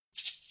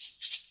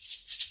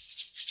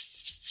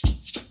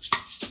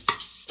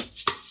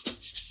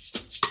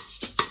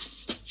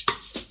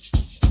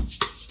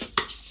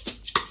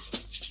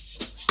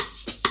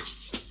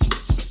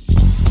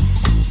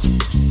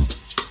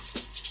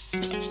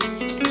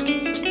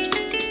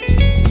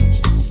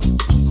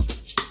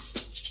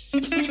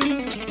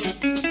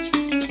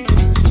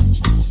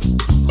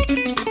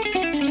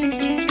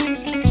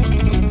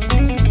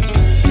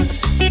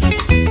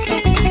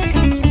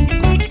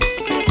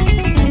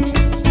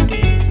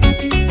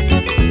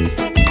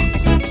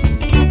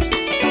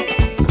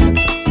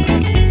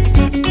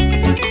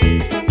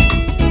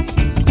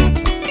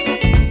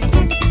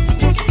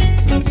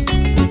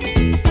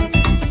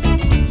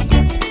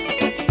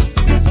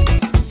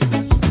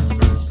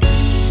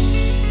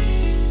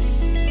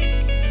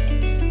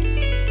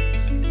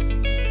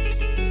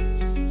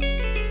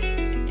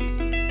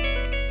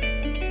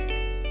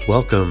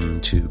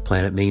Welcome to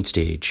Planet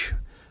Mainstage.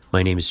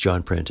 My name is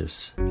John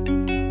Prentice.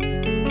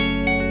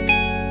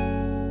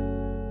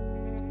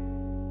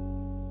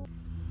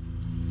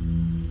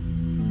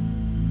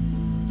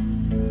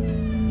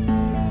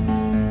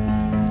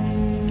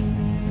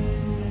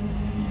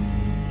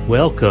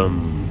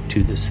 Welcome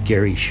to the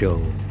Scary Show.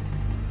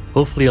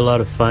 Hopefully a lot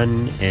of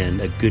fun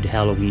and a good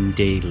Halloween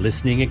day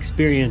listening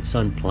experience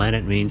on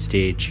Planet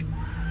Mainstage.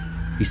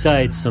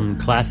 Besides some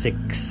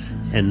classics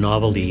and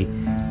novelty,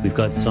 we've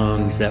got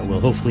songs that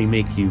will hopefully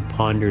make you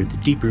ponder the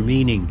deeper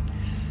meaning.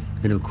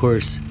 And of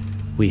course,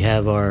 we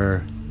have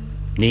our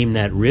Name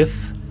That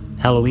Riff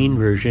Halloween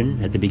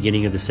version at the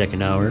beginning of the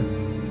second hour.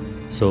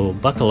 So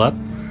buckle up,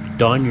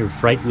 don your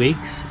fright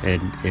wigs,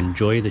 and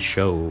enjoy the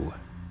show.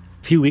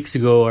 A few weeks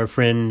ago, our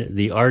friend,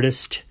 the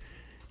artist,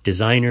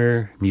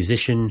 designer,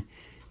 musician,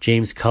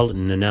 James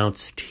Culleton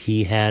announced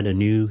he had a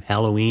new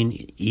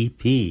Halloween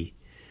EP.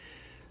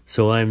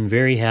 So I'm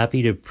very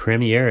happy to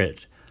premiere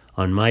it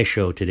on my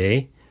show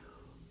today.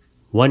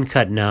 One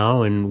cut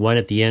now and one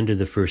at the end of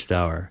the first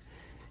hour.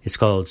 It's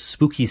called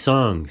Spooky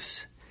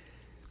Songs.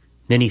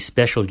 Many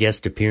special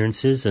guest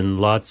appearances and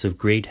lots of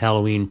great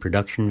Halloween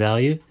production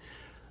value.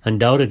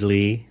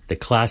 Undoubtedly, the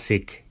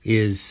classic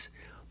is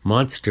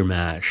Monster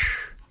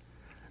Mash.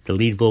 The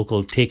lead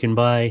vocal taken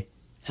by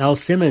Al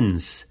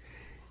Simmons.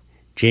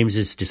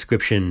 James's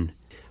description,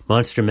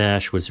 Monster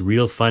Mash was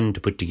real fun to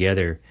put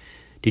together.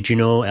 Did you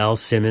know Al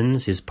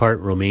Simmons is part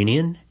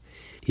Romanian?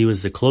 He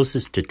was the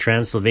closest to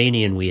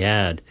Transylvanian we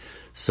had,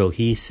 so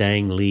he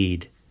sang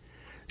lead.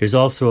 There's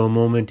also a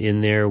moment in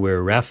there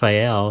where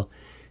Raphael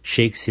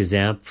shakes his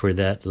amp for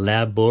that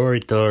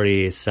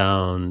laboratory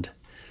sound.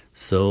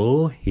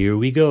 So here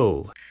we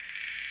go.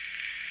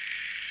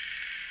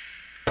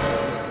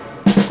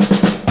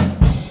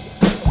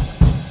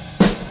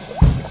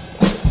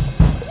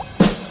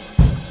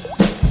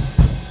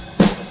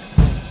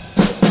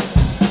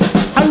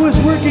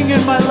 Working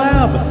in my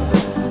lab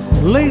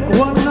late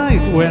one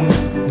night when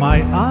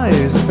my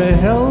eyes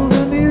beheld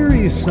an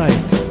eerie sight.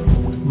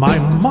 My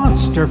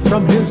monster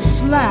from his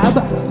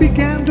slab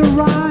began to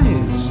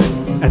rise,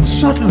 and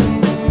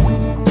suddenly,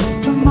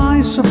 to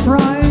my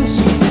surprise,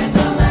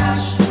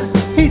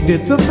 he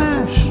did the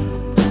mash.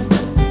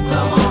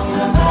 The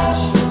monster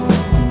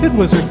mash. It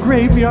was a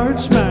graveyard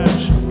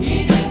smash.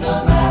 He did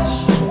the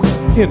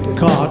mash. It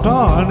caught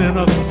on in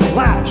a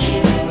flash.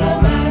 He did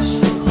the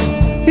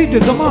mash. He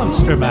did the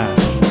monster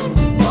mash.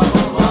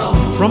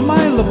 From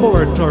my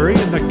laboratory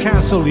in the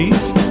castle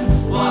east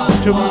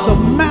to the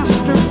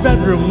master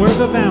bedroom where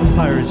the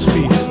vampires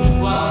feast,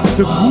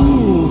 the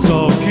ghouls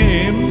all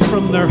came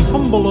from their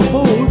humble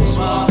abodes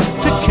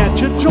to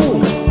catch a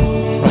jolt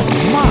from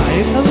my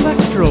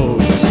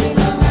electrodes.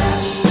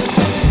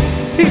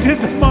 He did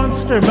the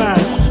monster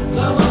mash.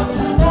 The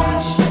monster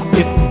mash.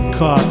 It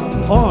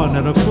caught on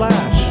in a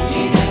flash.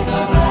 He did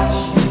the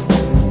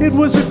mash. It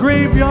was a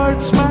graveyard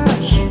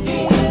smash. He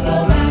did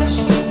the mash.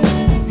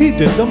 He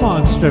did the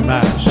monster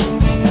mash.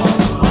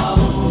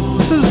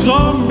 The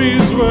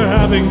zombies were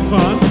having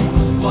fun.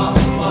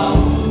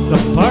 The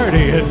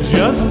party had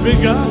just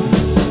begun.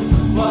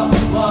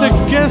 The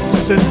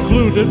guests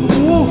included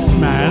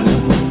Wolfman,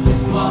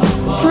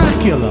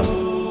 Dracula,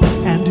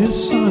 and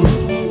his son.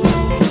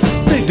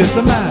 They did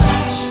the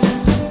mash.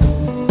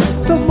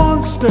 The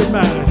monster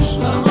mash. The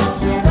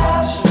monster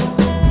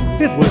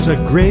mash. It was a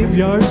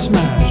graveyard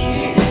smash.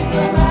 He did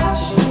the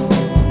mash.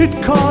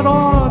 It caught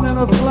on in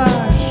a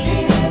flash.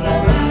 He did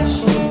the mash.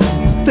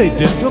 They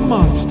did the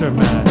monster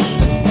mash.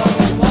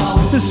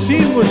 The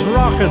scene was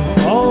rockin',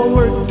 all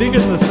were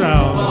digging the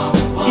sounds.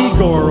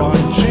 Igor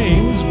on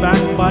chains,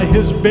 backed by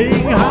his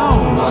baying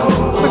hounds.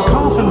 The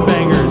coffin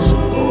bangers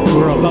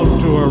were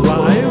about to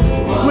arrive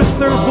with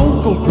their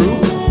vocal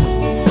group,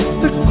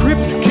 the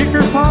Crypt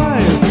Kicker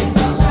 5.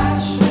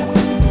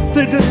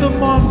 They did the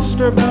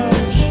monster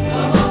mash.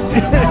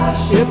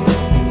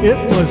 It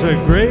was a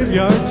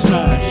graveyard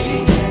smash.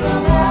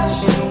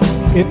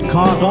 It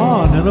caught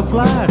on in a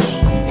flash.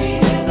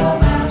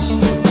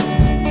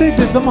 They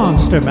did the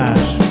monster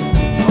mash.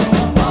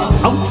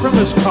 Out from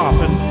his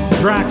coffin,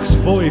 Drac's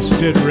voice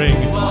did ring.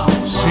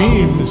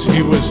 Seems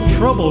he was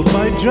troubled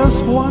by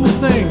just one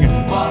thing.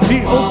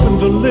 He opened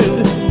the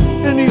lid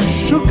and he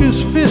shook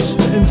his fist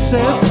and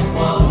said,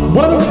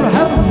 "Whatever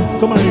happened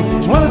to my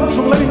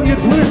transylvanian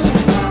twist?"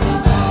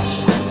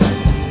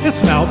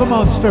 It's now the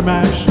monster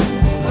mash.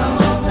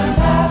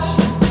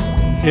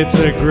 It's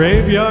a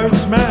graveyard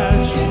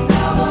smash.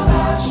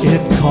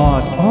 It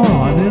caught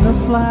on in a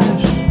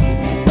flash.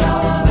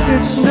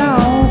 It's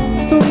now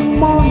the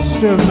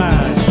monster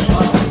mash.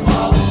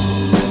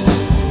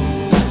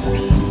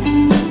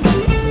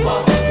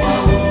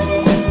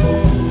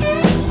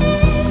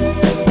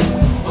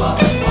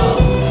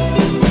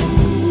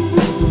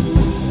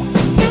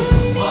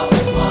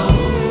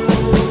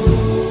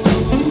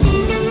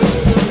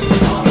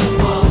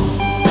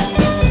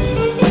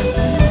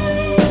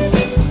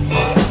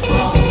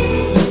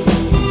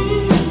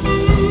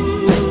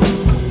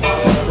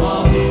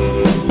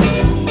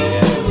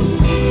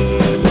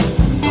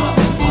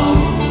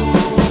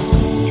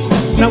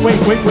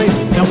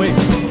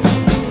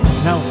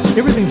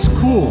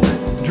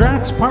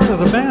 part of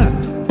the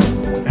band.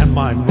 And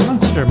my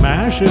Monster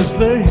Mash is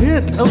the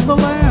hit of the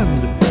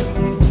land.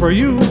 For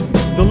you,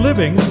 the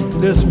living,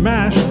 this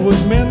mash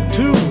was meant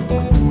to.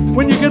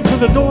 When you get to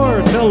the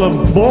door, tell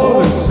them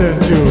boys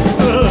sent you.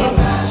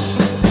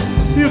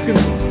 You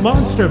can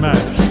Monster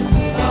Mash.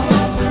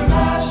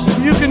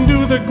 You can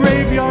do the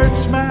graveyard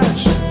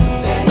smash.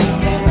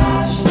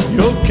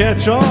 You'll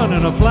catch on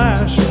in a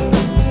flash.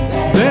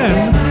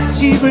 Then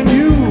even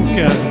you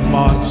can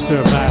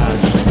Monster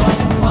Mash.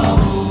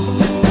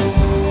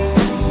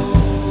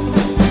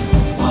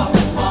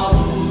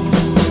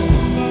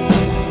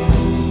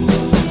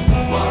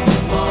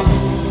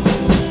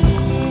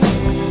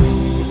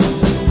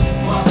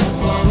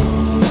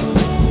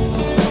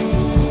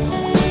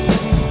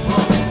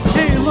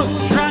 Hey, look,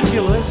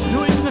 Dracula's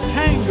doing the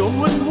tango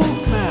with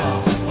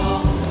Wolfman.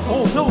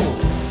 Oh no,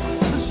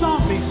 the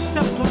zombie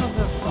stepped on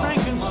the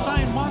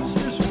Frankenstein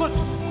monster's foot.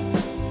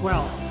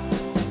 Well,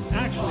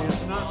 actually,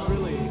 it's not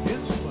really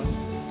his foot.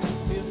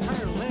 The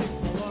entire leg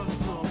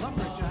belonged to a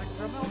lumberjack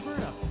from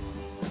Alberta.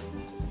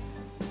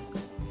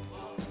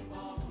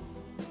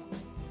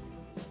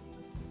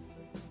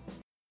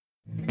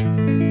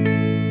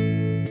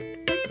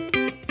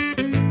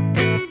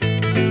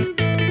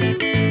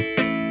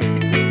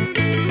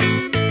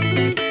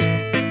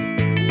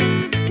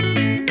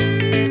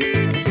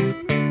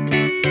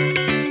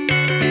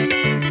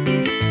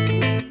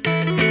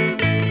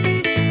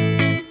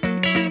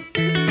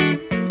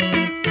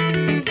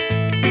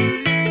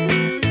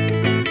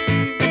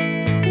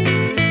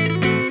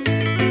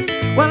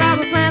 Well, I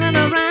was planning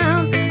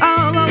around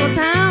all over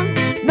town.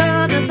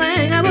 Another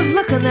thing, I was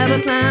looking at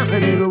a clown.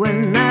 But baby,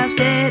 wasn't I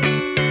scared?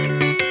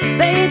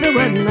 Baby,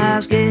 wasn't I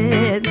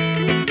scared?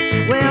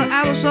 Well,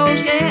 I was so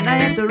scared I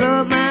had to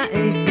rub my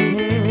aching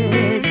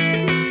head.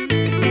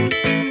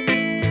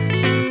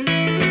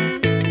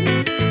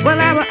 Well,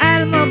 I was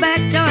out in my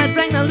backyard,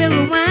 drank a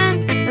little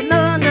wine.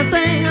 Another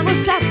thing, I was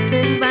trapped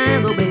in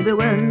vine. Oh, baby,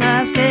 wasn't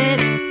I scared?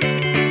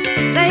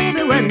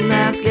 Baby, wasn't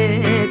I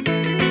scared?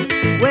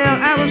 Well,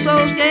 I was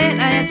so scared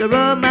I had to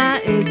rub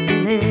my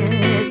aching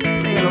head.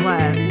 Play a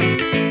while.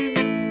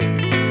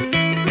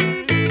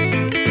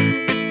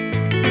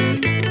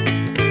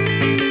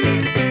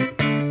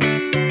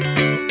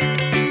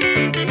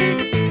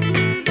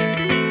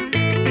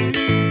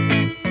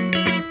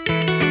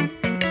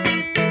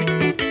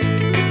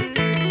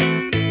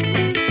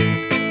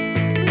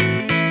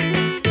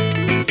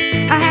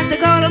 I had to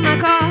go to my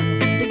car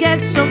to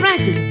get some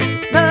ratchet.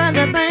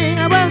 Another thing,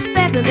 I was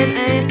stepping in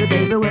anger.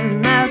 Baby,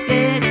 wasn't I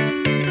scared?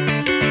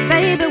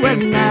 Baby,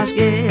 wasn't I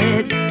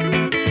scared?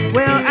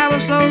 Well, I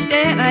was so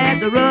scared I had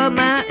to rub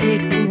my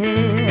aching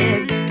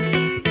head.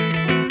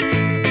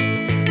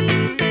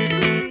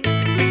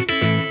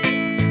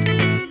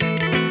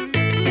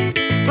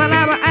 Well,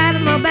 I was out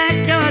in my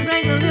backyard,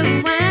 drank a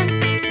little wine.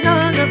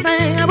 Another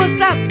thing, I was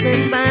dropped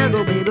in vine.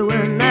 Oh, baby,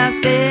 wasn't I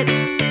scared?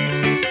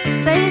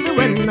 Baby,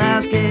 wasn't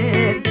I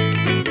scared?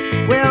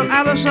 Well,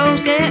 I was so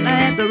scared I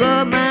had to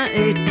rub my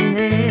aching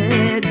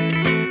head.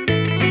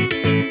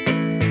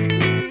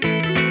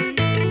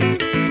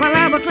 Well,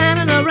 I was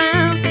clowning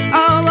around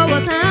all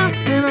over town.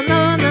 And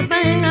another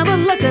thing, I was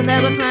looking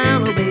at a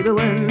clown. Oh, baby,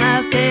 wasn't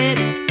I scared?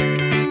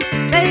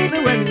 Baby,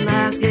 wasn't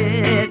I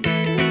scared?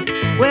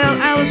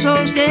 Well, I was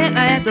so scared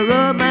I had to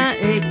rub my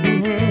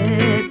aching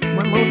head.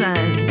 One more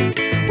time.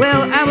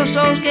 Well, I was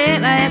so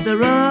scared I had to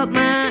rub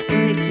my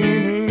aching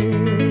head.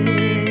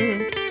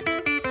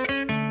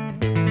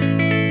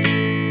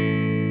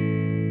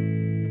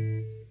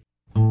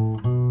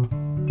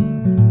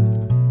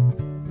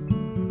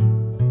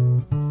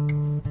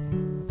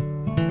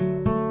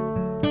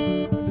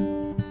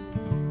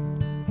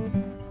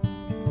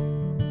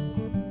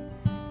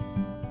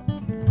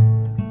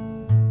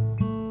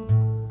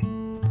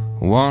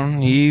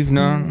 One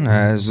evening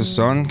as the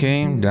sun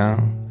came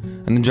down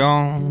and the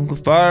jungle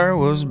fire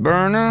was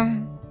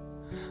burning,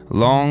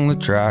 along the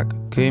track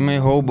came a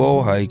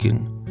hobo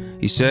hiking.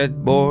 He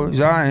said, "Boys,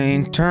 I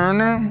ain't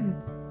turning.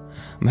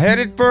 I'm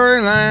headed for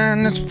a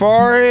land that's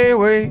far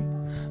away,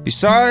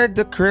 beside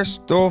the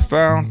crystal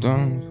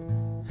fountain.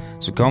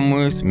 So come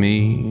with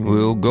me,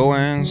 we'll go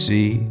and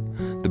see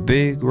the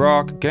big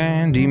rock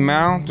candy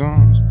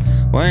mountains.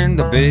 When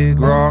the big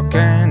rock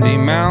candy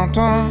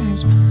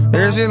mountains,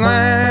 there's a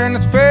land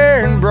that's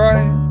fair and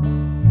bright,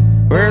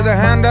 where the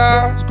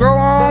handouts grow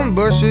on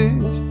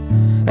bushes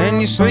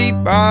and you sleep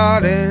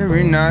out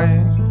every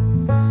night,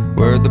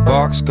 where the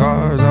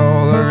boxcars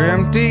all are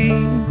empty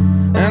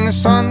and the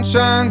sun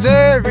shines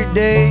every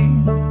day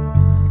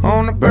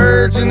on the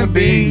birds and the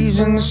bees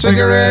and the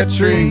cigarette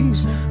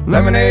trees.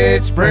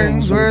 Lemonade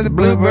Springs, where the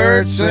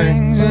bluebird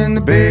sings in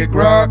the big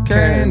rock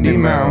candy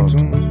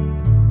mountains.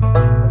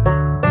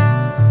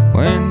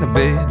 When the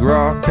big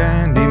rock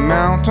candy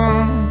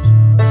mountains,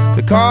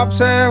 the cops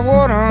have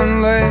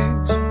wooden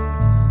legs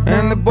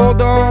and the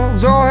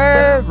bulldogs all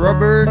have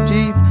rubber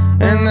teeth,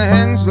 and the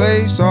hens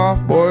lay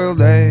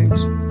soft-boiled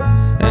eggs,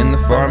 and the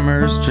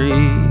farmers'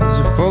 trees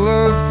are full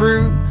of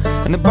fruit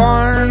and the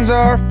barns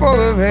are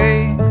full of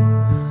hay.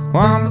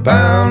 Well, I'm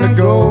bound to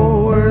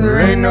go where there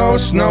ain't no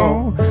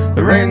snow,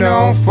 The rain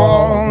don't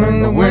fall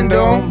and the wind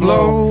don't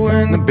blow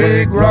in the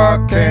big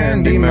rock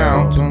candy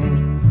mountains.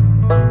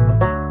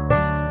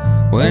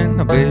 When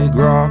the big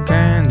rock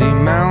candy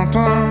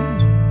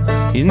mountains,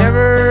 you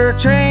never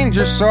change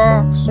your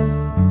socks,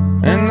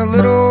 and the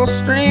little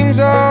streams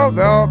of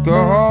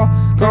alcohol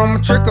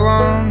come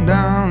trickling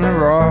down the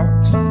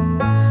rocks,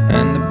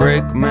 and the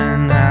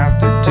brakemen have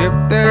to tip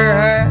their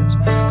hats.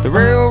 The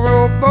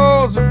railroad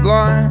bulls are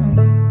blind.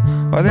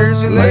 Why,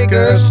 there's a lake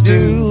of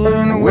stew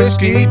and a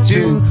whiskey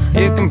too.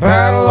 You can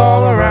paddle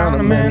all around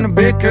them in a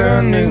big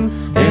canoe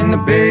in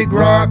the big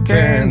rock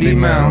candy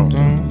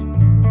mountains.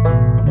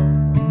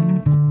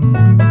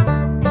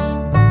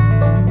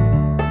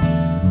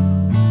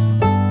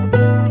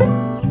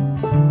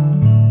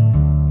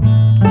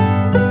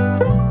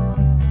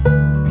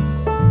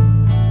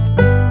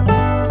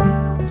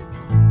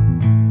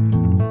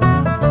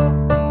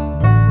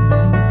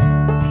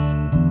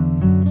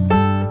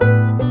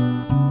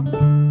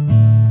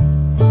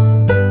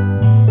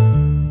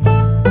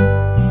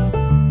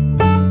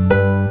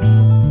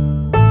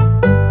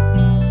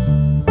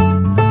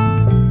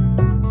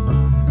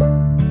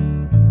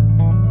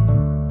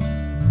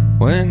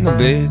 When the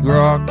big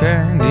rock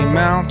candy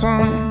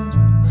mountains,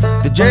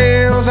 the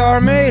jails are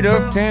made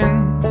of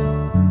tin,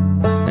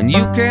 and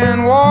you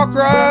can walk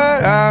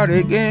right out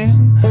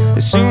again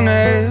as soon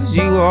as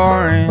you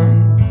are in.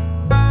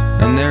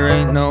 And there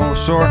ain't no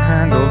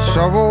short-handled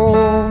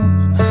shovels,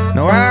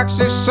 no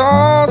axes,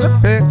 saws, or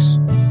picks.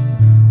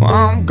 Well,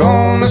 I'm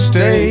gonna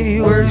stay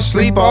where you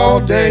sleep all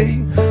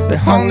day. They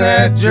hung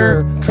that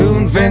jerk who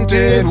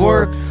invented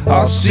work.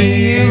 I'll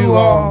see you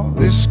all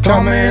this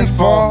coming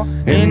fall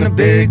in the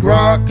big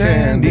rock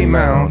candy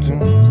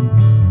mountains.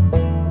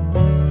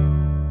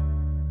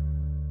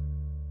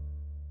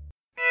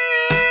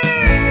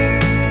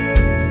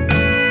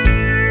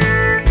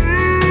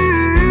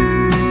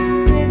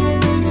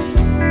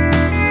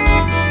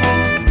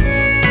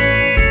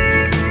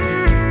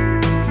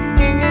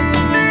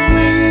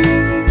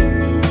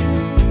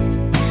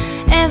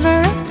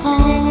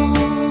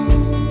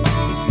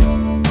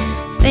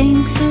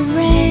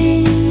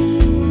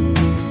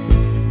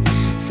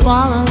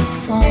 Swallows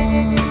fall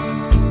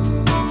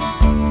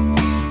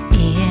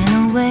in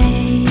a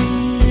way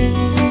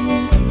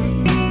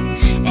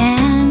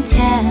and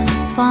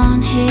tap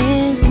on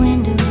his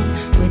window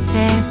with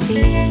their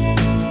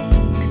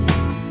beaks.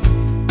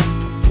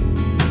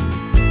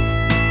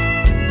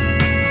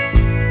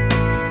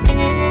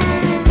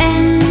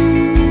 And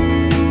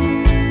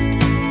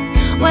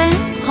when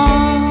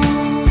Paul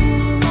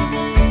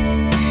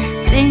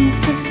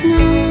thinks of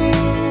snow,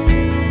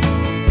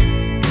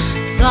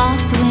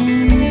 soft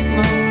winds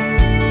blow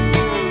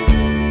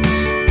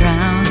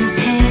round his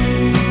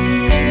head,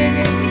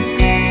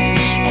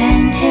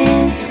 and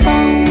his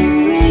phone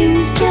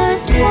rings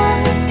just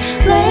once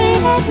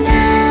late at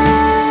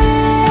night,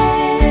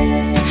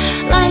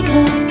 like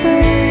a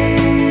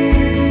bird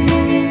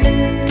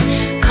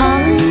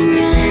calling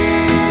out,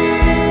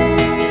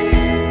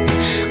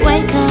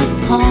 "Wake up,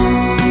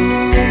 Paul,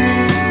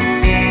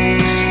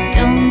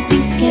 don't be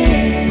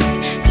scared,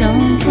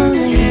 don't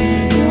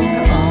believe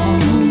you're all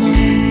alone."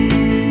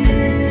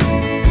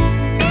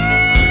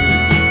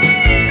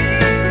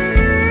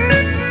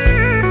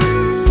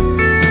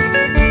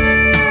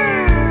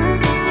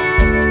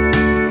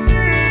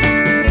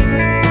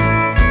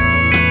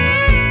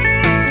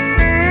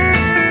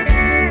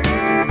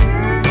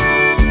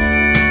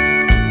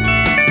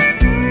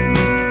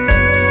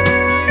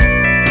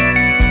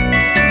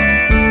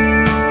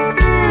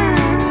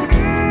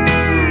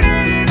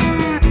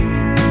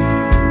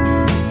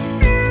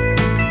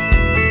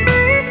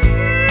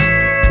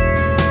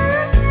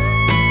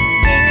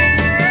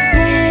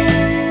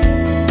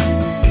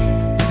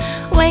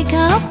 Wake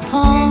up,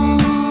 Paul,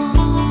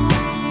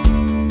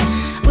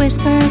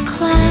 whisper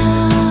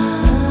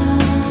clouds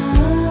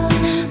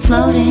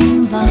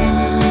floating by,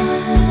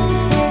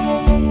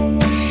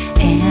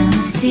 and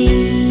the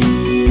sea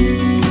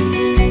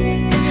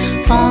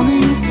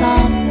falling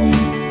softly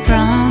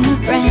from the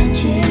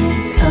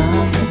branches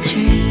of the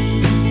trees.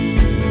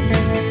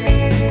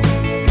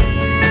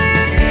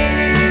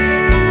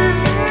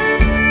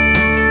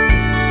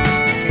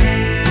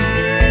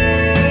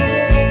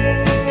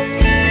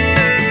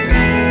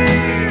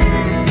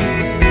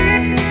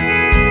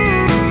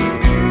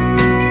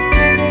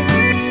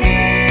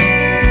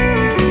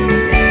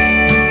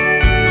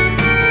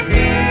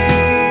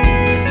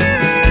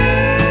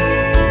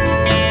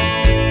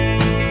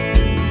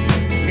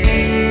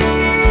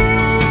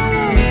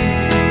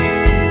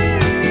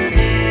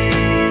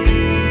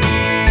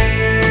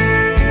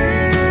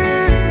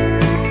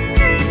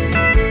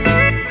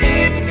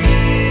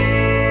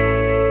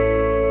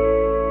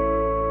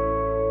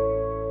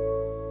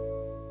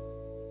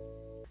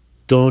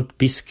 Don't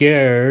Be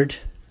Scared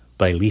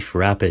by Leaf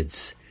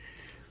Rapids.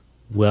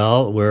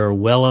 Well, we're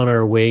well on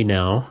our way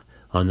now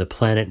on the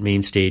Planet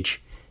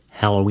Mainstage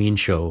Halloween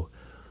show.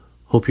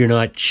 Hope you're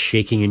not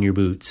shaking in your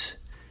boots.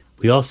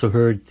 We also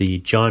heard the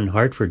John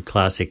Hartford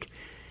classic,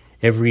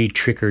 Every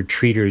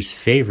Trick-or-Treater's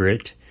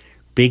Favorite,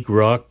 Big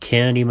Rock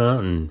Candy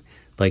Mountain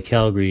by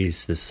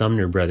Calgary's The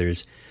Sumner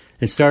Brothers,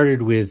 and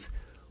started with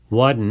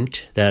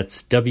Wadn't,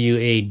 that's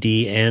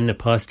WADN''T,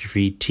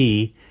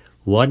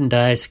 Wadn't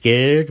I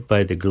Scared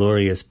by the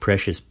glorious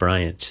Precious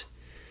Bryant.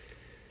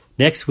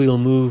 Next, we'll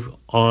move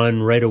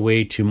on right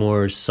away to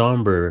more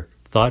somber,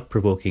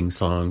 thought-provoking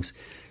songs,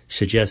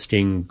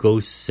 suggesting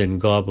ghosts and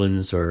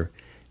goblins or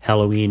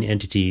Halloween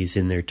entities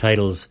in their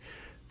titles,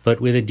 but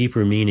with a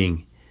deeper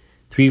meaning.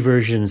 3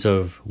 versions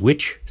of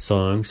witch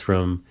songs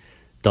from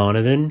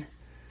Donovan,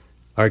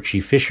 Archie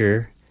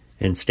Fisher,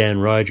 and Stan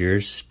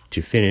Rogers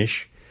to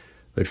finish.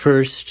 But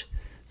first,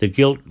 the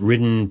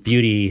guilt-ridden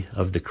beauty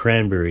of the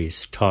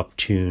Cranberries' top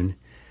tune,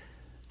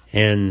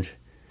 and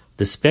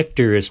The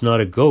Spectre is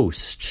Not a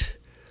Ghost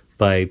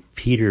by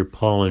Peter,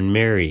 Paul, and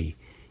Mary.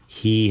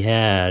 He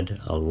had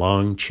a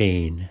long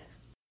chain.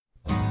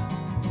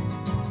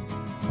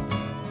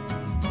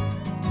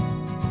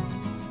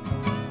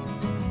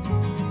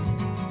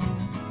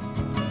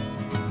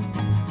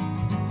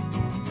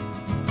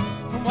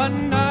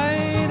 One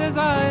night as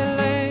I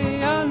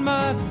lay on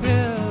my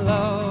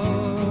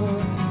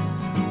pillow,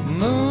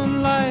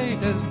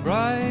 moonlight as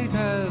bright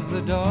as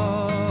the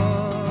dawn,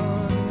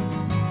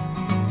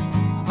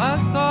 I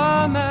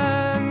saw a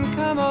man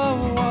come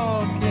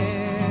a-walking.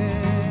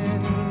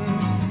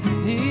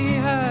 He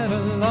had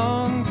a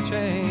long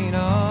chain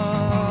on.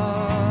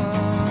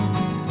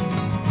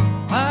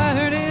 I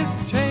heard his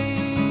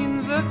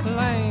chains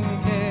a-clanking.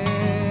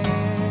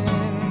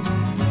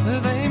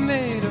 They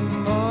made a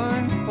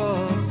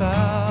mournful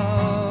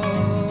sound,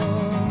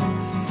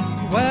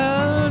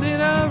 welded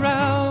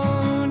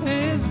around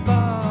his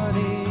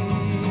body,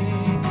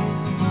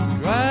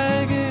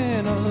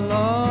 dragging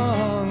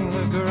along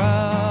the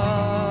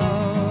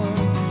ground.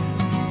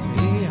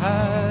 He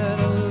had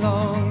a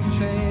long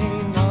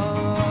chain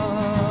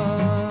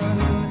on.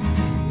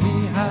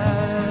 He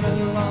had a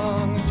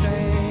long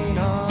chain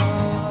on.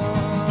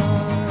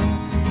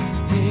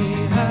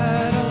 He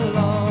had a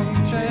long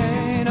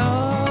chain on.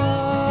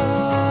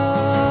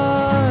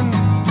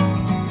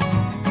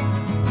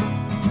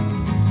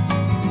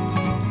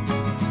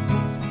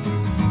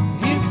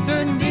 He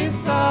stood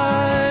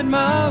beside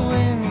my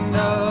window.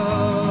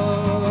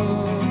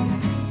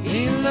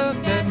 He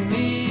looked at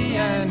me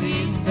and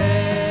he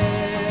said,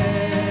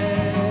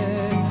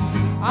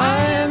 I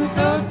am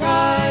so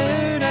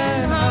tired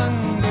and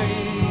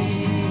hungry.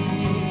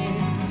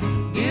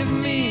 Give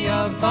me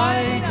a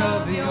bite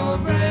of your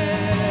bread.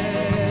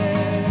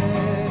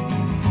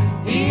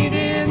 He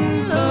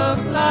didn't look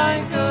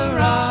like a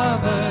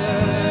robber.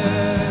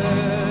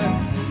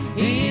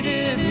 He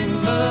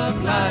didn't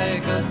look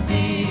like a thief.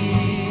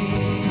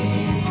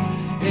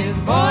 His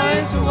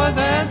voice was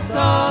as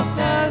soft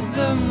as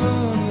the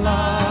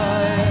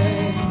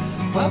moonlight,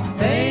 a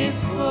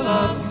face full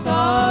of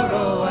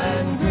sorrow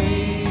and grief.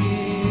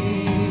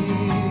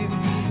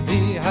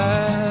 He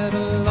had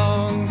a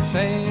long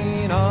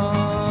chain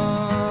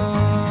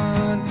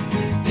on.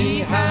 He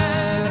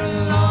had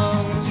a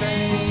long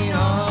chain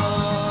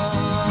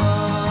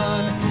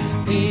on.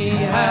 He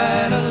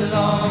had a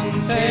long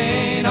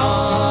chain on.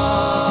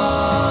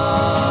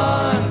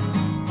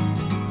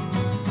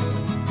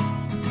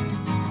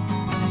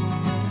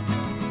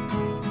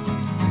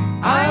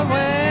 I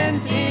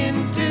went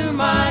into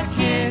my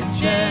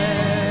kitchen,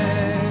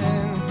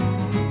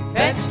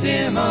 fetched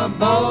him a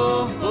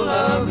bowl full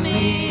of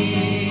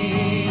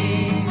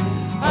meat,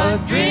 a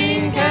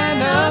drink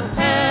and a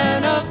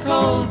pan of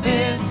cold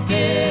biscuits.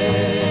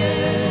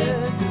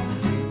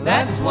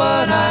 That's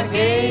what I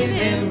gave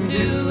him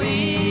to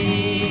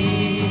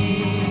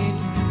eat.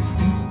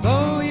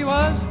 Though he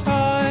was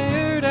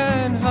tired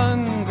and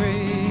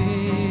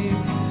hungry,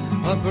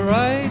 a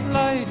bright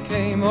light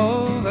came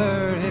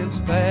over his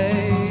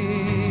face.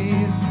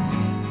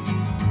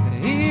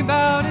 He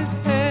bowed his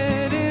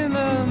head in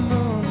the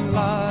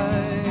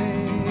moonlight.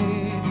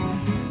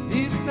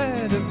 He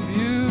said a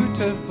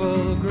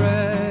beautiful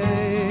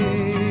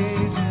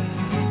grace.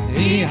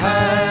 He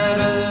had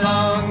a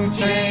long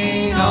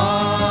chain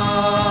on.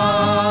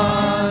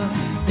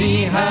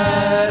 He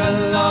had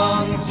a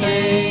long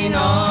chain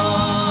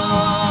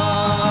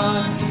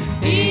on.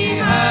 He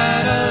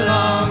had a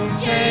long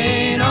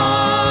chain on.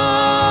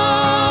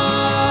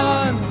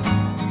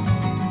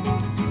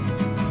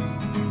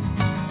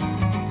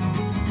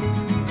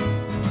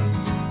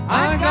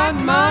 I got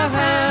my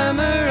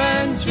hammer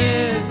and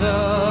chisel,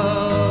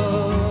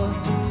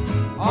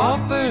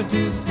 offered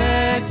to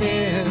set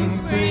him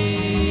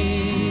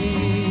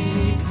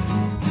free.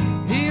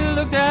 He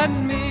looked at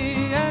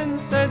me and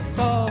said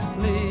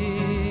softly,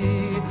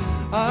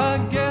 I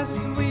guess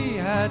we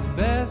had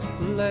best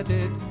let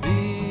it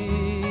be.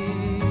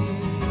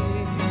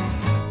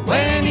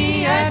 When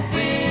he had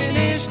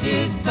finished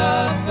his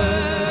supper,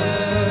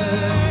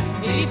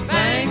 he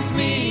thanked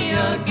me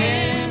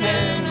again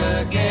and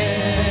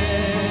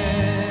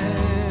again.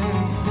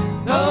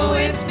 Though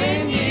it's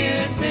been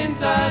years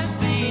since I've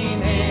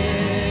seen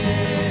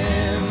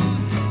him,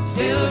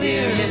 still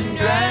hear him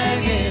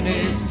dragging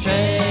his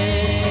chain.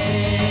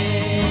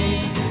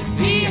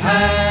 He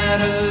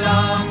had a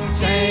long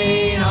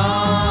chain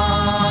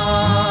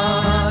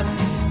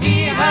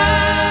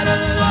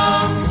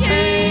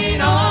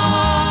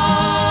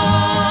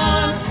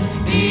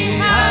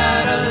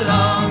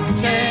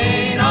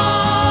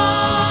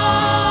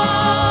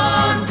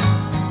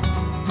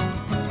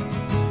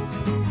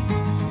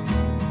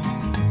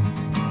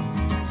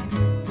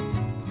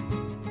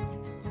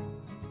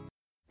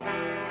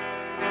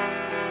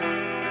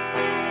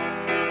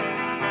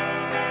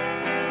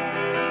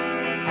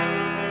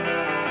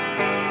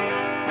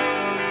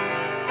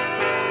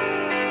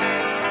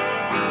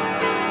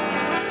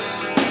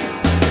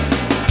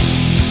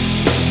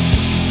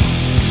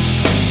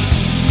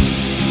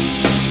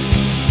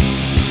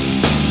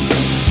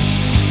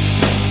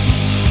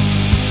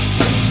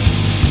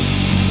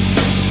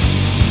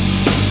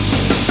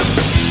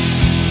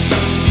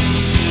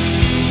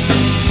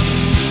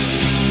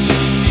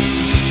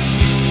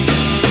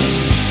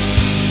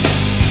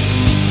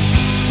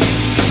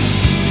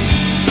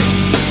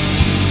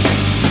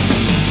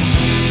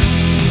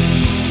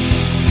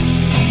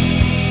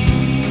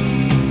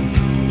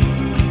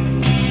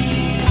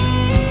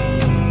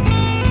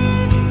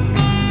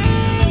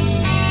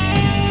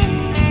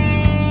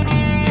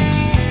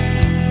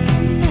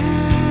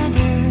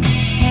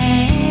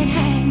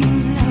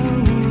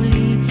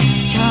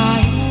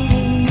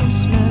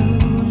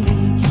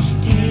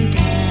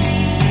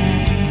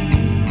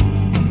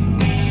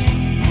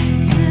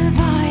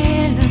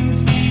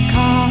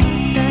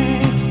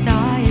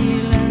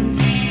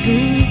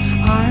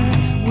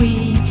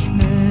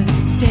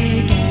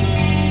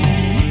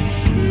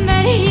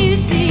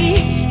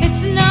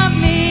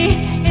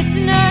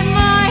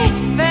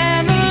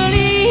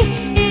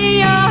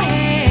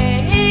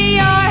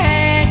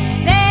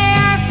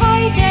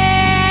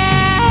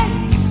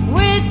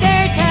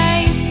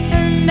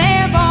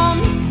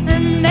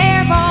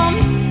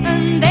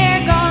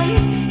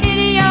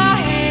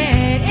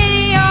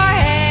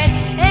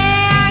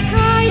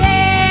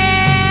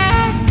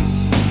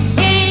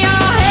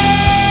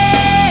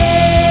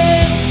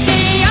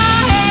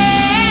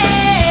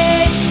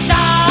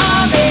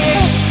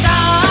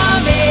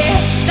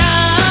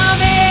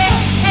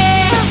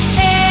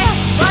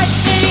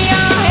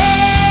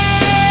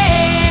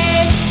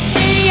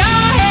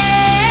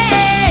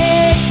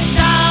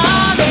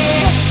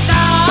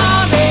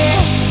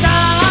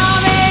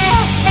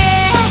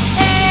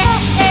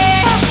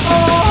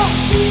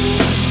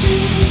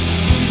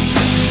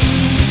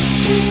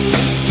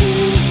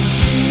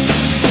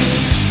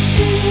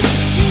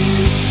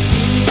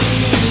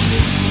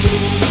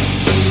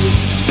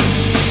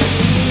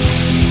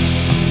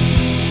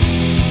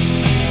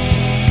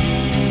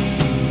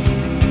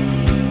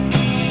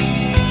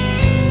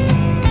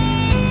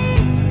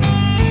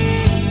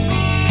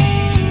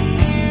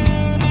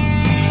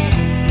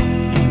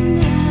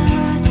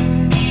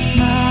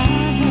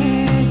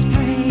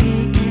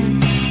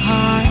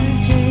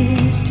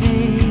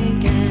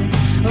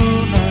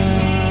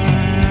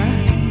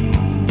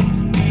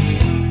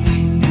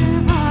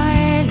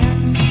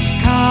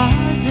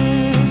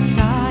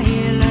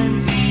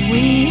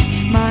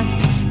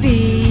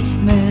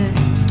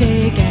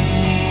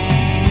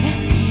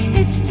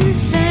it's the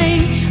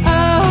same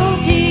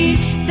old teen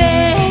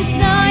since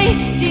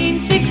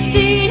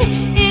 1916.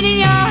 In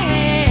your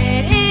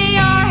head,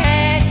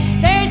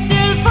 they're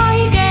still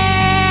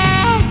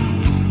fighting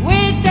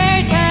with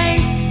their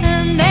tanks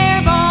and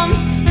their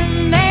bombs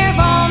and their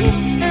bombs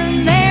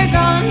and their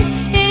guns.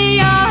 In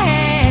your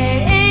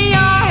head, they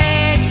are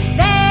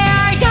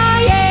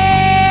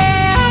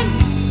dying.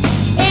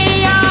 In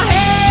your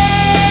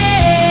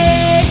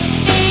head,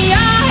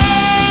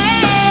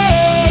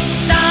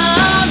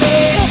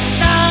 zombie,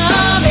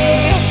 zombie,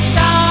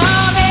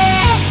 zombie.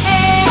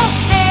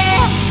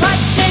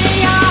 What's in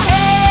your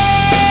head?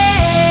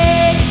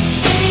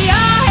 In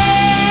your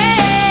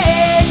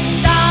head,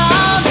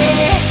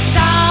 zombie,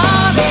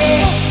 zombie,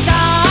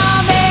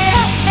 zombie.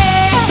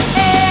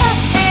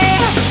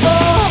 Oh,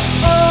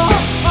 oh,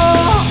 oh,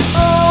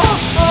 oh,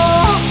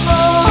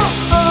 oh,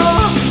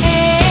 oh,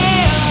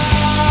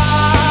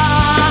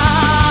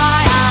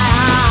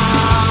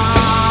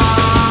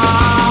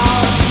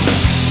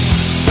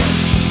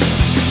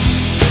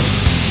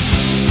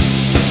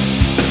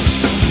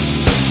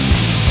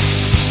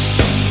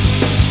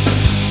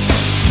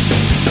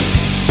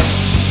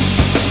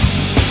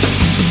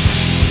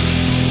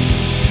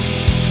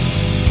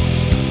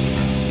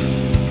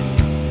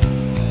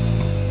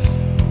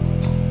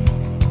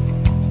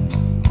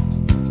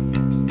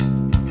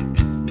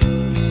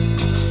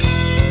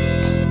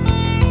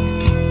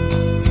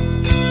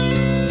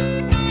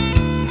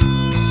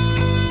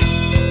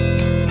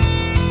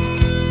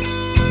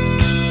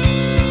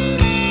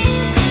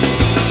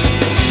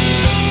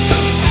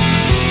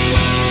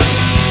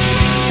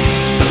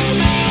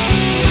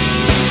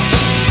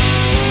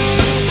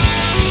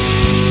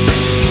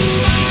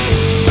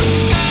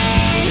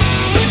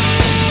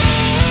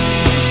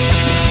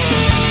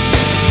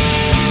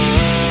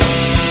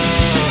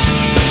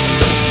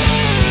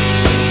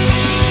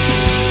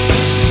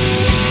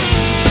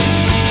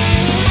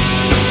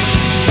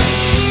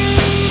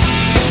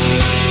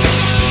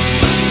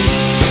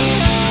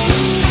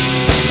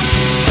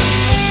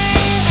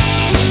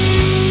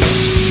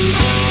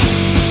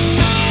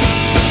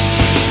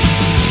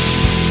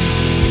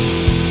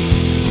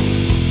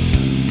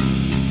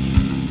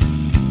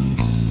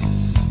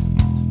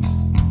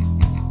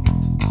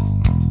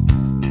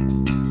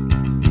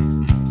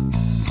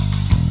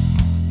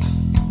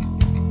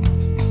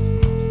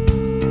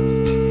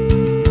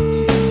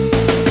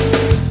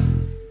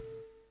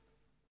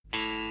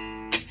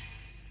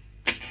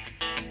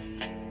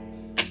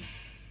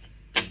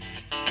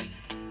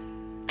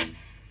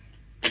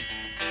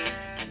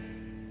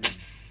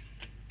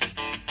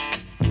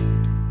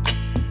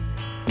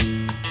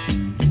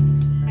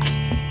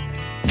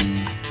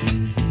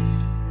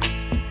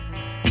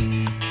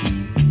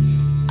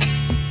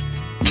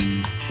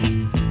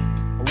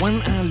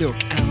 When I look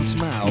out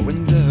my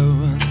window,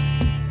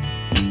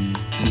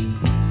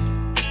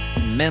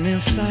 many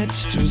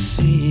sights to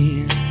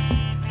see.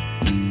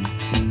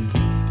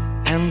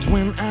 And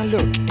when I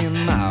look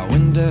in my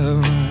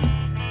window,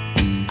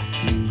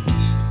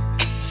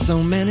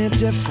 so many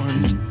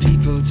different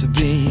people to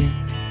be,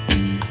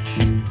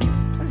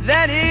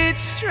 that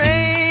it's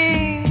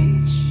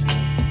strange,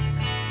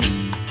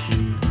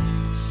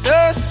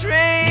 so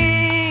strange.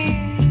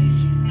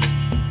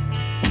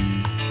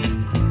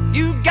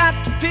 You got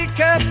to pick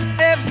up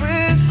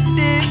every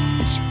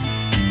stitch.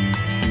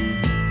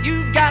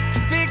 You got to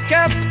pick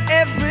up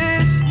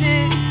every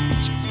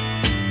stitch.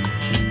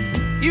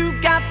 You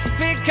got to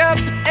pick up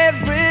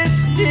every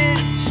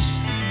stitch.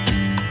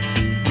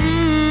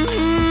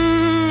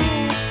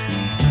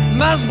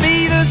 Must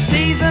be the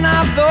season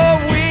of the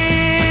witch.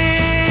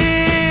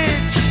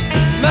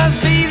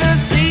 Must be the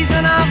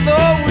season of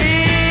the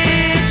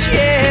witch,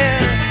 yeah.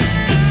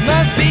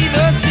 Must be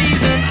the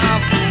season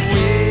of the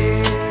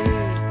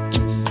witch.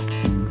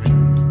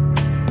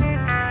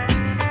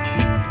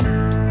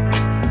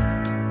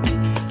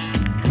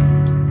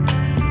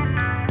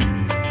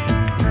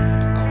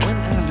 When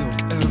I look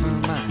over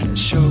my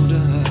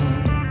shoulder,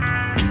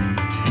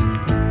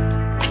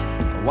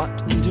 what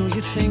do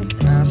you think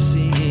I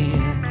see?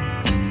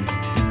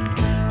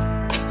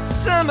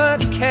 Summer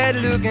cat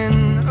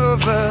looking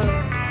over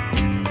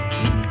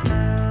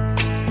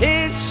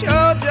his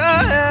shoulder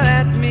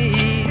at me,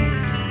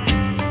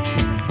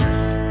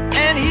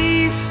 and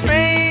he's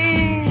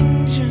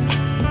strange,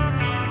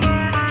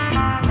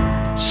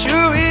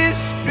 sure is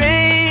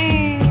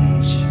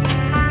strange.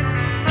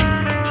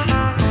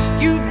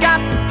 You got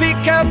to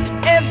pick up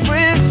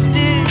every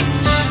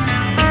stitch.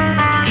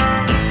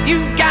 You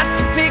got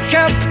to pick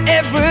up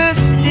every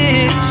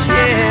stitch,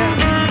 yeah.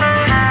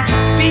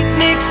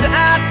 Beatniks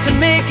out to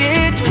make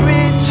it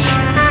rich.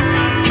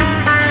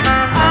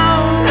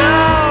 Oh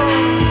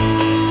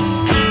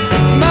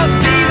no,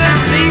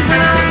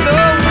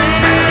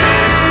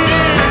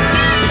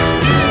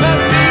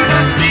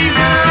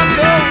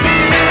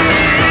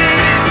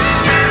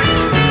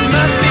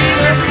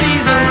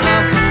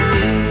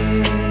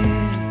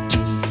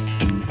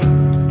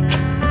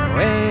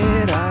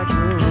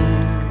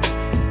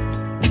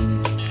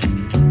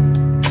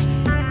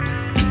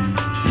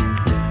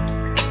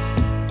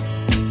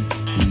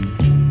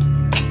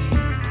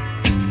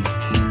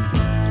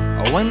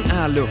 when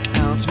I look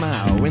out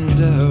my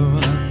window.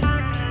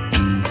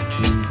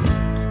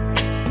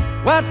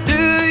 What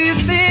do you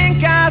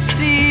think I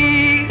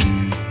see?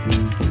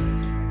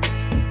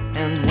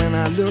 And when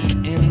I look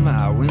in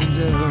my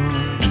window,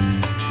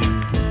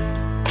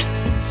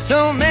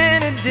 so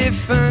many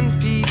different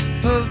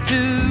people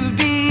to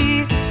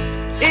be.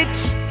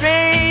 It's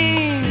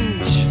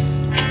strange,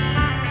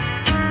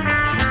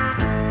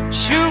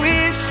 sure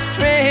is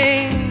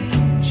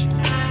strange.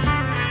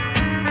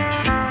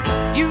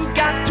 You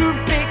got to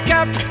pick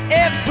up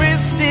every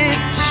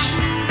stitch.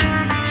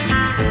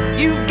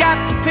 You got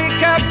to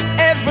pick up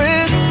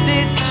every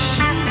stitch.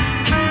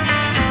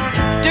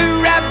 The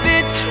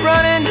rabbits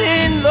running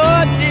in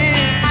the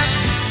ditch.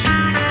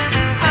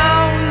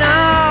 Oh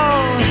no,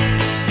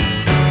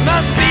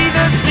 must be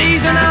the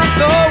season of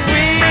the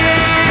witch.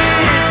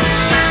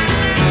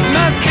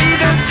 Must be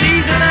the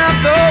season of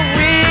the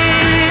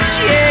witch,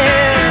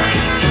 yeah.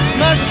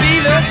 Must be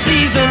the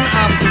season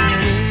of the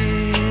witch.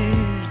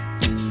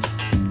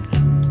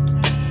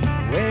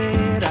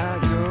 Where'd I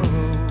go?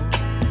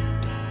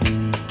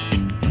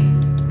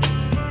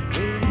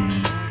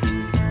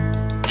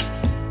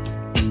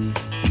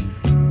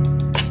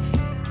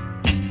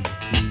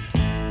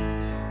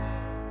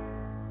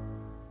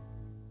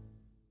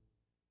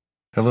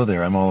 Hello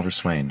there, I'm Oliver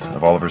Swain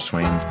of Oliver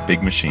Swain's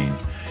Big Machine.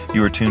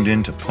 You are tuned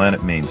in to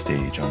Planet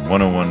Mainstage on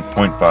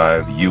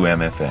 101.5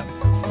 UMFM.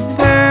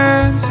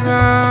 Dance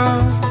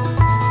around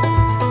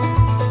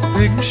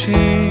big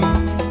machine.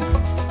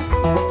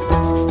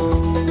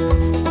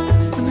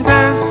 When they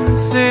dance and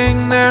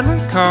sing, they're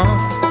like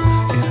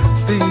cars in a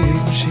big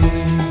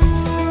machine.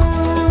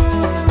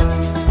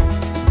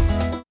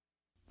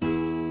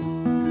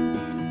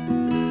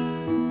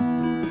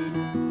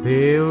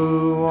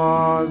 Pale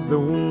was the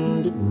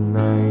wounded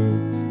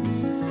knight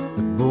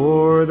that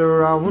bore the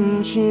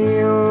round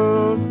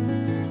shield.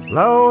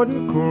 Loud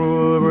and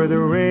cruel were the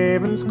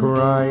raven's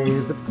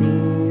cries that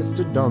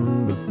feasted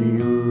on the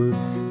field,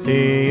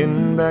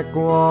 saying,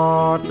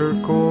 backwater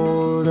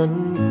cold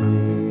and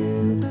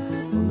clear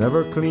will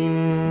never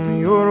clean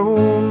your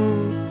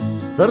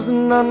wound. There's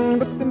none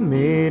but the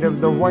maid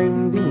of the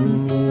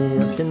winding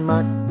mere can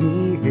mak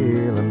thee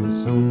hale and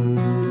soon.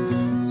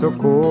 So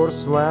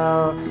course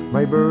well,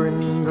 my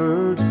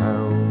brindled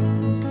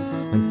hounds,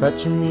 and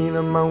fetch me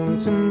the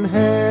mountain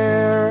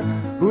hare,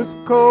 whose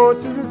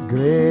coat is as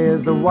grey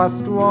as the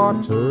west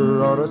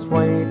water, or as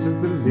white as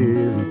the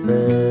lily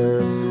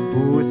fair,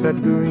 who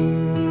said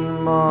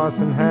green moss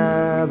and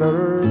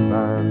heather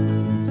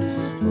bands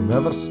will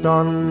never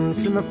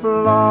stanch in the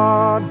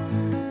flood.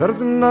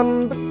 There's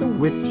none but the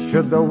witch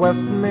of the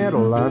West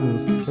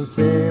Meadowlands can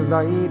save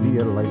thy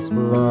dear life's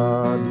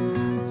blood.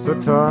 So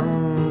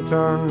turn,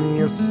 turn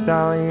your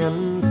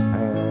stallion's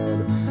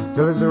head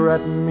till his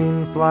red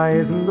mane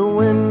flies in the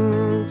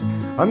wind,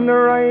 and the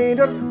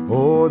rider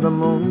o'er the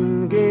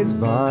moon gaze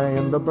by,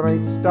 and the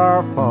bright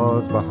star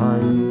falls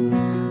behind.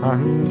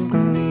 And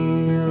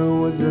clear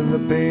was in the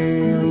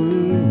pale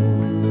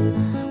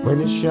moon when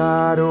his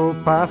shadow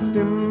passed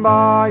him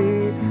by,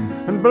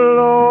 and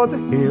below the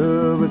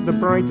hill was the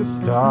brightest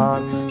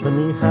star when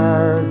he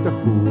heard the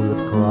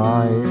hullet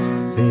cry,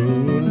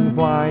 saying,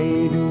 why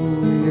do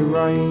you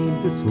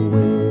ride this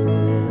way,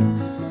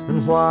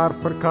 and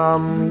wherefore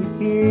come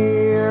ye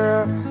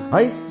here?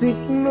 I seek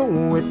no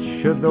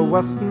witch of the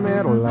West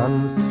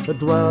Meadowlands that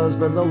dwells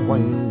by the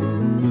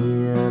winding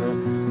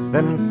mere.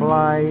 Then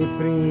fly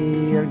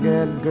free, your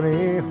good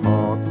grey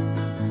hawk,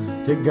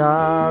 to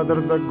gather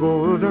the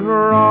golden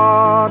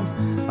rod,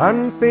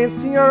 and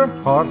face your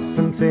horse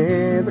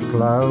into the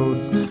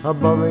clouds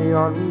above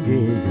yon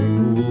gay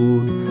green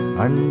wood.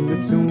 And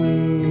it's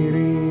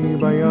weary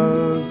by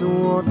Ull's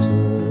water,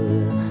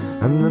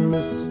 and the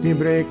misty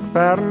brake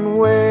fern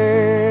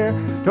way,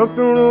 till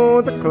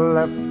through the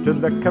cleft to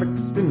the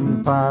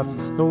Kirkston Pass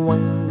the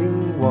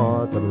winding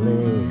water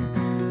lay.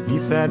 He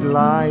said,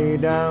 lie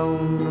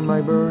down,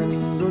 my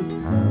brindled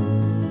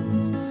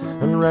hounds,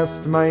 and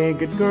rest, my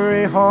good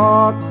grey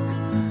hawk,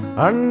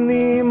 and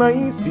thee,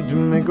 my steed,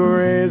 may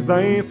graze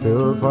thy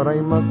fill, for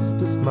I must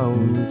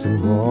dismount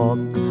and walk.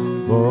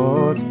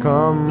 But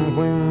come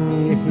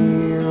when you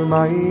hear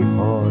my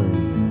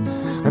horn,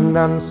 and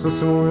answer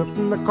swift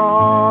in the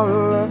call,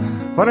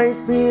 for I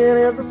fear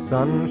ere the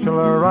sun shall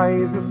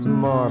arise this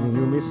morn,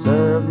 you may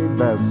serve me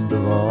best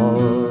of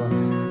all.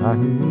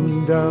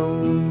 And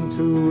down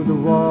to the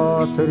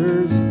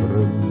water's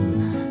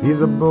brim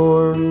is a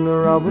born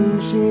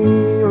round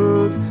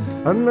shield,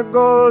 and the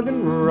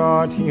golden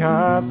rod he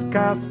has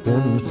cast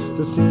in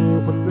to see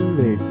what the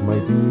lake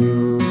might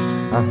yield.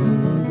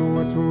 And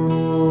what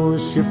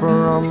rose she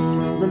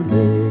from the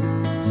lake,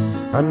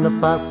 and the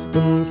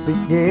fasten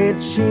feet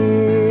gate she,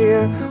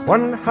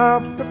 one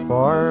half the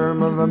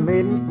form of a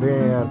maiden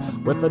fair,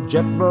 with a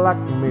jet black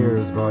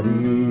mare's body,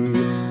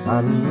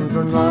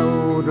 and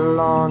loud,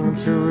 long, and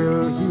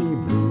shrill he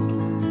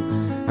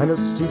blew, and a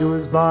steed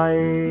was by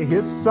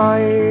his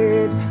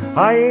side.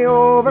 High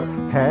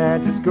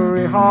overhead his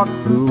grey hawk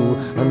flew,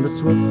 and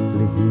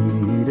swiftly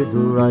he did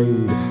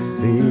ride,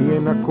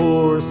 saying a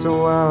course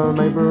so well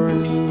my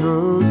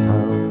brindled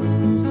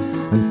hounds,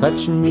 and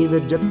fetch me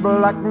the jet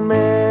black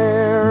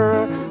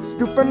mare.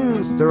 Stoop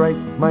and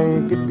strike my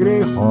good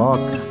grey hawk,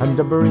 and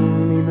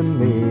bring me the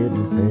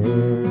maiden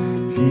fair.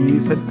 She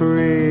said,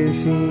 pray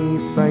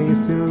sheath thy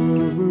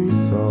silvery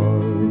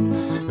sword,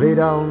 lay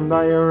down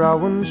thy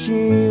rowan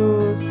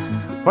shield,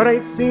 for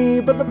I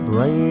see by the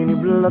briny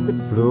blood that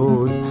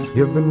flows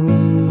you've been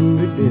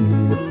wounded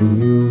in the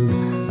field.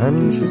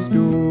 And she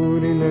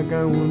stood in a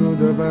gown of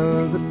the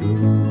velvet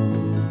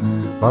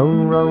blue,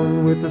 bound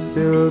round with a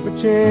silver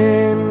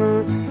chain.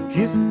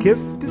 She's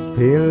kissed his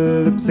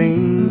pale lips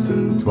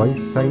ancient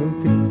twice,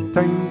 and 3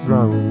 times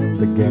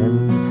round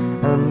again.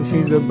 And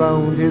she's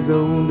bound his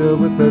wound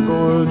with a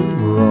golden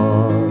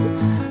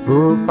rod,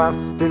 full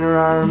fast in her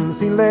arms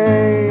he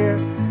lay.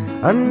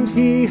 And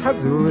he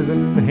has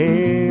risen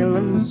hale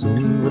and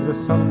soon, with the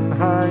sun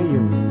high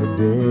in the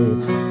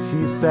day.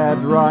 She said,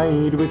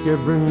 ride with your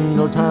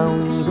brindled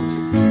hounds at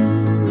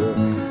heel,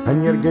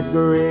 and your good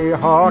grey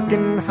hawk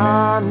in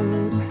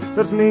hand.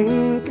 There's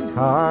none can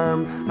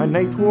harm a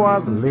knight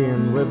was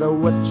lain with a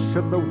witch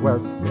of the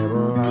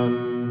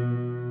Westmoreland.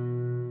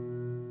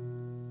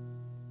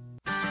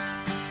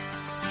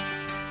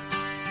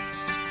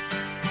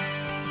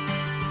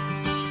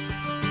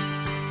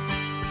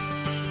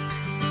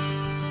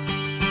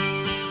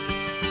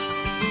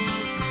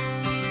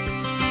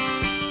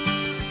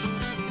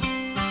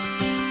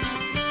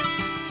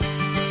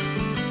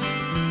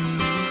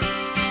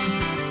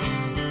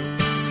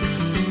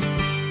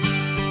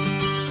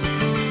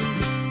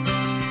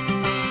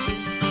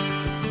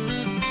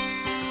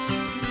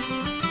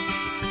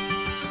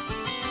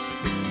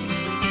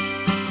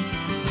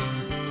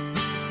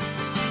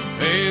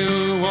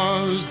 Pale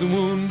was the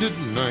wounded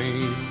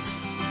knight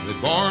that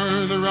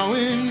bore the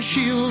rowan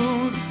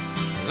shield.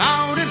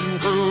 Loud and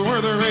cruel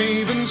were the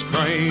ravens'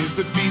 cries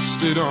that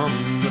feasted on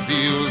the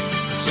field,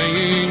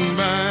 saying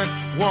back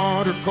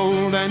water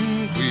cold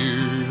and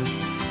clear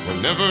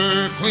will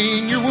never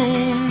clean your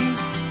wound.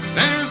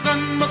 There's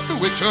none but the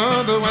witch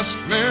of the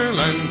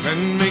Westmoreland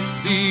can make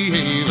thee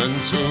hale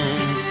and soon.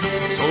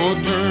 So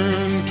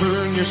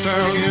turn your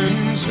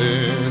stallion's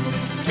head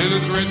till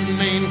his red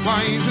mane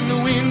flies in the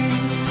wind,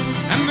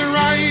 and the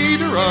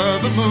rider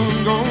of the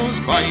moon goes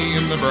by,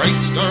 and the bright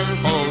star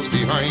falls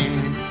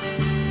behind.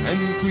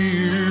 And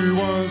clear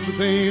was the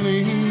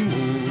paling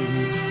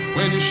moon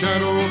when his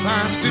shadow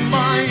passed him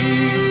by.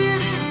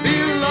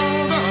 Below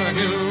the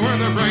hill were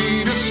the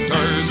brightest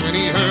stars when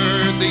he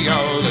heard the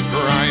owlet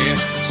cry,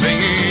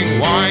 saying,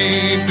 why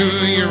do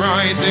you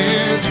ride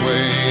this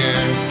way,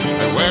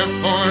 and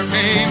wherefore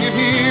came you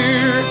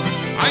here?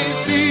 I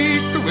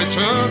seek the witch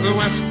of the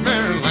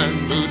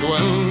Westmoreland who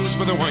dwells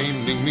by the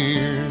winding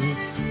mere.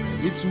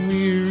 It's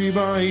weary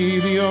by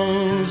the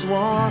Owl's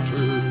water,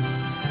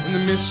 and the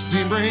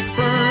misty brake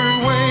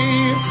fern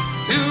way,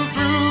 till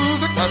through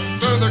the cut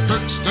of the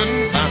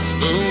Kirkston past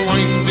the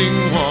winding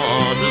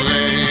water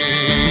lay.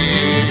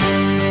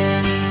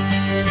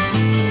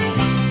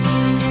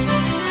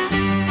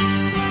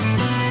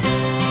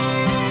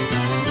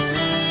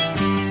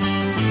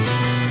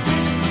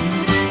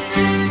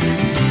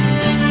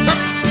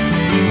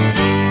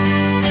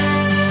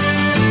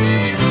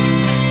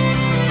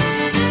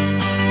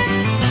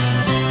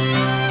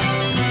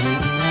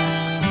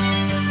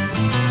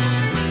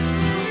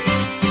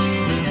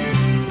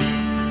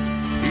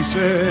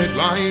 Said,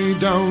 lie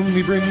down,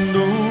 me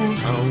brindled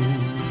hound,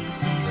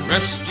 and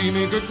rest ye,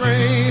 me good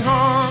grey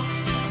hawk,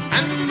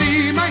 and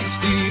thee, my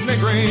steed, may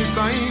graze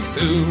thy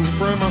fill,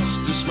 for I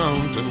must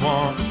dismount and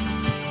walk.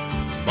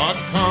 But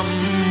come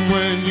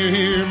when you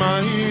hear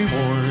my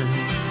horn,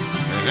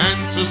 and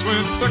answer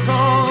swift the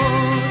call,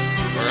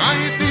 for I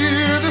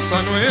fear the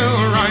sun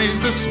will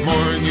rise this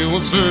morn, you will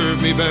serve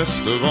me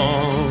best of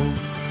all.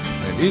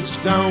 And it's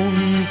down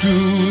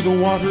to the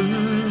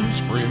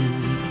water's brim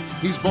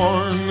he's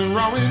borne the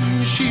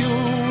rowan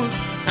shield,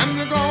 and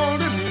the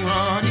golden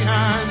rod he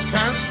has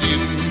cast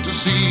in to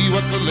see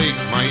what the lake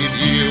might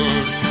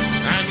yield.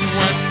 And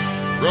wet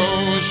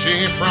rose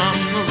she from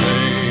the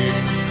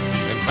lake,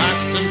 and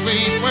fast and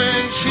fleet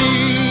went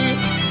she,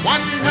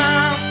 one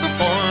half the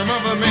form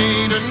of a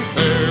maiden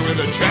fair, with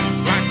a jet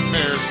black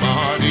mare's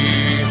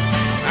body.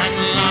 And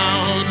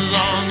loud,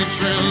 long and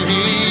shrill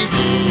he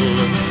blew,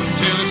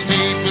 till his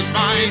steed was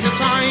by his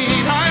side.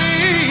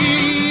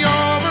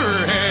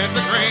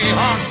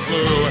 Hawk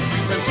flew,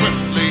 and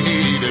swiftly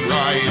he did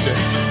ride,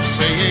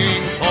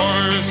 saying,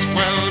 horse,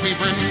 well be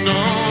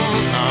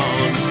brindled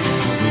hound,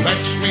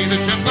 fetch me the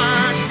jet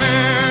black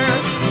mare,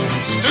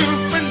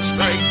 stoop and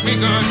strike me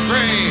good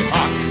grey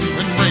hawk,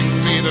 and bring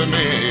me the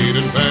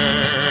maiden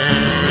fair.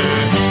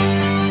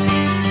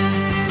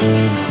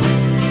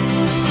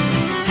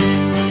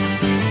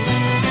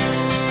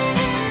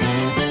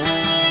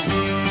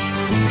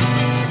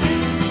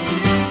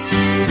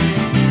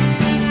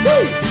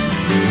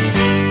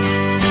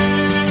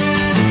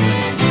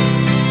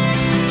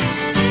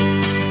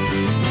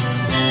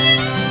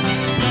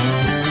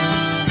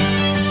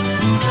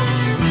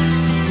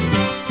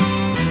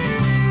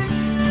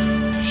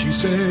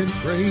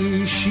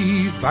 Lay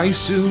sheathe thy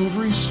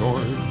silvery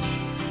sword,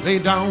 lay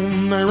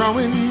down thy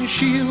rowan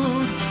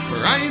shield, for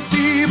I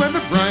see by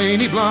the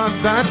briny blood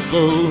that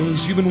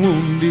flows you've been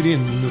wounded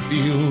in the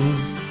field.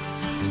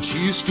 And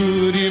she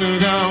stood in a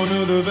gown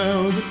of the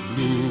velvet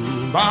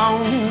blue,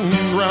 bound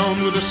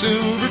round with a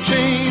silver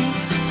chain,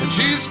 and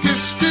she's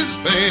kissed his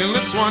pale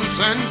lips once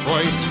and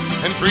twice,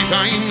 and 3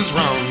 times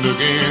round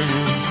again.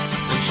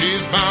 And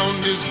she's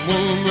bound his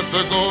wound with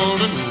the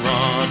golden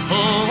rod,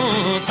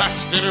 full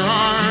fast in her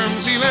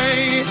arms he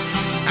lay,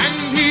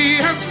 and he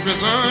has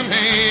risen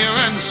hale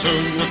and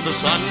soon with the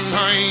sun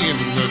high in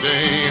the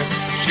day.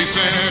 She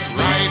said,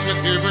 ride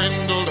with your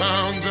brindled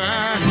hounds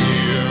and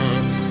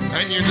heel,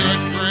 and your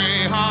good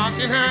grey hawk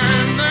in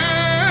hand.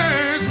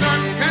 There's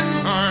none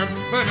can harm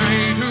the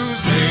knight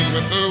who's laid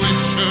with the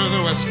witch of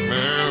the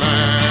Westmoreland.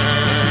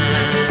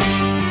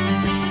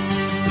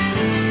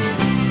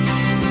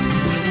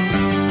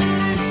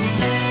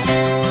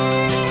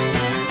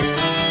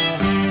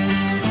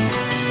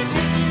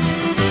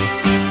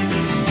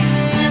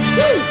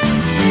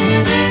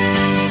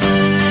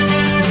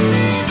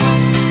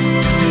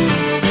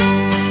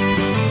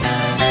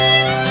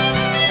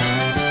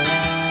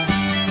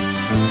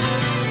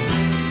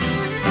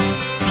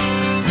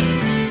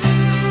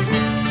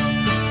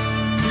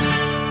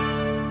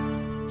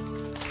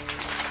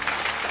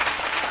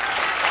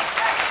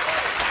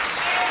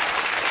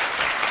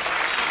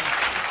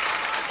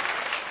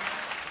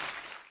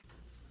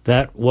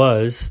 That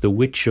was The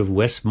Witch of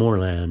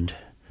Westmoreland,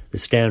 the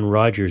Stan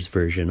Rogers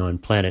version on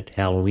Planet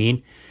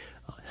Halloween.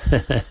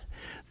 The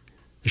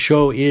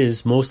show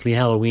is mostly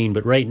Halloween,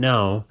 but right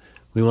now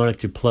we wanted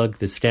to plug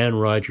the Stan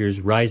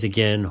Rogers Rise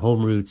Again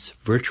Home Roots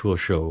virtual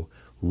show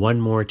one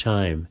more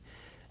time,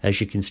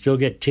 as you can still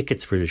get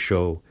tickets for the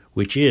show,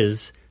 which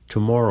is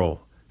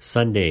tomorrow,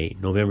 Sunday,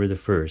 November the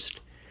 1st.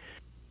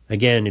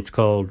 Again, it's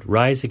called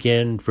Rise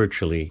Again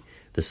Virtually,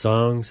 the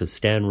Songs of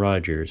Stan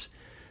Rogers.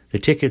 The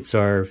tickets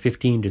are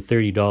 $15 to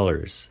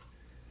 $30.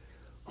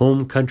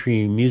 Home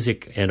Country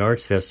Music and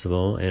Arts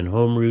Festival and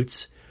Home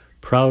Roots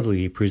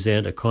proudly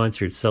present a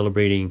concert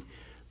celebrating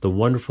the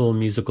wonderful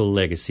musical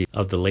legacy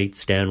of the late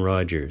Stan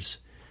Rogers.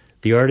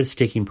 The artists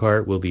taking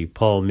part will be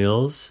Paul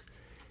Mills,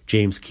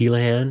 James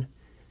Culleton,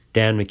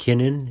 Dan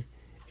McKinnon,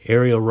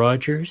 Ariel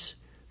Rogers,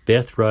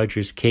 Beth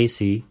Rogers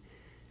Casey,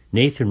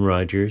 Nathan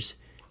Rogers,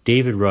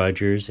 David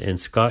Rogers, and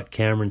Scott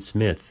Cameron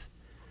Smith.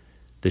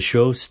 The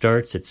show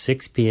starts at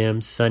 6 p.m.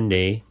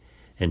 Sunday,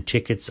 and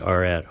tickets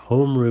are at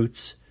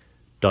homeroots.ca.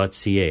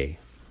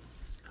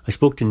 I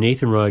spoke to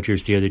Nathan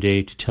Rogers the other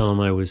day to tell him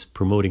I was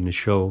promoting the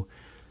show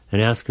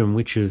and asked him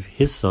which of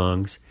his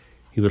songs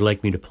he would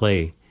like me to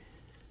play,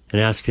 and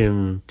asked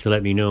him to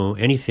let me know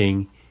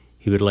anything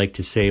he would like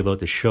to say about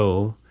the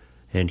show,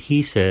 and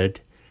he said,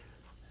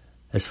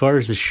 as far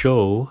as the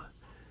show,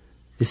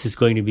 this is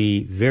going to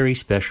be very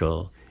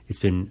special. It's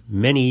been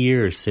many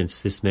years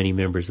since this many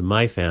members of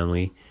my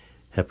family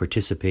have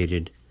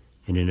participated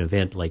in an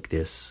event like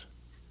this.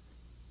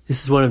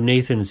 This is one of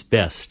Nathan's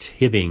best,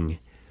 Hibbing,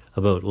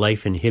 about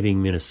life in Hibbing,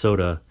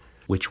 Minnesota,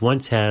 which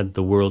once had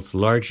the world's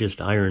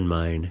largest iron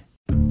mine.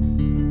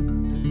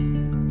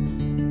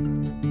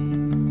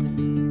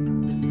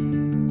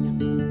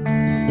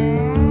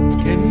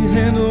 Can you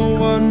handle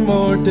one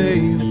more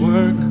day of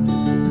work?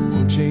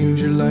 Won't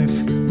change your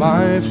life,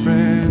 my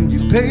friend.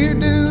 You pay your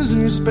dues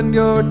and you spend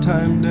your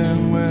time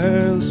down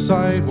where the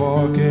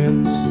sidewalk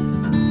ends,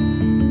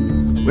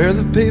 where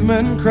the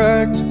pavement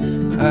cracked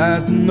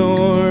at the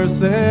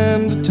north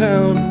end of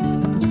town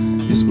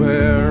is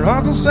where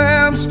Uncle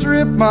Sam's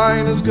strip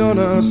mine is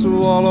gonna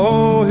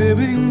swallow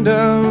Hibbing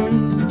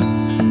down.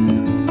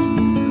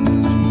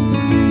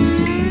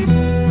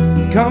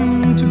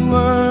 Come to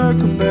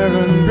work a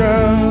barren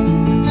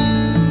ground,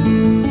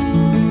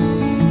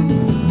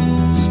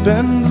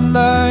 spend a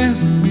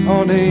life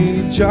on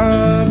a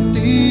job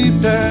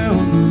deep down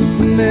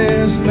in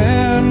this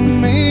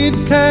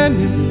man-made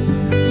canyon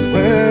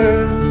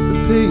where the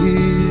pay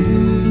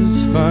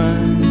is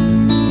fine.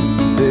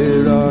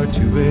 There are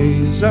 2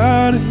 ways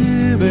out of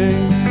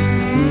Hibbing,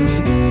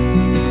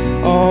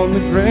 on the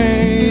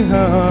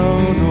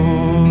Greyhound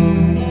or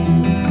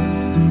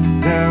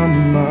down the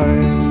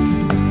mine.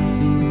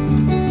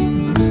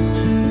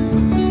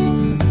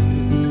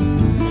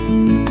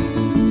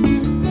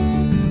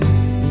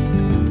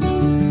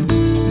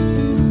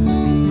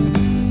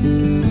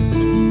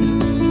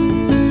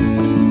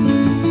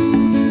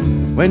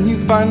 When you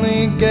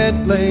finally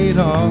get laid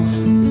off,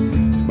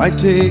 might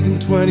take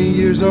 20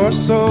 years or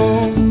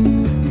so.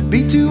 You'd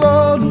be too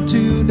old and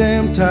too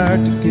damn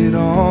tired to get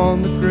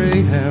on the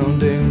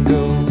Greyhound and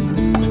go.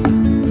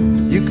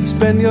 You can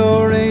spend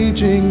your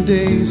aging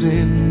days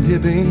in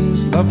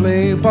Hibbing's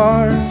lovely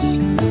bars.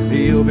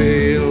 You'll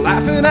be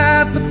laughing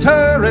at the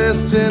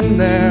tourists in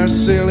their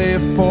silly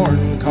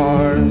foreign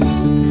cars.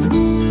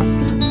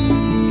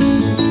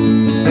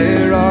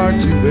 There are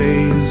 2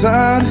 ways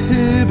out of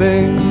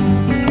Hibbing,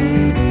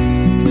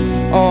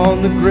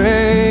 on the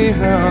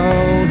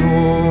Greyhound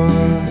or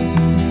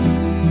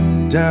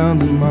down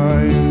the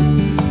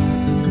mine.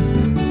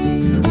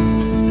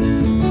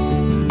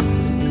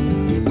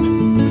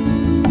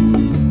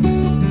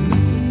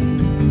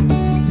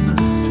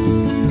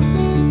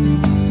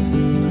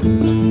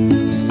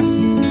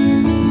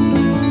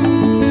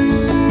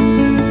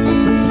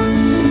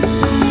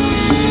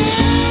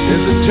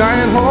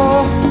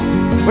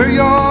 where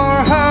your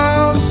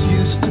house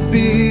used to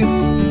be.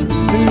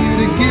 And you'd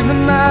have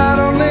given that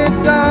only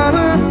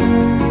daughter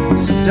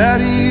so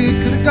Daddy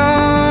could have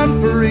gone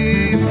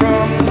free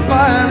from the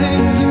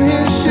filings in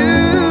his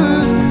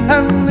shoes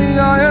and the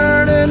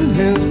iron in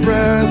his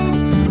breath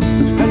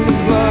and the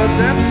blood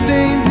that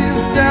stained his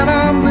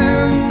denim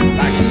blues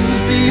like he was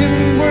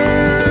being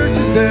worked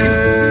to death.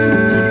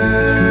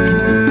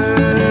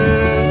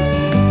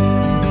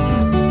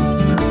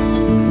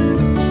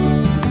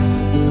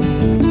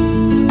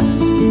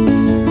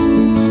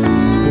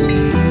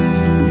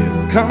 You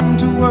come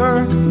to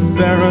work,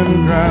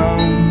 barren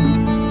ground,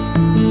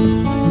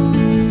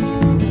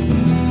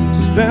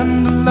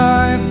 spend a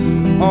life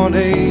on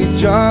a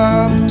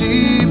job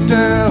deep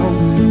down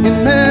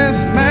in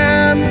this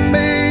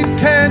man-made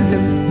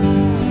canyon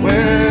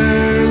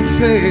where the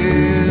pay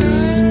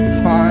is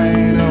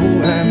fine,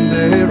 oh, and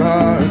there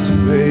are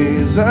two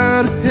ways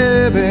out of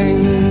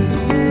Hibbing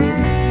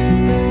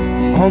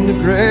on the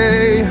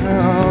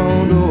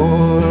Greyhound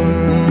or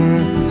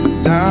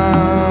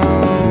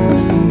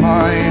down the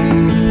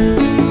mine.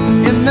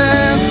 In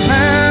this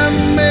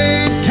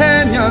man-made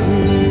canyon,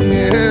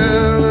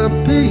 yeah, the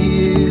pay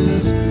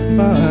is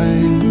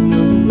fine,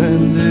 oh,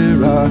 and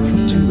there are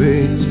two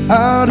ways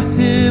out of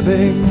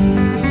Hibbing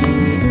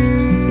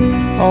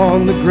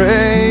on the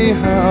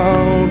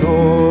Greyhound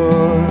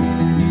or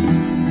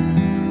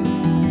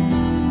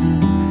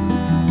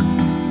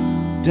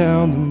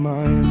down the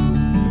mine.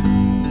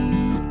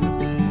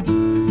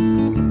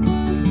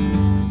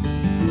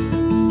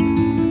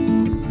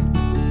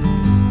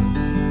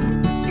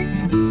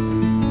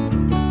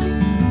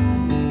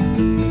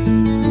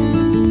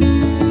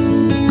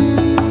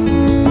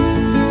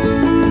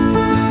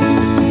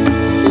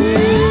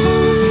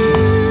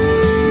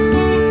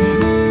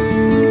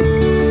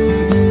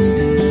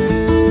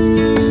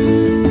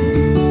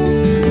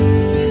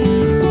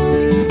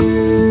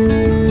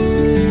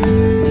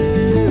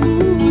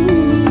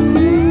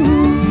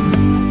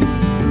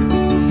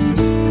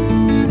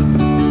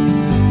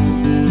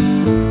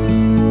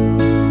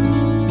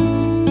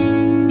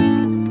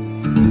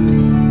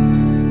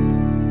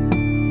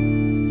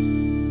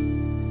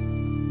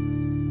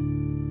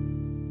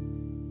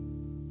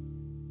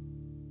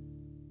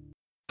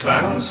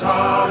 Clown's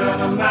heart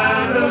and a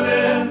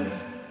mandolin,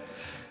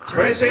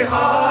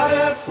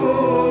 crazy-hearted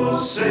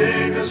fools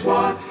sing as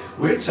one.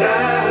 We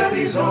tear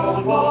these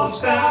old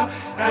walls down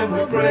and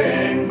we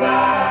bring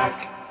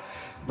back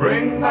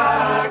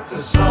the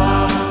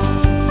sun.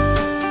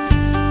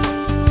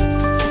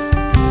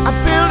 I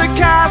build a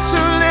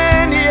castle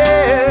in the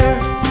air,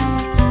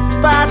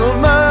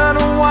 battlement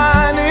and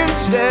wine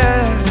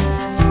instead.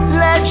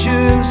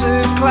 Legends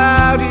of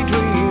cloudy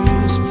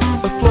dreams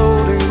are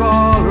floating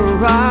all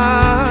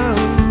around.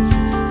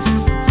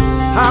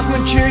 Half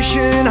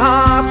magician,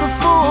 half a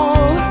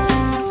fool,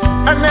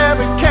 I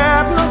never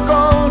kept no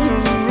golden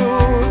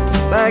rule.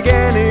 Like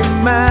any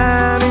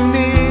man in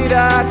need,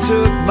 I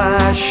took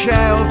my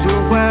shelter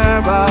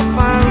where I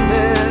found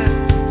it.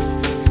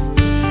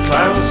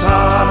 Clown's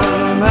heart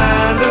and a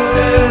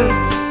mandolin,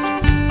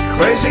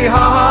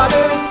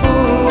 crazy-hearted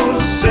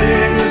fools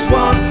sing as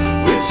one.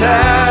 We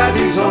tear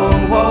these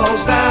old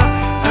walls down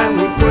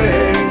and we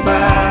bring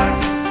back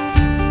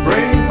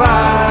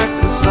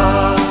the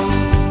sun.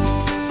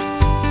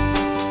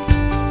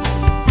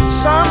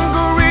 Some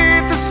go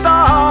read the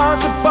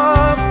stars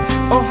above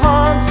or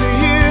hunt the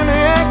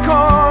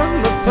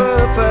unicorn, the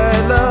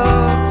perfect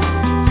love,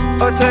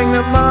 or take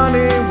the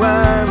money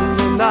when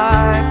the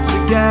nights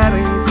are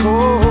getting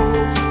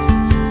cold.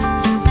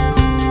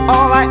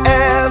 All I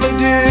ever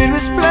did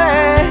was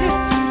play,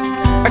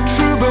 I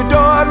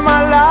troubadoured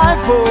my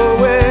life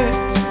away.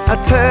 I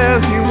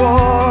tell you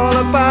all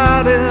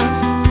about it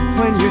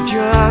when you're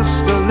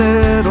just a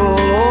little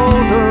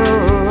older.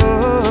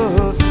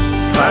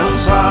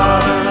 Clown's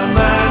heart and a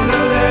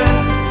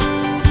mandolin,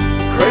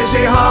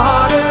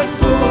 crazy-hearted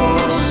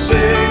fools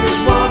sing as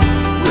one.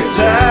 We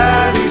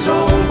tear these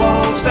old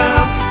walls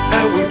down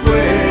and we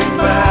bring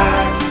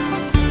back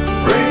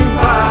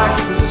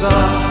the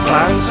sun.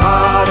 Clown's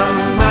heart and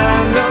a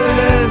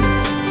mandolin,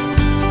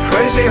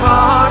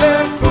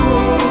 crazy-hearted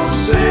fools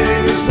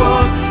sing as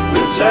one.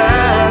 We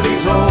tear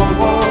these old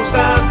walls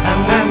down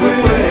and we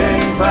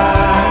bring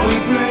back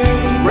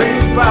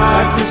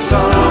the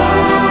sun.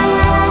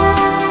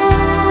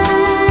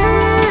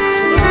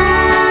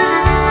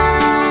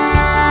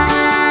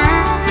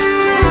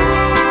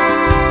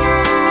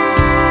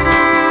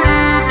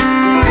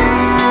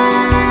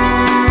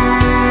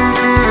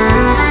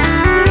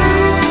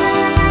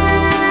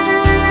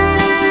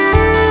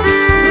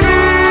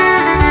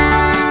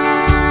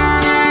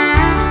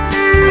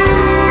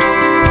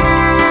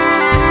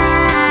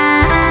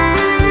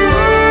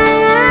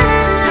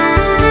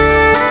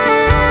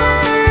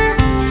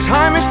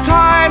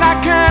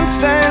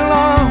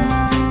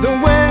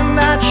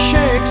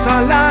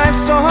 Our life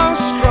so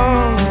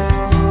strong,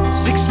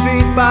 6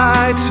 feet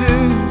by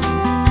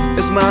 2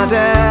 is my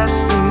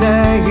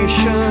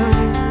destination.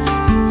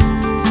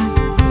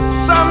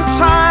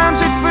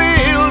 Sometimes it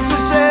feels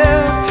as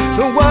if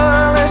the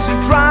world is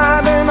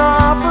driving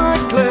off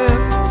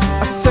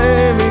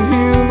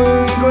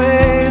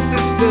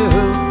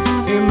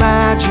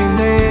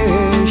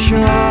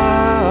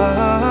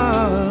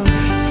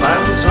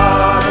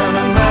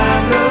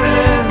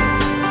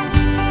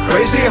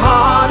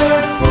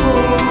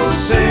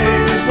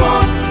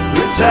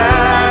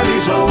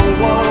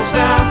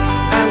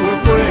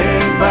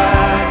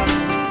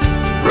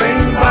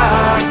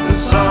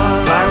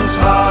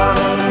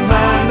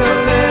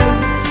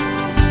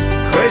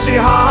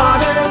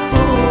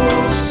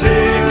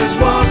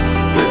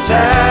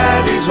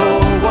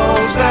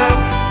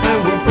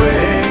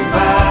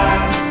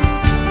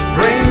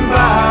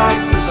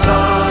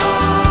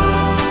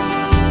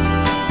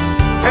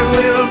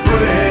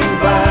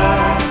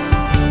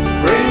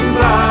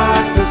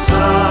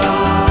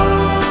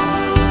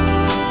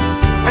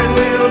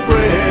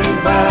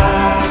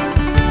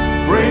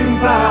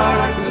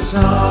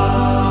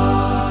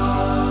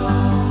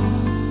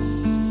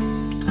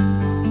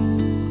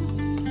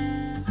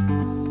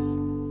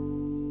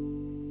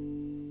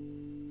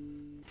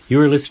You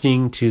are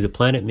listening to the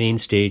Planet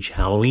Mainstage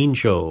Halloween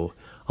show.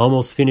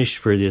 Almost finished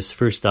for this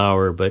first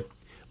hour, but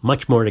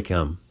much more to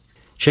come.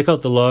 Check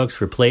out the logs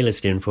for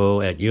playlist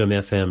info at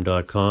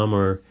umfm.com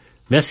or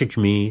message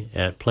me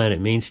at Planet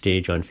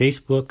Mainstage on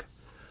Facebook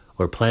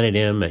or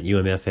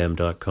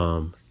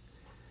planetm@umfm.com.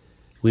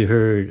 We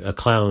heard A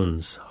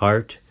Clown's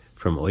Heart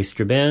from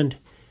Oyster Band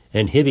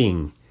and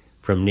Hibbing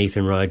from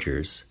Nathan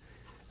Rogers.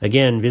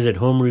 Again, visit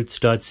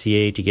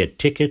homeroots.ca to get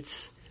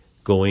tickets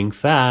going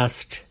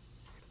fast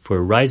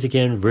for Rise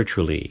Again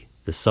Virtually,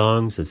 the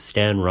songs of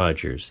Stan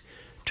Rogers,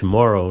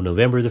 tomorrow,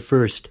 November the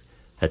 1st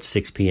at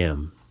 6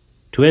 p.m.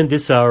 To end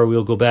this hour,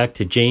 we'll go back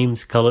to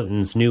James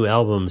Culleton's new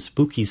album,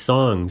 Spooky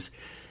Songs,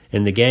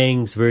 and the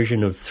gang's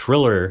version of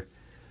Thriller,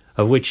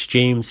 of which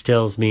James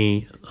tells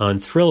me on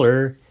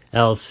Thriller,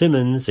 Al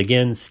Simmons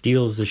again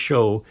steals the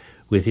show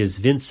with his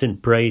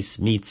Vincent Price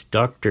meets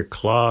Dr.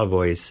 Claw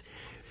voice,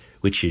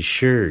 which is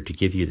sure to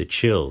give you the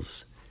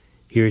chills.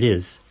 Here it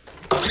is.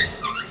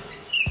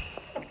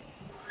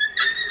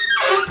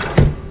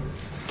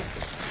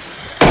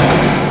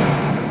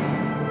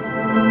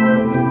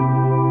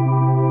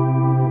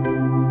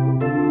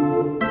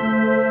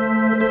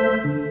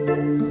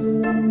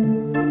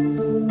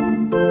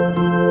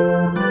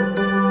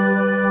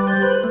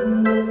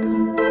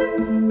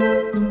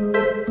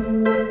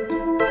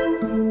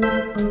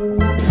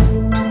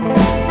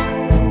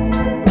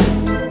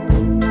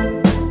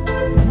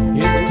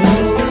 It's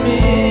close to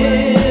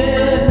midnight.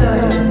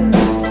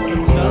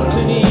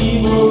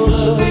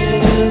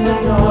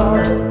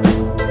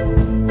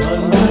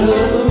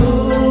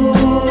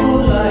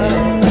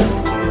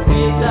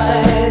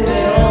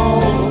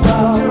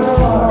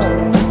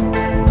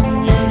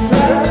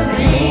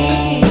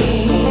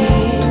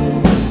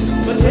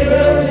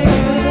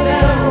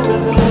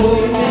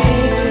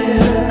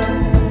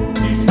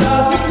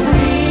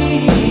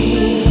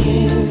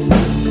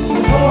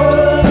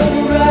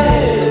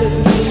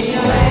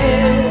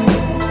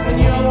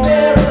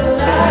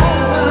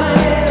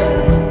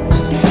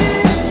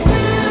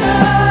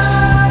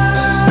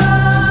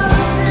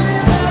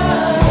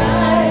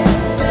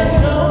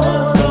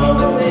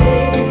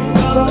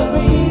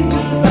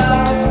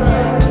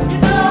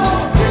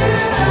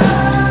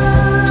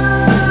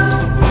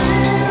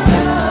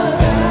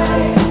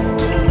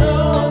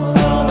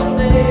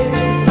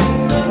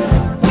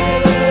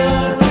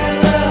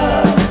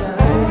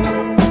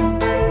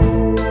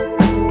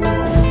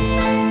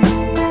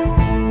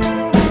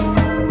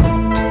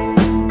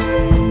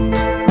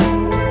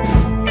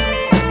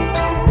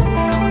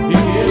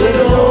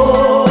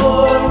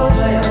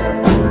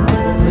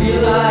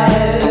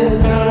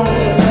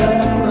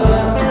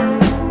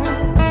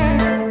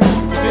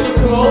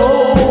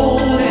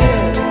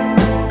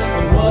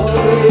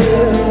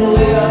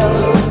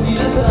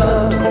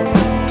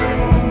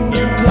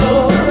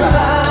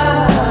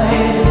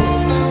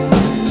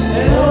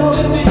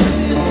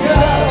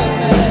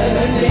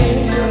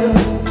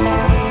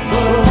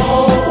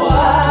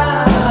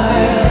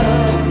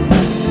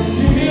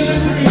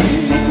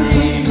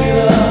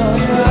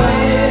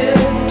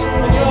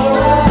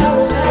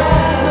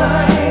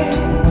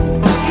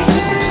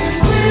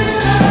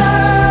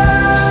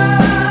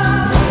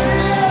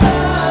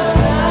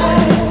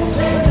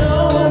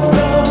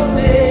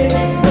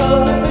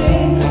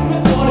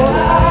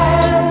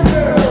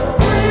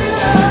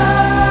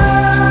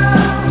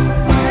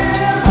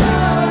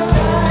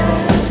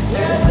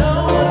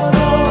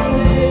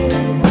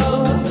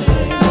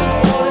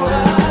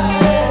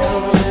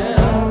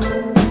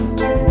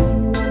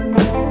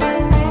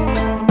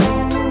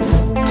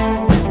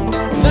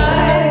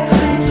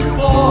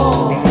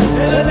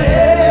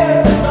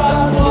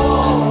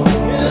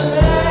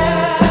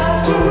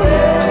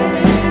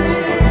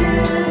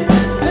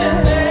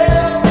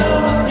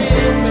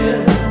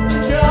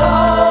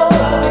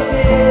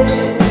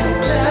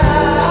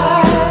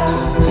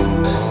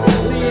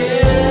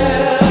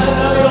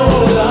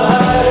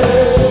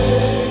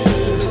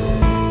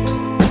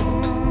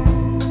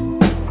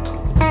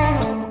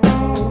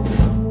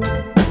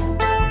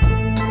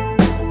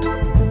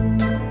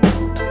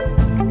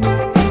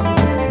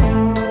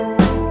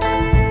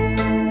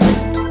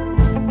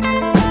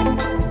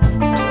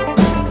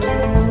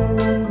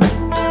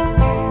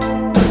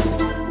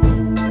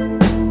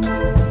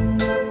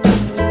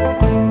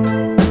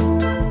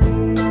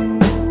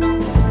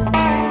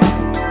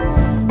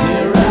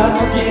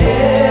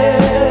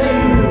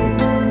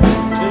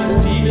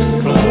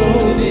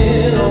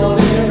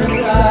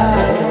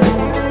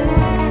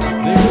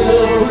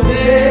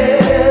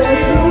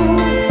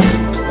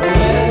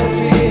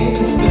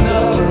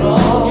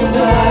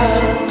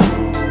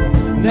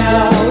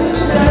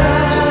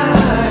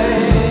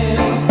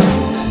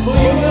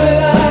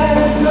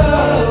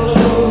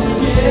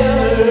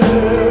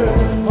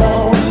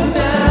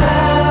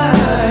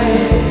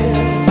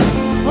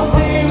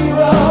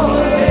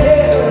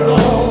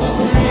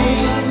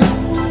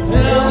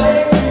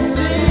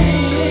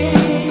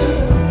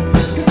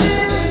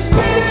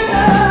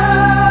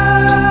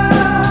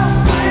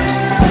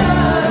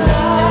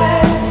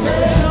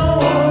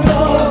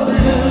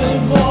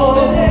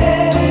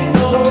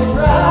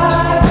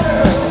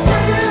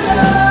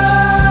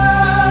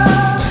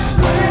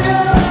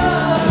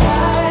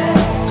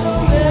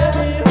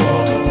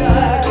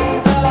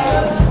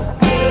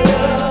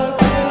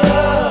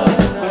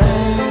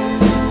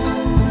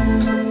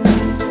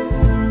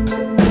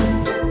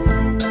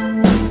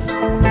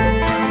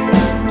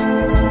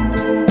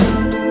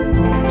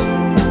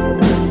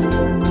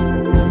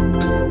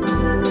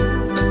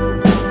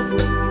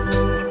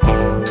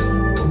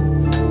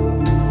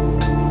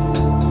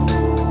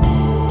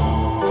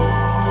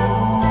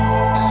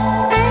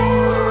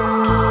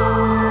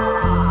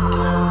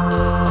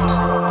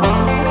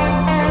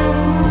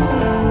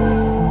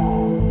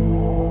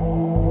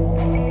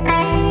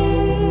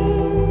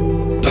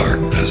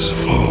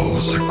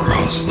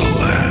 the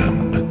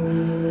land.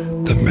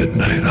 The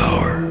midnight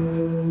hour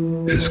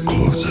is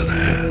close at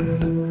hand.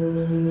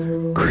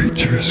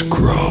 Creatures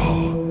crawl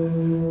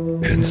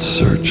in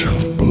search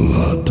of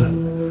blood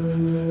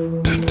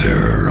to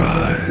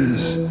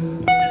terrorize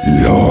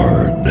your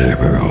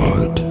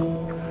neighborhood.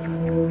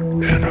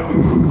 And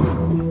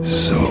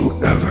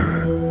whosoever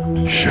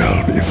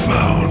shall be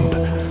found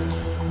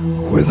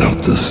without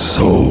the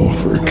soul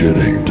for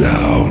getting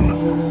down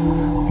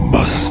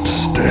must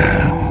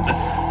stand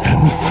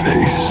and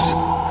face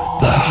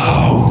the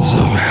hounds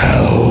of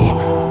hell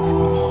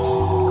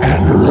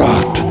and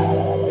rot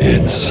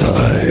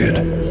inside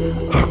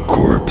a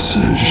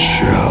corpse's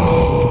shell.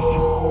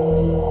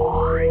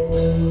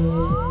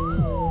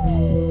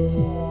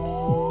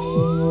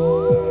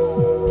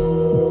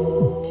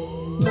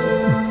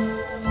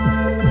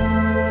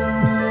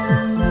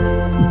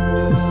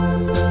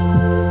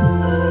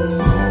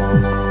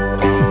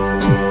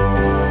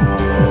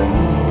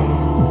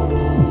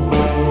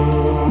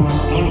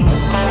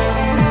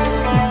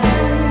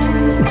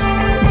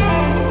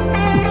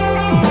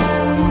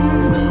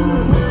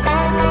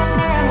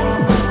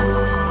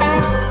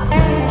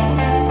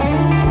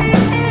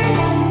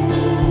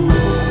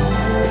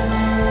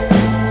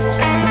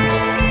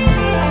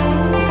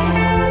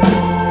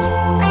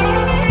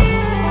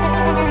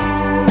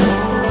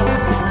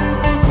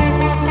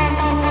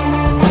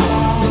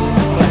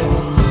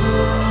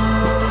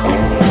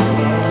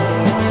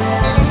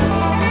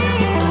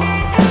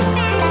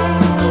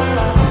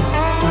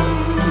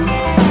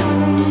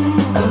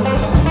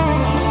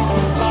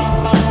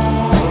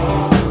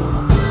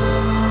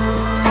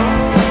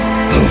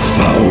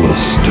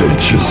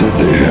 Stenches in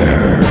the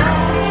air,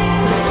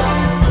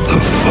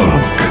 the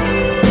funk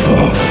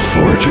of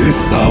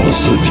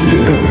 40,000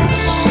 years,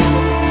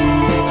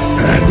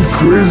 and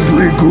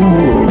grisly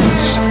ghouls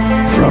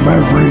from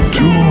every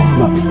tomb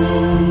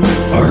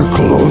are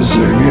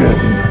closing in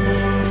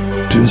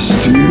to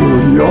steal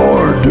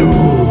your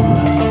doom.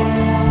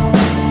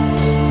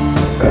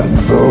 And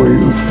though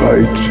you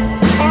fight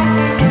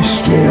to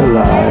stay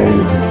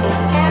alive,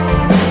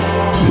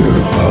 your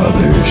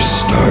body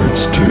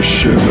starts to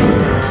shiver.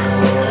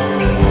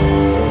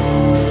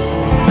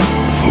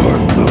 For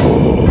no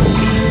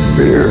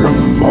mere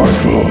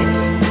mortal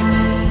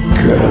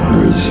can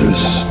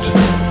resist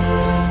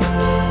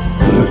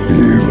the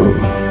evil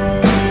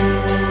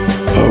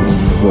of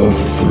the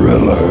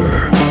thriller.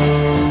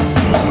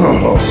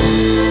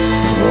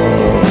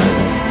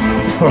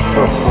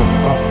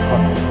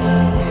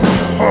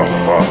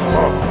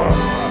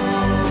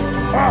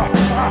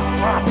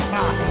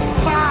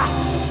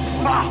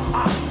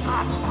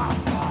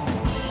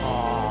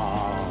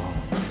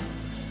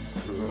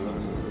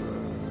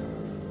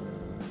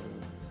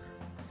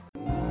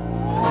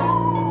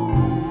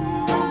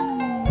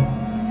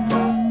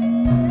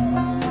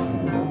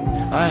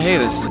 Hey,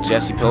 this is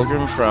Jesse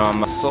Pilgrim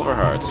from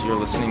Silverhearts. You're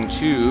listening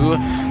to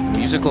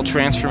Musical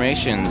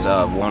Transformations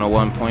of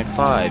 101.5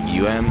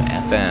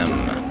 UMFM.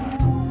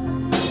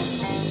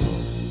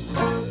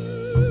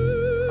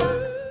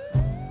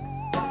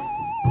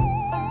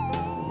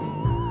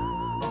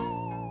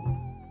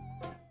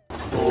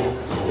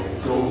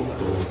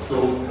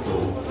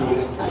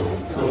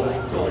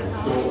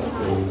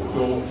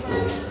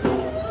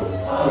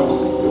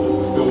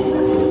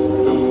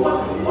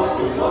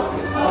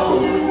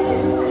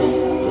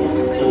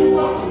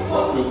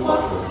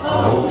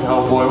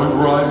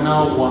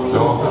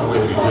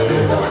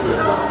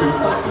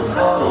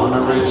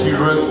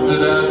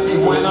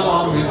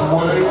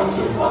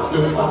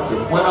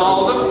 When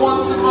all at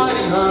once a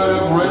mighty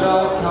herd of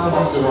red-eyed cows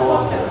he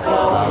saw,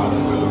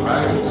 clouds with a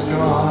ragged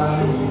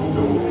sky,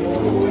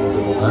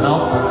 and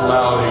up a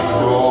cloudy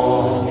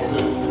draw.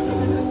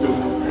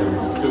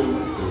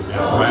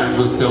 Their brands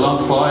were still on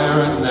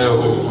fire and their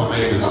hooves were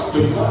made of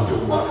steel.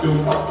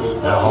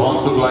 Their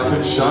horns were black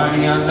and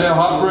shiny and their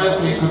hot breath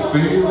he could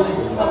feel.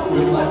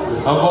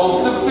 A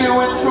bolt of fear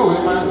went through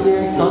him as he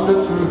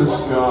thundered through the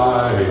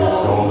sky. He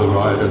saw the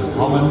riders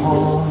coming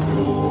home,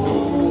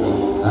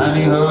 and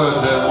he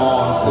heard their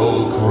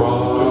mournful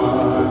cry.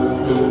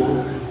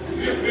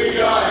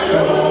 Yippee-yi-yo,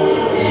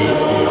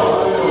 yippee-yi-yo,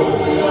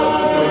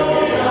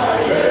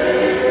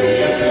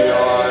 yippee-yi-yo.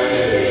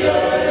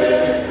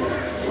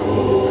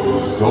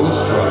 Those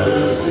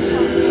riders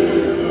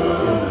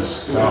in the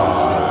sky.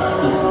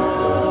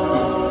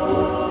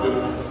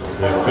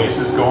 Their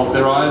faces gaunt,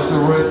 their eyes were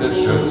red, their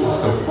shirts were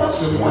soaked with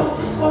sweat.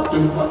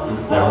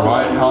 They're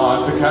riding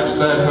hard to catch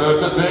that herd,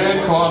 but they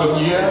ain't caught them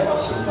yet.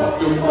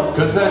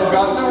 'Cause they've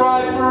got to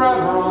ride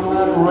forever on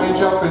that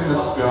range up in the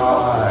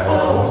sky.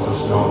 Across the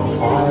snow and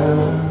fire.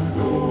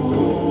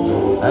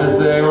 As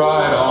they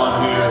ride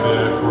on, hear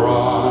their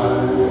cry.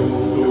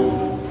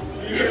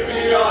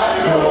 Yippee-yi-yo,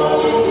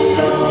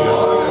 yippee-yi-yo,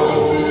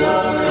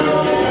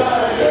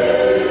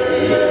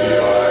 yippee-yi-yo.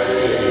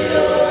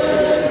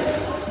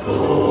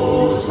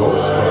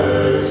 Those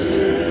riders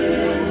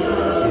in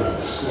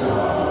the sky.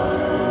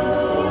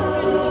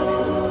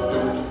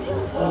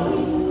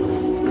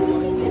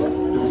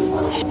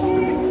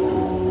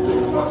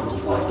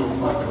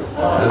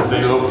 As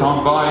they looked on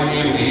by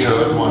him, he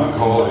heard one and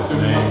call his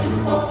name.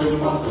 If you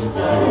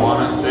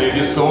want to save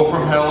your soul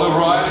from hell of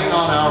riding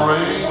on our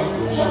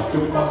range,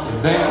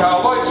 then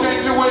cowboy,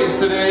 change your ways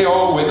today,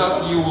 or with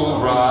us you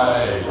will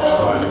ride.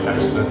 Try to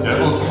catch the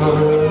devil's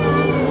hood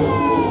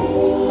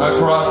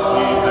across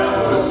these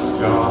endless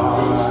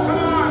skies.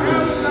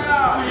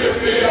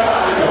 Yippee-yi-yo,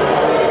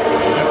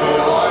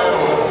 yippee-yi-yo,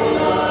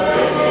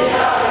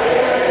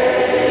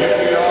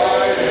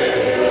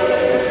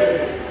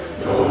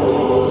 yippee-yi-yo,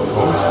 those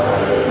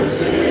riders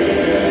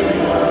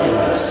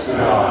in the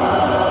sky.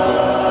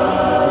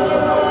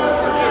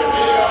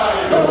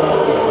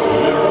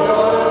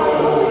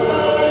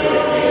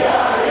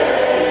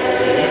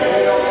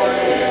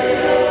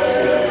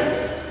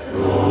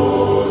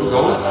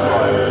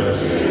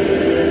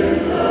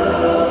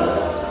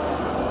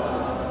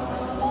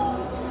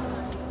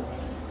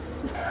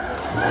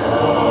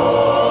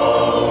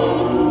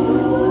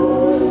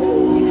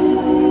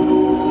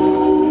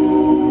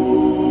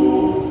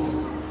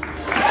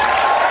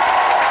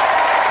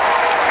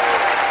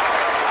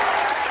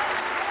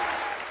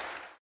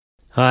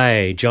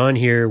 Hi, John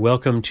here.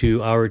 Welcome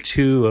to hour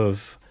 2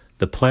 of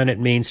the Planet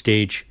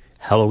Mainstage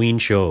Halloween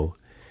show.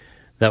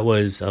 That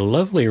was a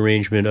lovely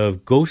arrangement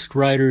of Ghost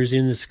Riders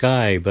in the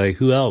Sky by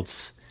who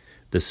else?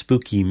 The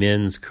Spooky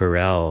Men's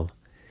Chorale.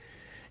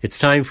 It's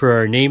time for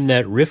our Name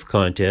That Riff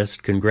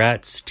contest.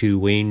 Congrats to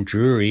Wayne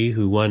Drury,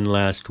 who won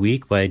last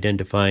week by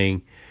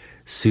identifying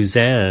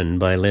Suzanne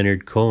by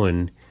Leonard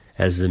Cohen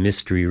as the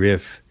mystery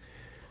riff.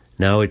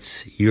 Now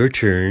it's your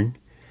turn.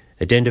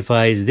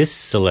 Identifies this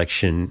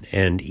selection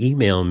and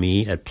email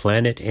me at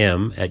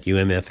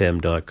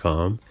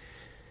planetem@umfm.com.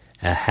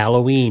 A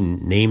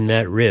Halloween Name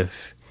That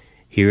Riff.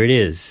 Here it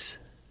is.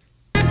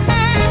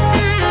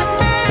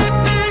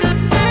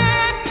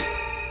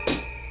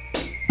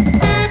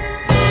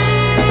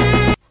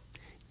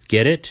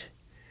 Get it?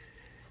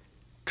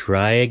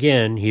 Try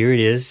again. Here it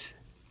is.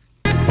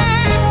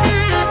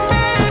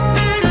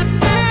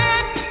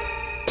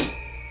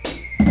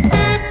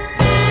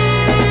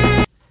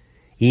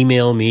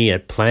 Email me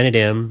at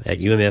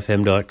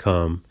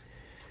planetem@umfm.com.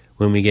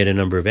 When we get a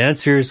number of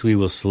answers, we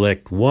will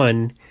select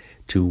one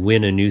to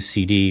win a new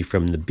CD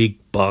from the big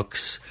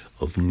box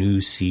of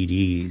new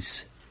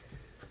CDs.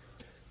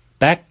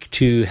 Back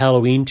to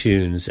Halloween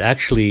tunes.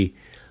 Actually,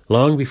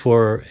 long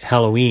before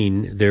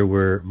Halloween, there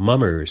were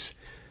mummers,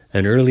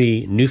 an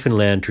early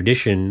Newfoundland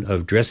tradition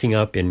of dressing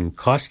up in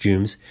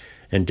costumes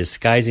and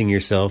disguising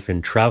yourself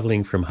and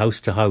traveling from house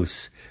to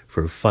house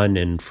for fun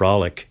and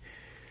frolic.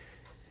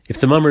 If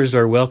the mummers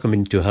are welcomed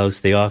into a house,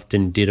 they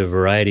often did a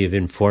variety of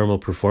informal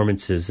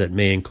performances that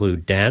may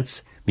include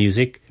dance,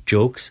 music,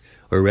 jokes,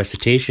 or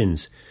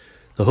recitations.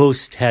 The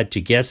host had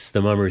to guess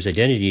the mummers'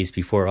 identities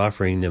before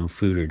offering them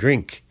food or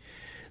drink.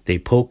 They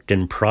poked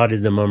and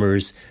prodded the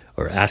mummers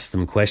or asked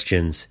them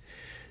questions.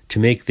 To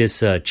make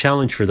this a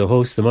challenge for the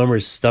host, the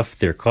mummers stuffed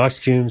their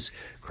costumes,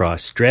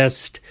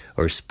 cross-dressed,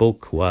 or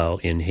spoke while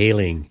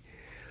inhaling.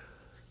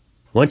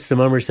 Once the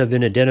mummers have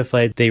been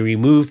identified, they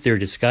removed their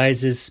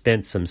disguises,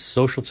 spent some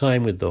social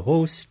time with the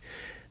host,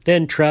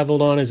 then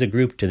traveled on as a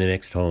group to the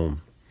next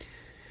home.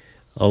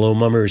 Although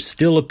mummers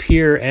still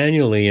appear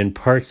annually in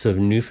parts of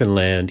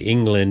Newfoundland,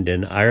 England,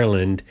 and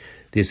Ireland,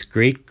 this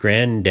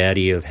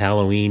great-granddaddy of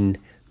Halloween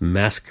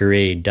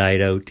masquerade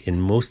died out in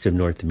most of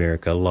North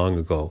America long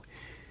ago.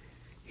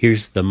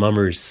 Here's the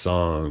mummers'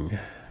 song.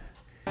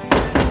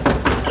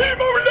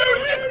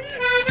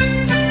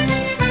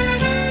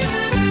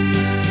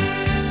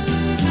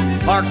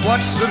 Hark,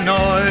 what's the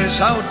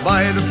noise out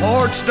by the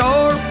porch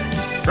door?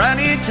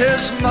 Granny,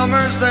 'tis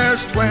mummers,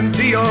 there's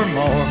 20 or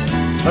more.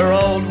 Her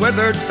old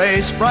withered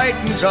face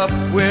brightens up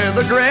with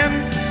a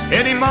grin.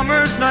 Any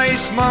mummers,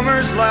 nice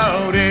mummers,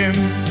 loud in.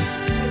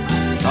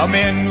 Come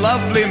in,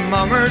 lovely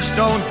mummers,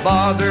 don't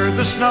bother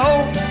the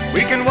snow.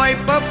 We can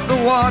wipe up the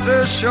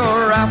water,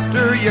 sure,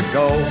 after you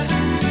go.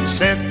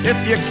 Sit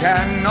if you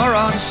can, or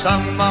on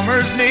some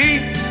mummer's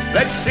knee.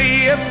 Let's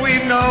see if we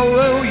know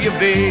who you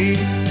be.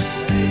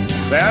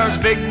 There's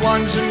big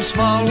ones and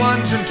small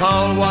ones and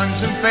tall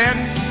ones and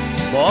thin.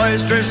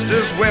 Boys dressed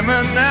as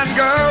women and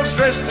girls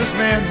dressed as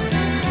men.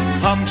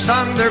 Humps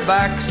on their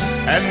backs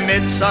and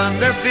mitts on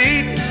their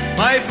feet.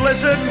 My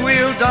blessed,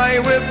 we'll die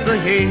with the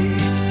heat.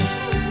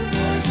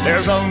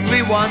 There's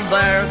only one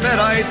there that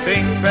I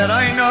think that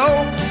I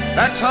know.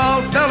 That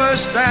tall fella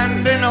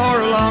standing o'er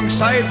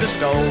alongside the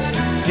stove.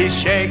 He's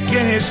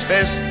shaking his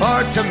fist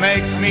for to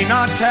make me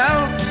not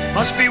tell.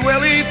 Must be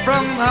Willie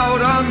from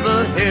out on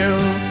the hill.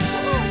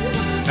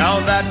 Now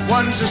that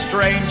one's a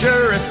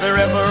stranger, if there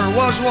ever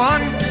was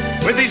one,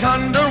 with his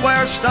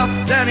underwear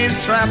stuffed and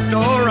his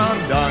trapdoor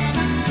undone.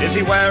 Is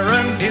he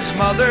wearing his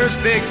mother's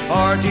big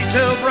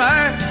 42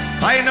 bra?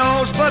 I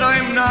knows, but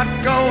I'm not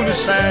going to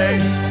say.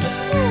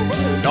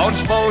 Don't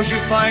suppose you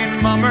find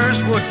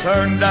mummers would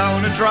turn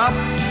down a drop.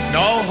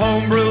 No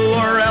homebrew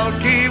or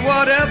elky,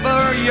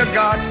 whatever you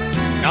got.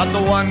 Not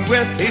the one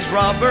with his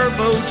rubber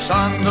boots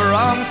on the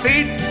wrong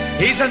feet.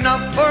 He's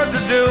enough for to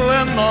do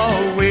him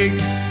all week.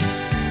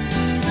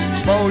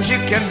 Suppose you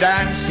can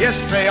dance,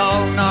 yes, they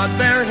all nod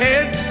their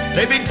heads.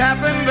 They've been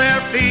tapping their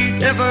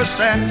feet ever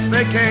since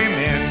they came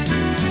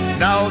in.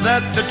 Now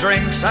that the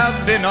drinks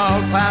have been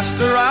all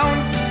passed around,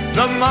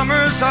 the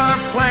mummers are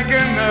planking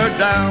her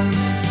down.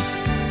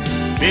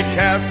 Be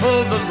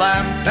careful the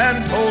lamp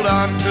and hold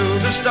on to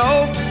the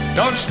stove.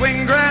 Don't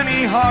swing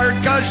Granny hard,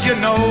 cause you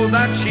know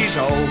that she's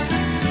old.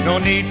 No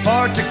need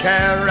for to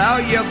care how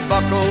you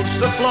buckles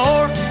the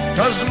floor,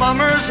 cause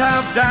mummers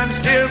have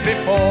danced here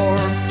before.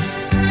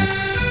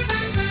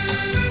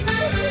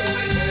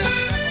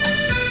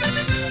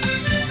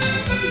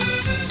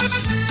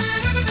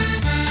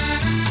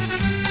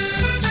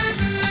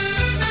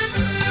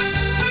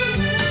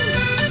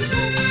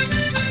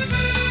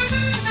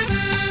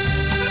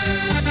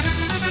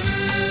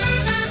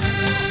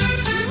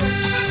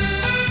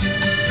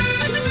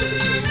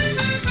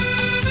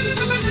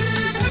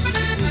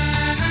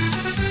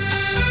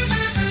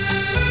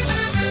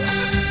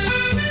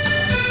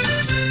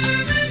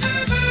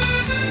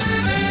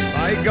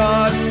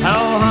 God,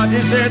 how hot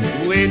is it?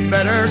 We'd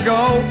better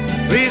go.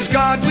 Please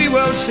God, we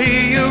will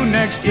see you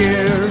next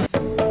year.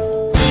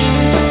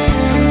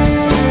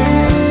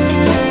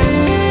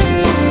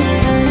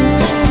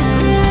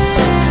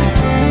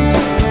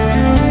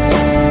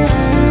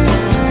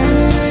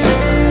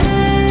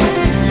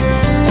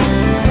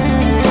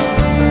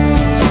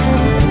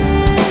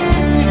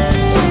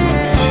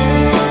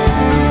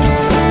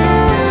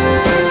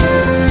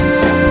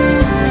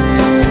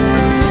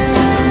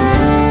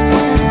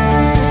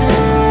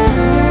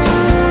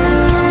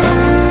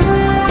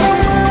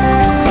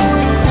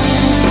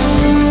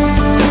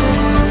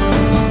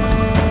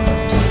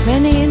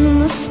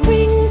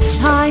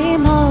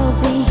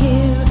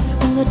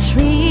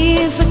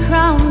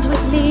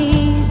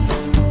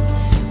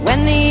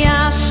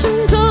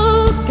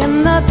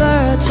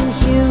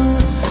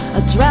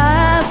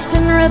 Dressed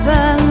in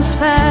ribbons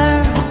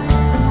fair.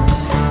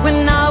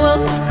 When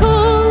owls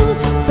call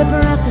the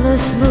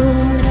breathless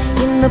moon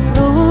in the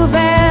blue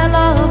veil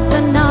of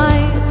the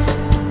night,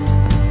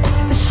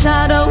 the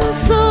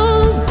shadows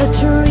of the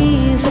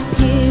trees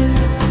appear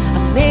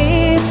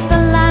amidst the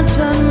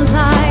lantern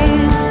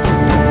light.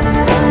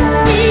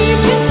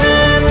 We've been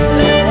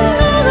rambling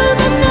all of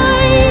the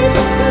night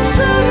and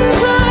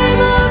sometime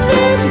of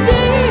this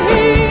day,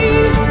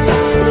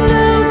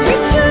 now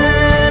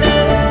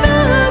returning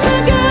back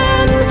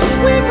again,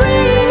 we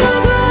bring a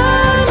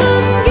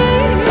garden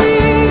gate.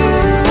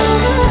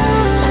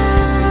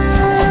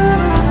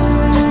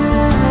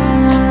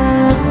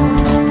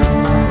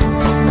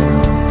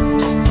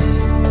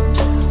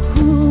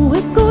 Who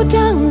would go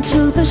down to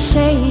the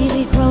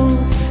shady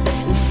groves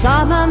and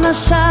summon the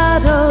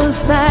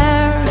shadows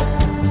there,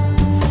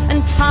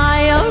 and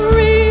tie a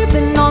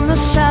ribbon on the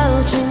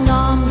sheltering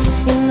arms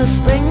in the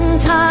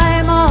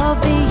springtime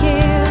of the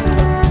year?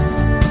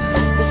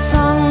 The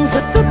songs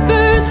of the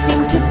birds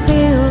seem to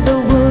fill the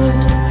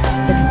wood,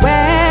 that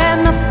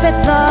when the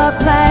fiddler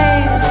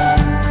plays,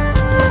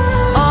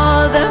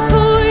 all their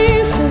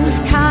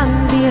voices can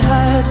be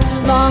heard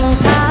long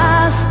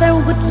past their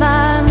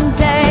woodland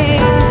days.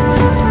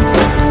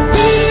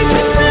 We've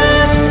been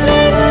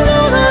rambling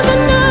all of the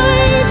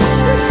night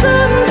and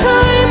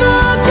sometime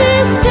of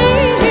this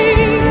day,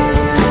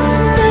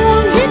 now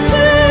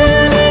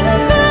returning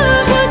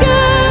back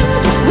again,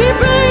 we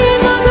bring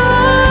a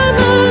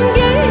garden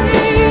gate.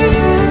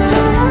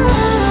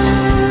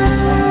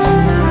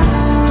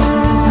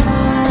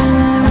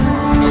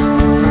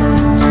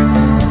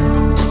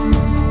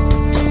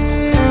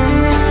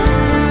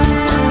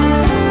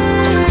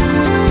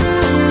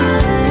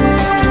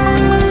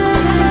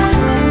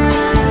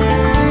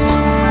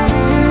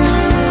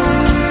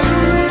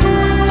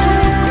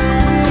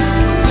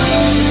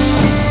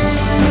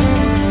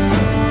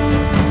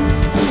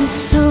 And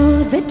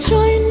so they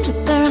joined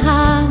their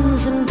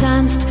hands and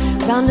danced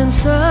round in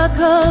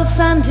circles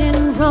and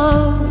in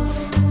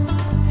rows.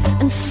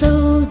 And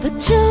so the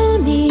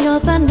journey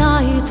of the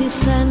night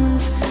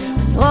descends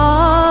when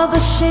all the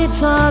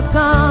shades are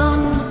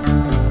gone.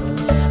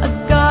 A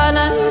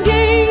garland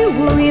gay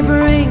we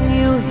bring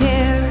you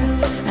here,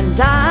 and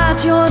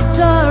at your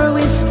door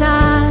we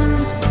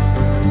stand.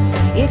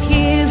 It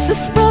is a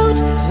spot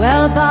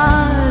well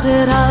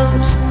budded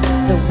out,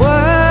 the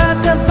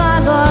work of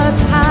our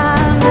Lord's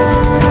hand.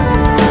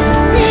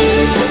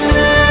 We've been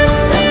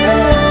rambling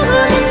all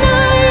of the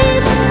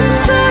night and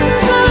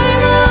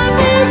sometime of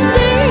this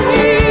day,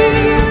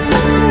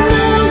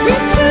 now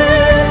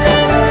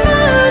returning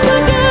back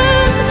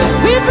again,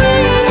 we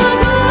bring a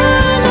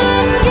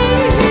garden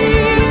gate.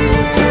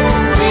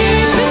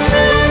 We've been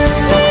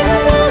rambling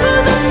all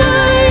of the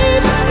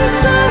night and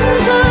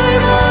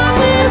sometime of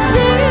this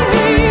day,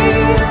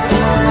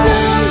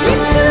 now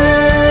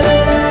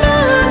returning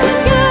back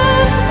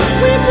again,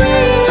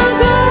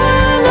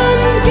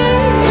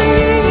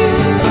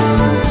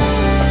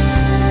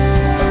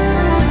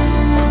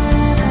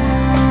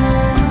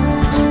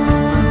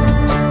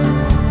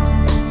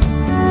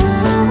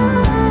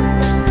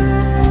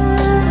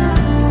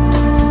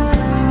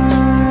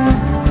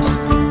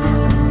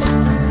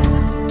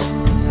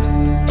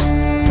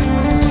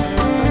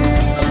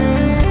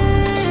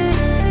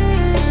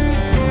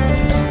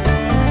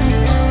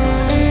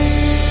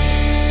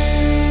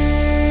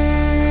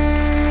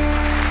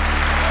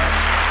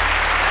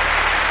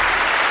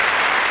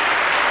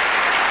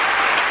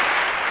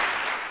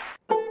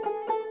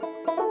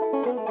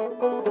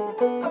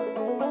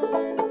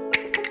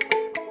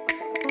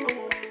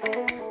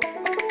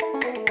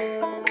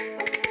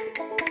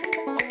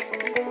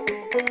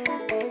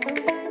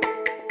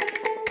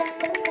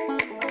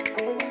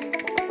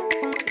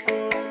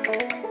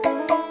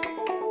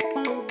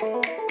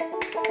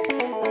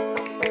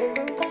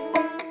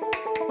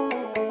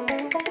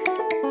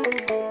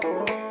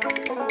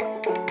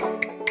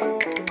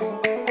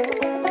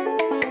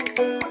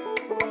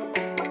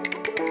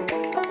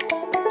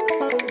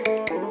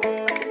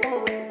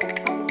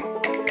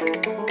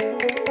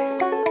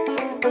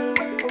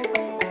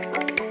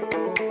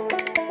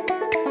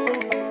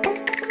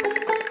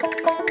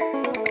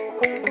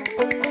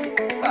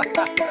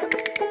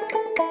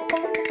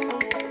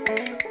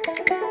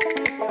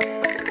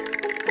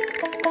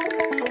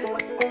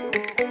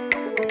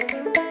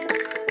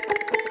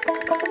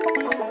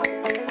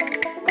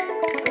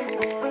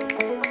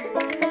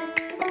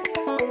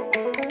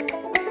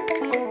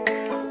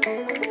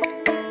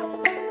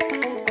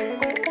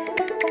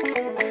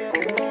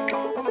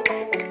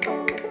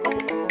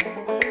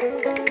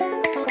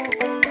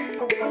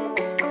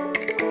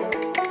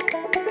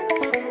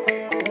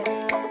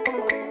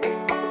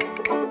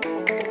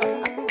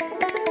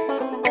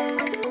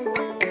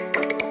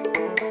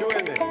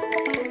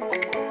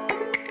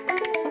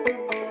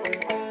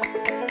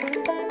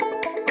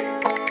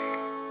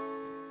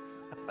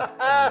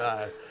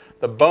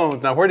 The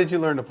bones. Now, where did you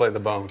learn to play the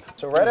bones?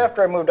 So right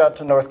after I moved out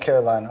to North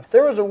Carolina,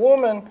 there was a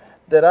woman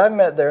that I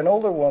met there, an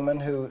older woman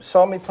who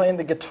saw me playing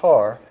the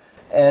guitar,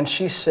 and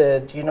she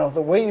said, you know,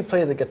 the way you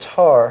play the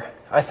guitar,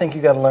 I think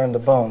you got to learn the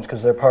bones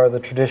because they're part of the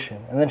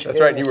tradition. And then she That's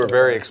right. You were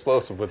very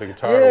explosive with the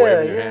guitar,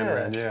 waving your hand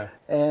around. Yeah.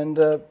 And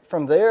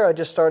from there, I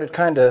just started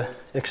kind of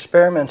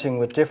experimenting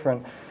with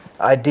different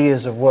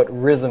ideas of what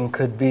rhythm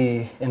could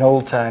be in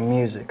old-time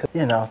music.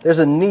 You know, there's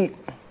a neat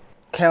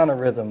counter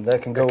rhythm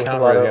that can go with a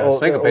lot of old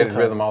syncopated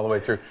old-time. rhythm all the way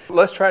through.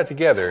 Let's try it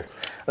together.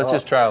 Let's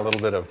just try a little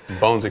bit of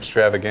Bones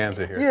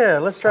extravaganza here. Yeah,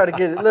 let's try to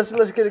get it.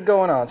 Let's get it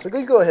going on. So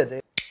go ahead,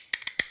 Dave.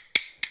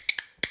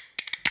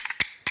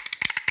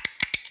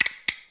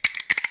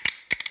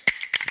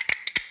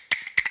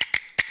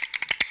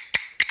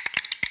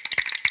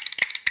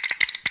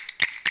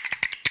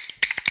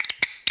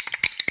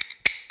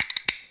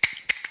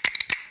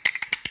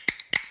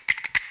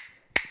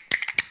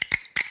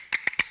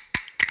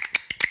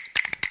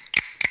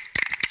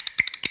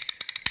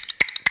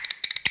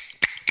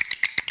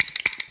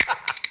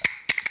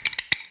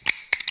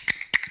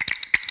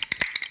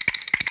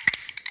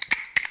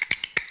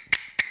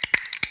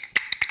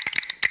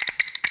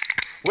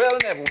 Well, I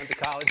never went to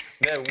college,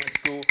 never went to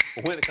school,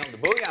 but when it comes to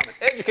boogie, I'm an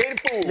educated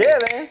fool. Yeah,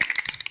 man.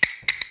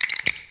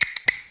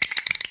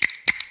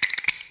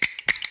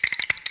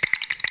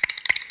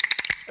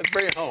 Let's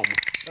bring it home.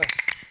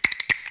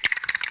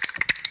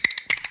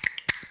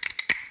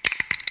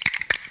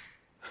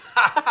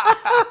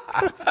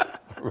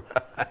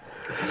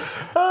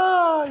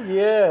 Oh,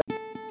 yeah.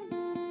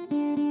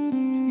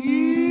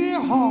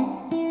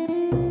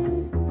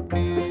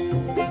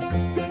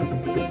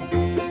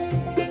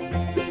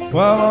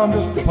 Well, I'm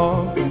just a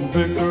pumpkin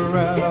picker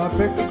and I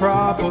pick a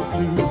crop or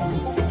two.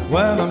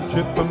 When I'm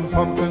chipping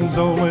pumpkins,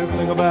 only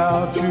think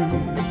about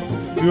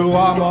you. You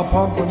are my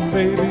pumpkin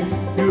baby,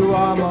 you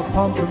are my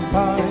pumpkin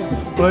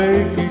pie.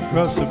 Flaky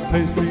crusted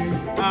pastry,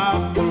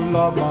 apple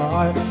of my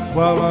eye.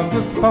 Well, I'm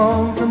just a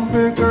pumpkin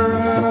picker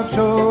and I've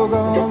sure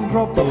gone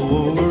drop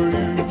over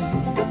you.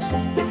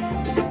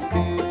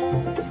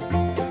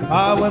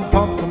 I went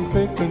pumpkin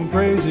picking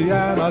crazy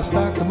and I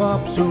stacked them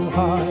up so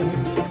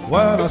high.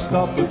 When I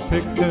stopped at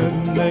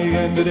picking, they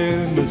ended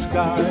in the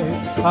sky.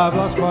 I've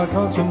lost my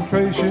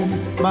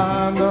concentration,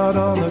 mind not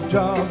on the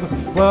job.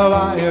 Well,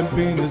 I ain't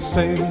been the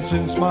same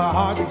since my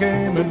heart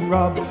came and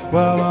robbed.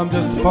 Well, I'm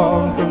just a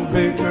pumpkin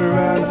baker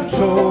and I've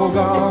sure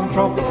gone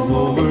trouble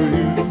over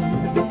you.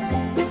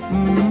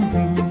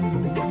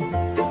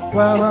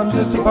 Well, I'm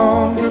just a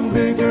pumpkin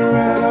baker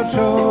and I've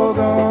sure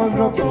gone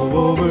trouble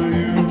over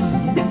you.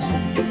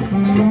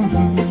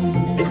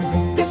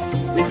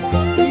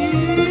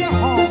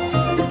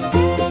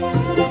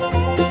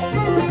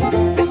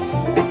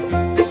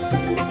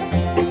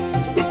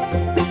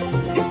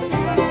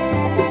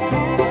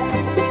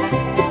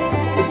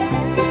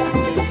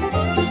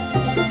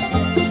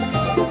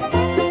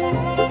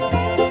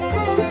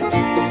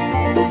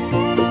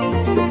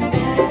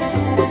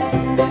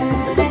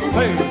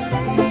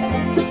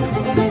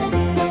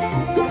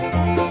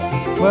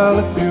 Well,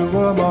 if you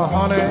were my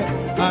honey,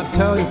 I'd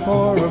tell you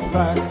for a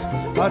fact.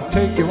 I'd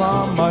take you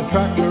on my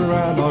tractor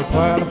and I'd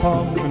plant a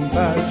pumpkin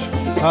patch.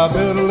 I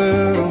built a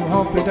little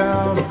humpy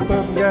down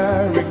at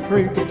Gary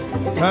Creek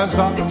and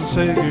stop and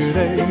say good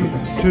day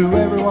to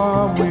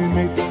everyone we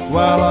meet.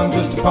 Well, I'm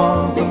just a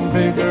pumpkin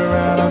baker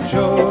and I'm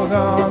sure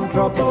gone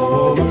trouble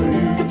over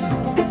you.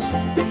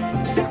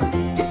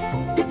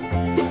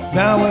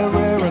 Now we're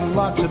rearing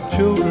lots of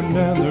children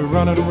and they're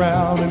running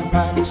around in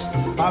packs.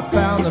 I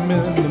found them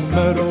in the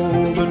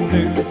meadow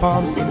beneath the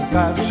pumpkin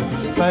patch.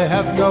 They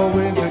have no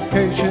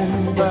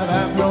indication, but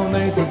have no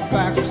native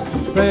facts.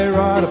 They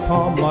ride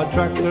upon my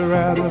tractor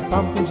and the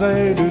pumpkins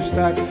they do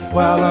stack.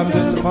 Well, I'm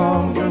just a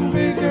pumpkin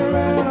baker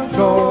and I'm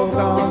sure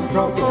gone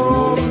trouble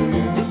over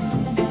you.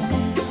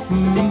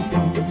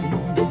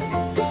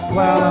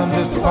 Well, I'm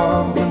just a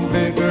pumpkin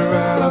baker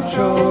and I'm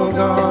sure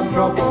gone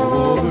trouble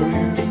over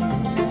you.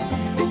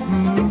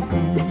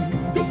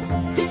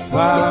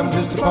 Well, I'm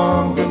just a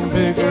pumpkin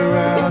picker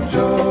and I'm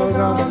sure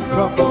gonna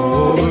trouble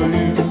over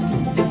you.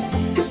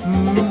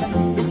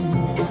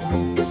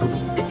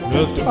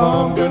 Just a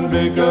pumpkin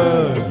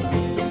picker,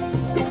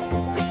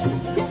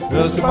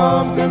 just a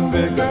pumpkin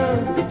picker.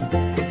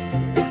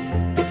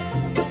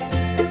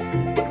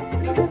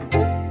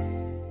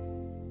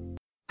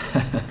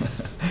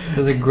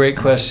 That's a great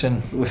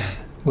question.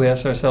 We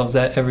ask ourselves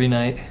that every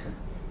night,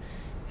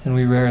 and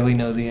we rarely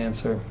know the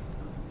answer.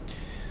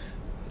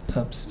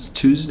 It's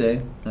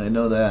Tuesday. I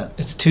know that.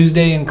 It's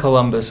Tuesday in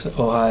Columbus,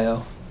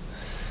 Ohio.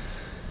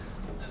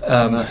 It's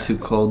not too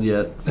cold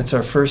yet. It's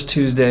our first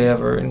Tuesday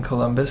ever in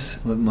Columbus.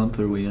 What month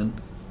are we in?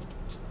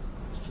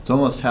 It's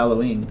almost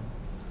Halloween.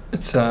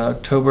 It's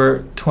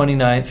October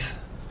 29th.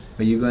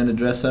 Are you going to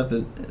dress up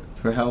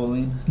for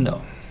Halloween?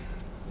 No.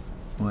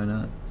 Why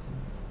not?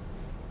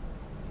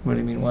 What do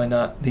you mean, why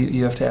not?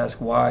 You have to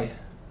ask why.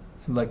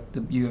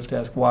 You have to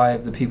ask why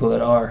of the people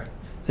that are.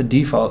 The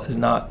default is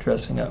not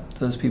dressing up.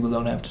 Those people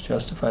don't have to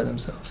justify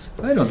themselves.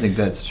 I don't think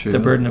that's true. The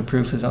burden of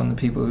proof is on the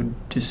people who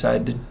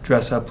decide to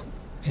dress up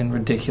in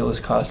ridiculous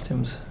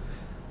costumes.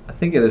 I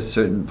think at a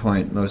certain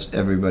point, most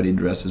everybody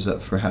dresses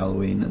up for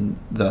Halloween, and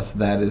thus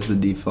that is the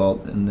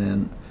default, and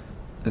then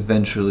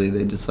eventually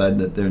they decide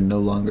that they're no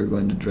longer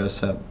going to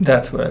dress up.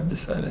 That's what I've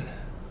decided.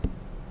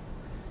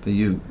 But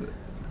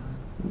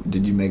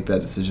did you make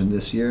that decision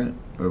this year,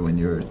 or when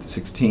you were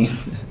 16?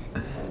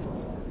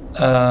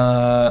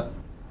 I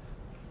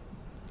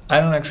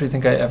don't actually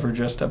think I ever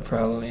dressed up for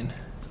Halloween.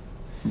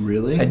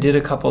 Really? I did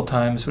a couple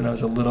times when I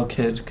was a little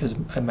kid because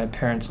my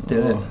parents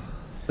did it.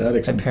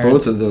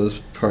 Both of those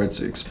parts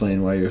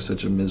explain why you're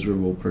such a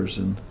miserable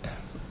person.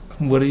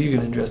 What are you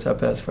going to dress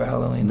up as for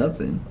Halloween?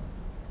 Nothing.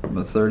 I'm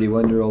a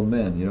 31-year-old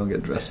man. You don't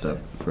get dressed up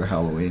for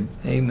Halloween.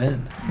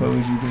 Amen. What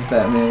would you do?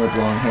 Batman with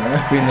long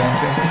hair. Green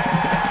Lantern.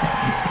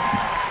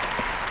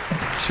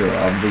 Sure,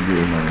 I'll be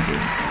Green Lantern. I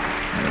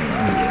don't know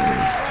who that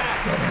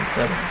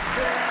is.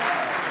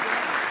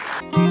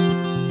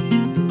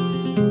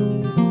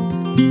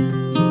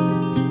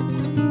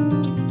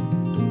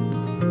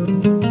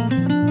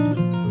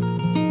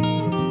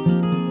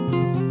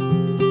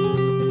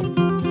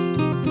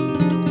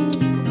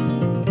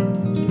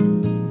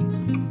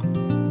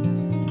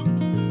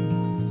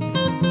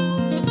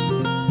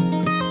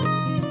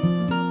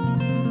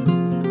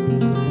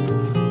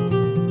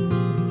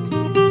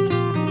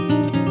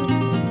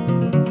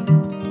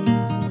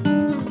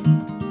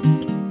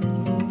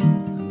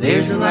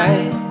 There's a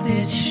light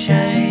that's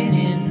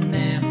shining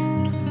now,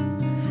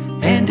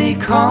 and a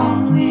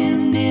calm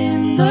wind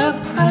in the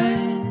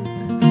pine,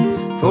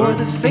 for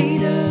the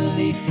fate of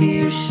a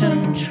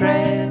fearsome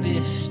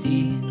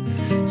travesty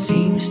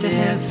seems to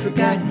have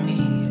forgotten me,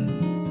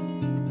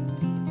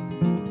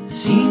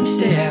 seems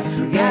to have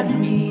forgotten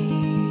me.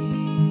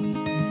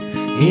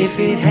 If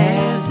it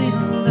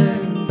hasn't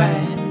learned by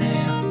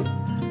now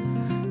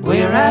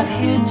where I've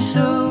hid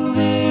so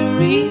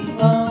very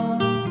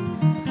long,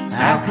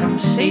 I'll come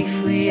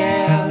safely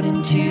out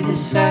into the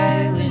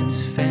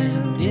silence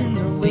found in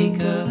the wake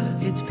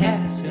of its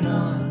passing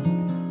on,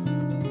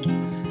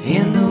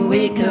 in the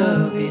wake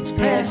of its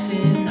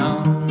passing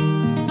on.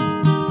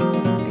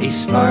 A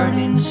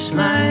Spartan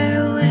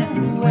smile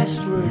and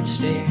westward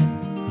stare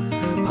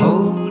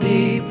hold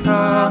a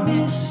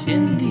promise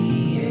in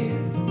the air.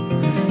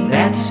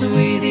 That's the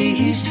way they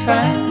used to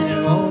find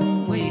their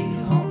own way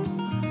home,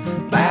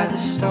 by the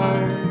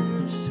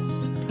stars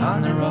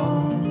on their own,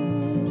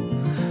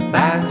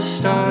 by the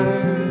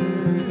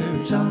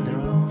stars on their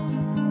own.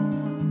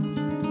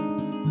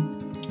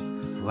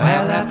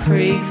 While I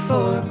pray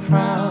for a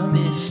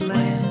promised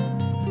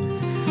land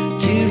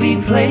to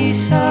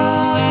replace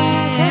all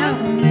I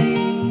have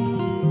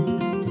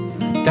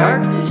made,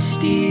 darkness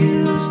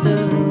steals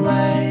the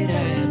light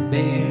I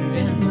bear,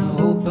 and the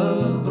hope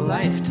of a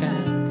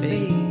lifetime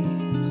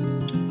fades,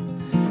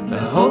 the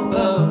hope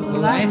of a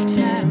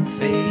lifetime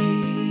fades.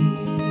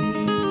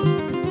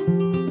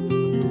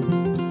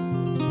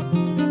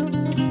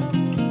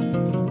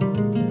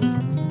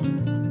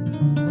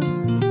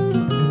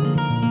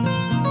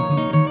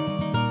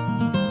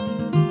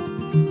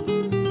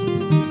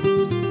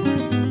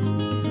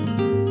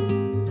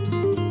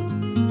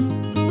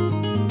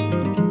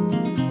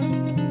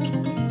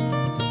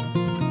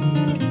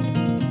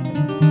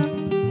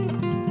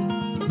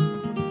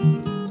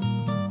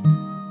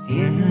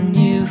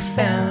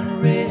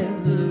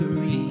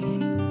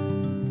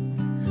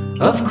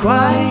 Of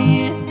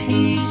quiet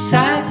peace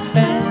I've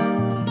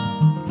found,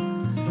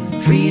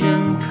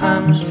 freedom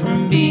comes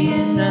from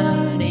being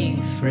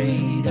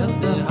unafraid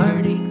of the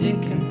heartache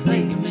that can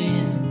plague a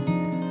man,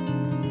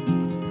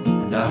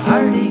 the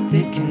heartache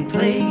that can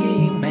plague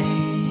a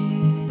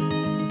man.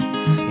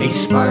 A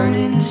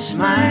Spartan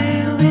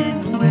smile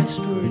and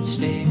westward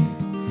stare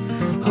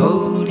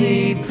hold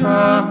a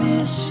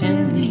promise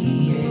in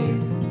the air.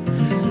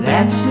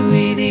 That's the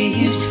way they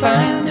used to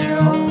find their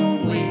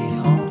own way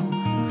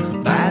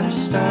home, by the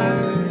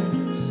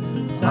stars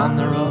on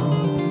their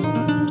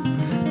own,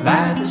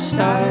 by the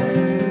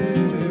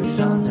stars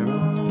on their own.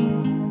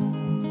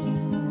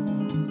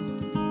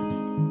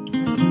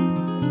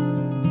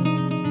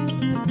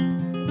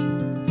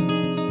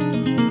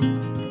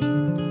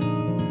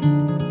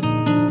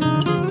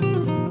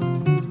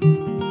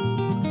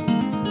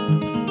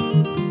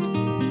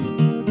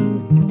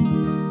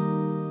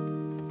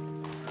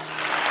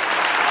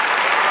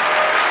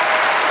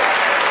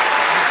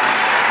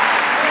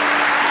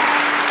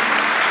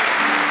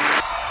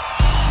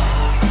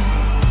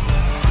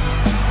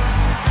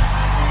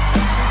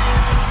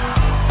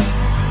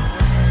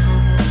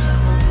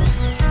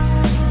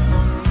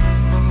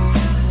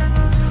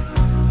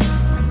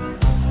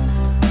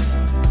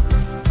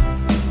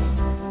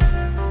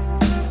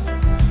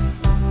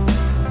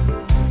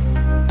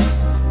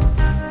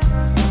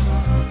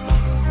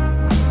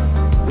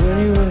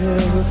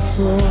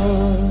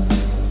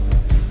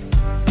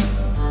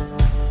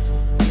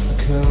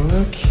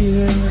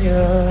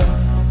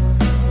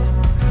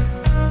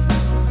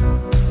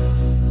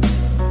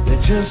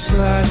 Just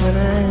like an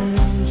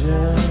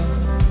angel,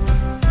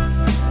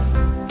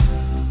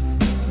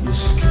 your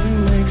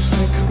skin makes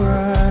me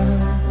cry.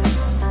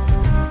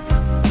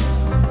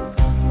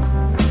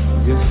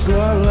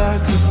 float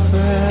like a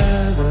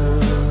feather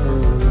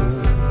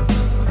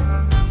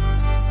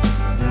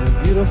in a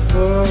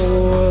beautiful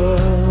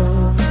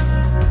world.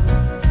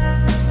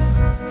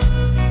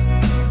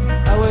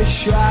 I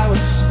wish I was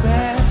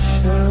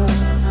special.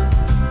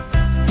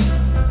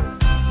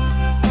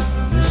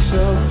 You're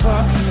so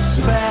fucking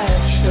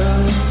special.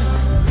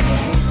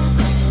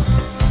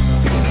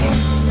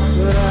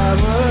 But I'm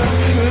a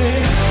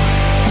creep.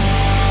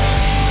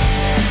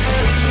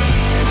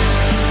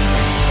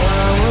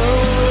 I'm a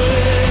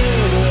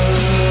widow.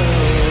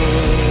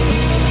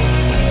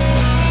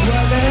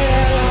 What the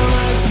hell am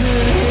I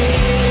doing?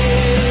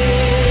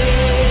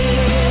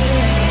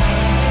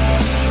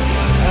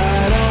 I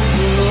don't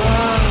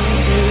belong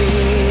here.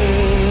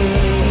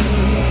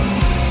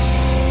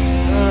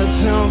 I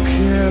don't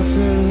care if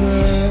it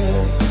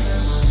hurts.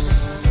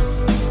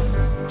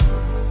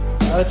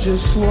 I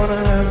just wanna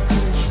have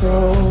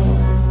control.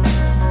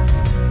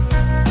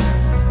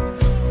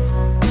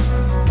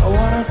 I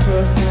want a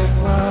perfect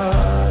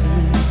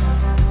body.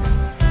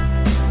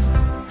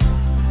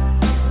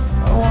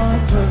 I want a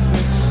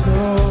perfect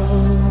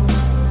soul.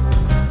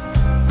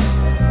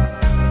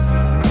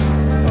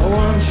 I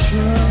want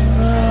you to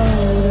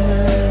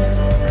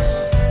notice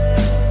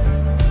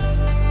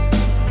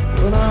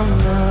when I'm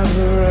not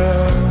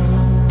around.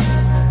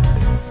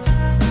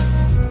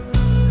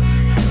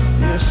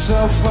 You're so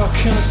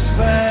fucking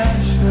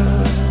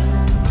special.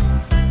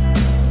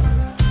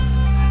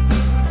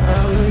 I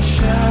wish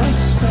I was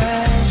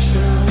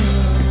special,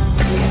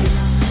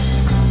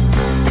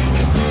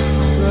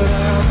 but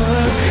I'm a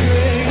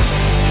creep.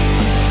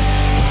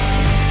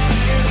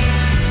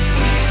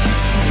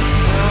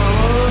 I'm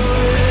a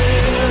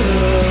widow.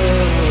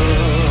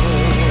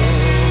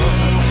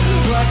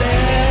 What the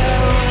hell am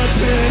I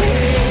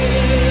doing?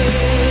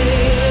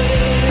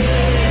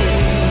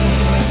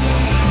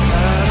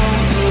 I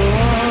don't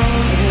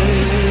belong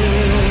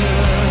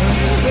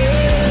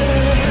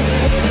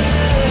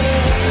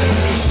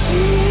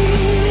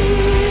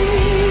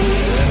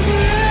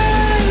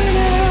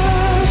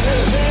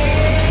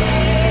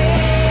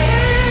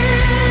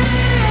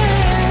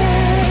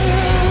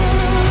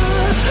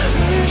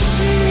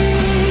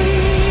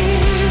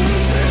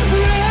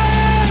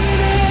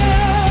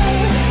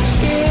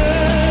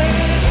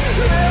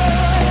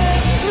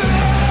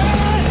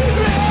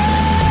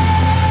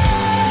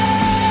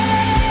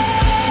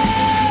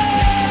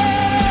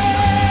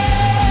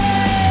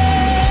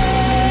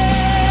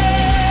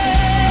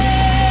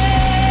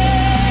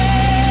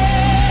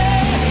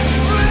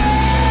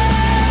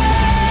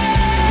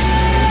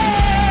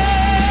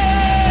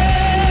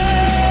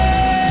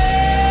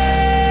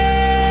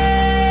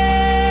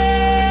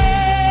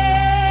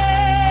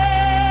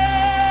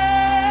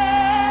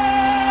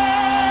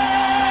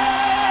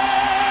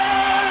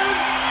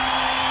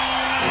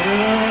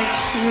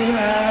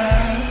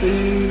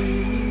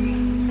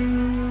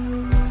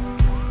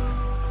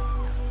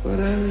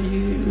whatever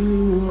you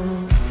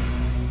want.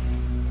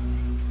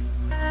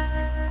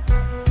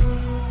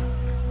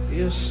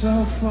 You're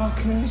so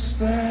fucking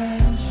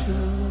special.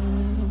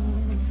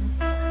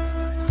 I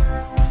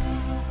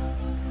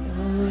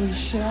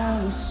wish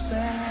I was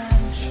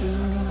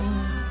special,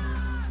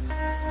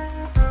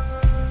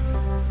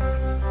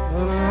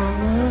 but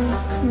I'm a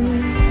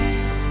creep.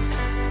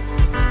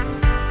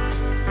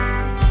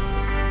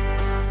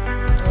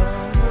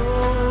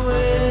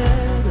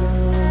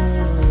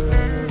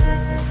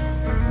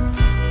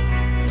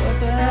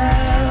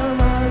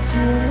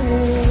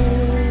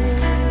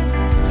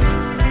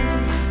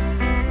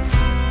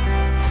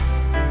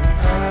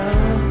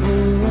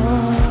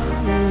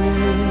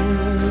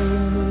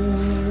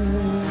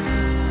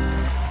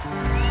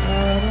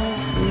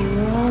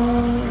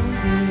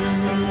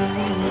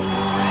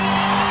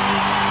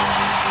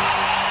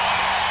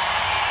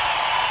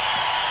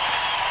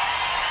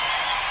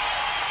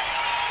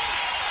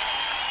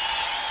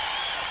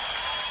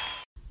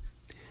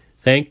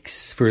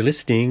 Thanks for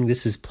listening.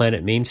 This is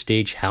Planet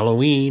Mainstage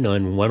Halloween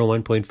on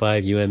 101.5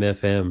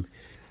 UMFM.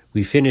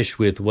 We finish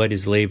with what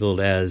is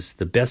labeled as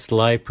the best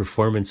live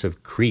performance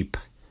of Creep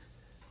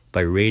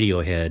by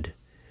Radiohead.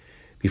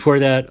 Before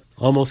that,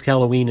 Almost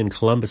Halloween in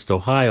Columbus,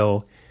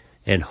 Ohio,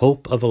 and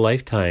Hope of a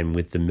Lifetime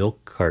with the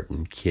Milk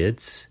Carton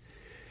Kids.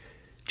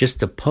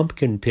 Just a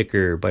Pumpkin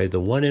Picker by the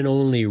one and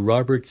only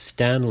Robert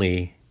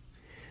Stanley.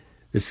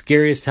 The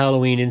Scariest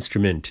Halloween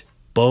Instrument,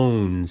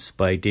 Bones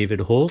by David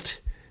Holt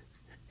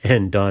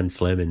and Don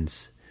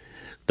Flemons.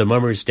 The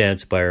Mummers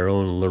Dance by our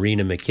own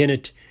Lorena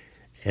McKinnott,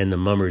 and the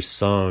Mummers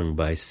Song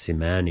by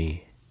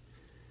Simani.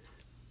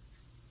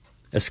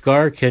 A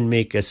scar can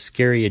make a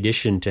scary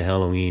addition to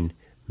Halloween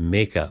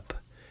makeup,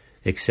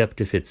 except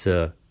if it's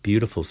a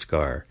beautiful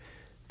scar.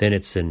 Then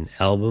it's an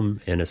album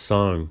and a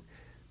song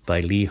by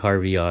Lee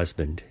Harvey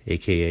Osmond,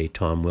 a.k.a.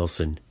 Tom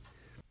Wilson.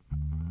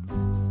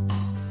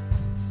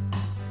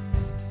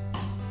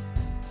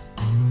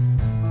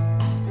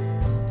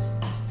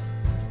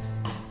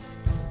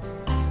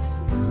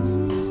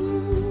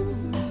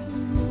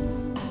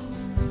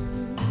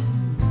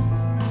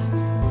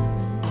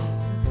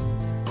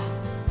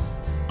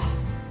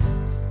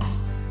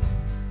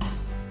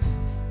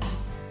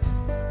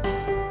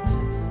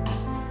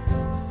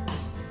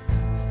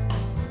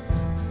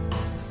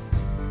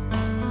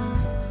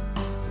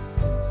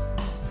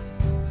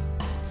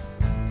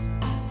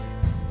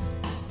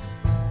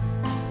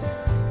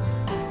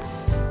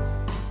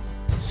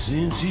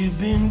 since you've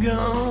been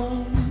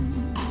gone.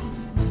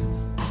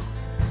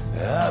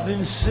 I've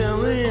been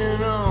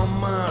selling all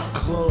my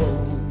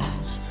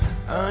clothes.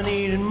 I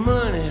needed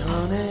money,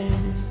 honey,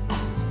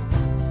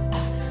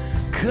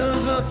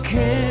 'cause I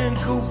can't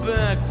go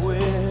back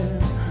where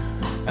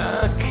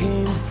I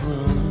came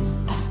from.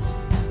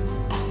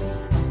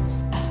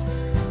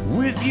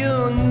 With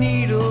your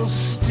needle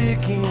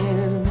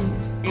sticking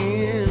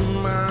in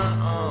my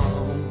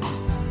arm,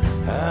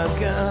 I've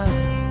got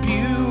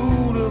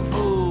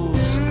beautiful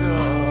scars.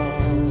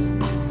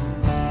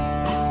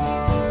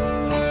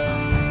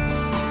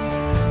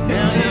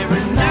 Now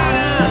every night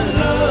I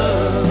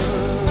love,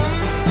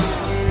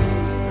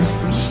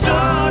 from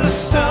star to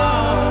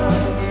star,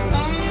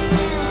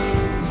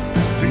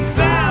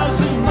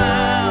 3,000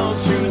 miles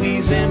through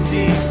these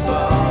empty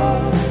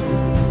bars.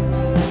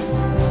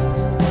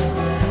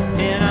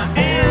 And I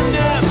end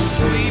up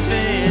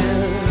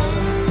sleeping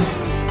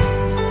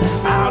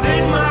out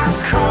in my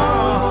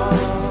car,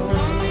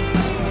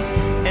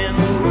 and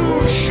the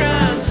moon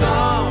shines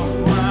off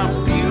my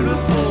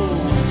beautiful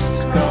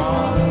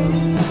scar.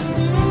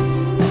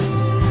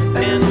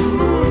 And the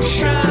moon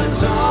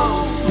shines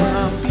off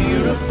my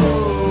beautiful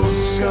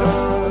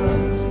scar.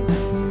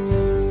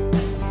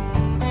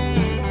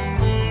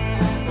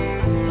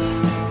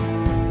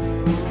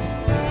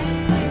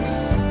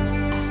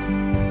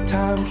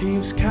 Time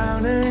keeps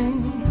counting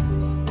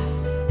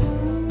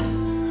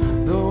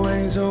the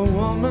ways a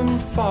woman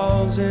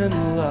falls in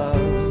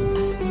love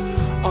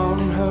on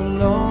her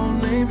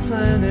lonely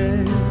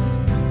planet.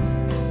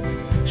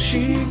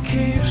 She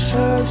keeps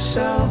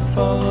herself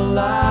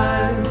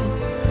alive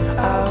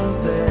out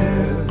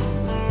there,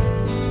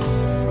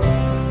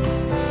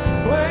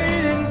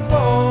 waiting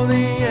for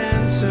the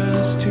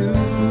answers to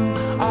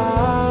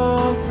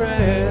our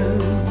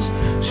prayers.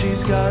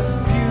 She's got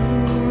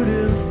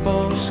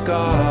beautiful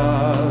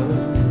scars,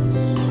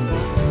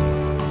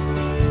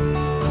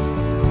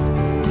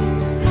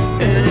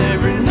 and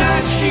every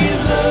night she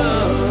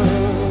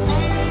loves,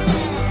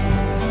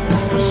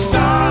 from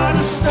star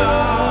to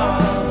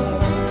star,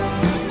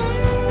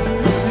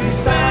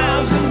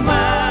 3,000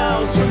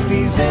 miles from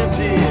these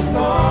empty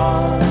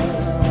bars.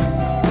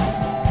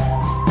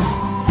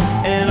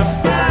 And I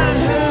find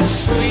her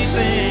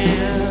sleeping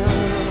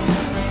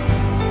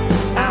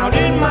out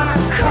in my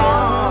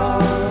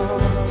car,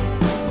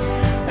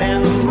 and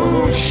the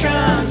moon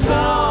shines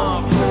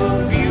off her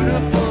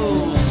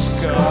beautiful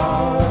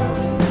scar.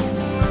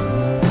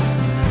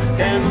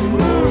 And the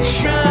moon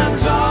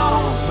shines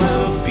off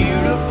her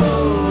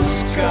beautiful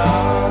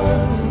scar.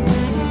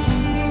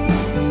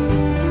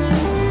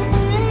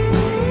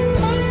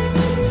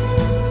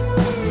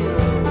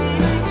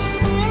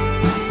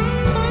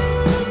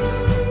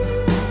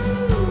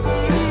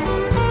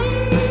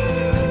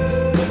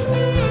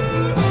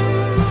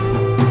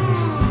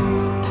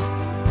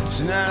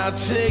 Tonight I'll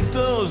take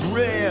those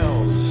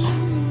rails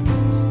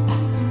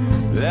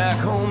back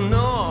home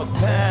north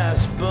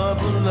past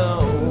Buffalo,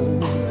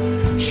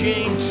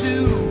 chained to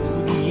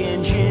the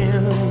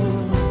engine,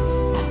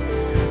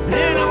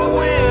 and I'll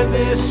wear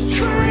this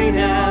train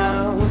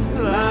out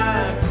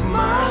like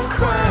my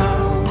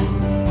crown,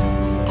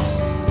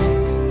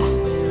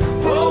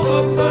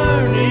 over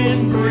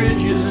burning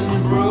bridges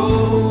and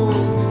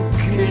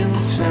broken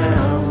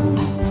town,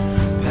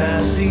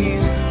 past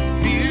these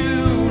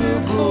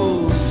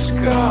beautiful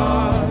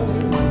scars.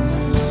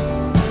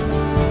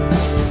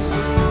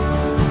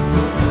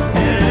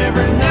 And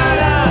every night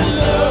I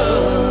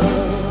love,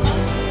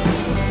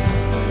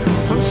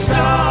 from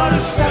star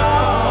to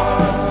star,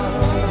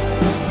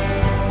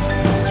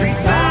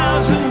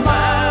 3,000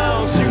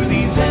 miles through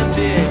these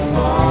empty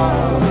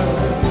bars,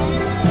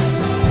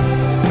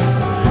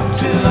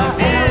 till I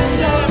end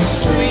up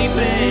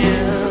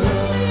sleeping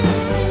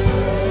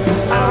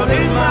out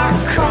in my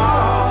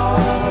car,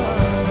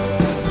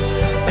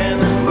 and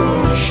the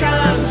moon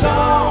shines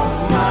off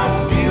my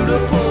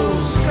beautiful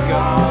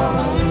scar.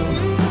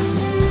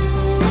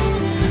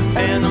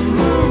 And the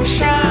moon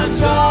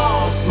shines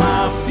off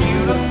my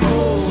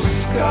beautiful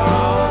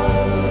scar.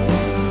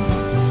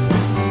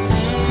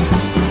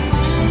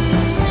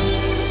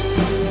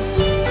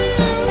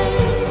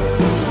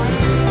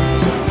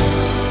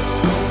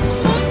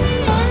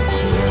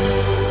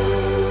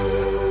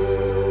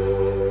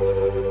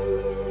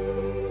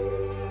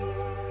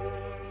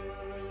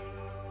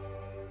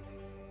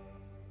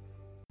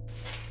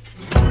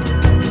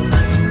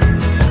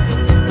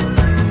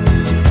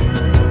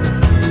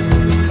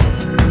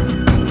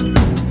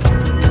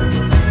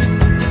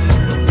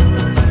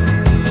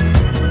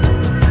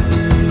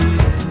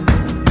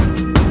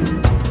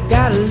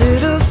 Got a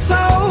little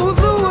soul,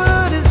 the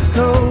world is a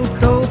cold,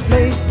 cold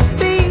place to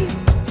be.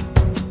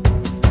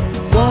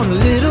 Want a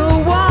little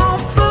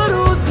warmth, but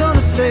who's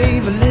gonna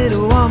save a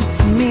little warmth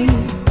for me?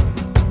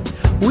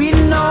 We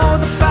know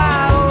the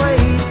fire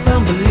rates,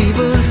 some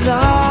believers,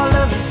 all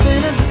of the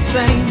sinners the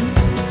same.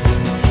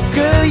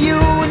 Girl, you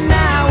and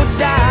I would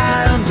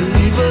die,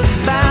 unbelievers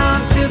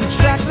bound to the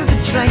tracks of the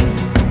train.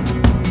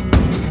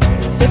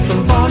 If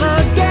I'm born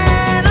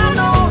again, I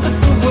know that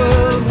the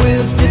world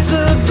will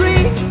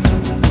disagree.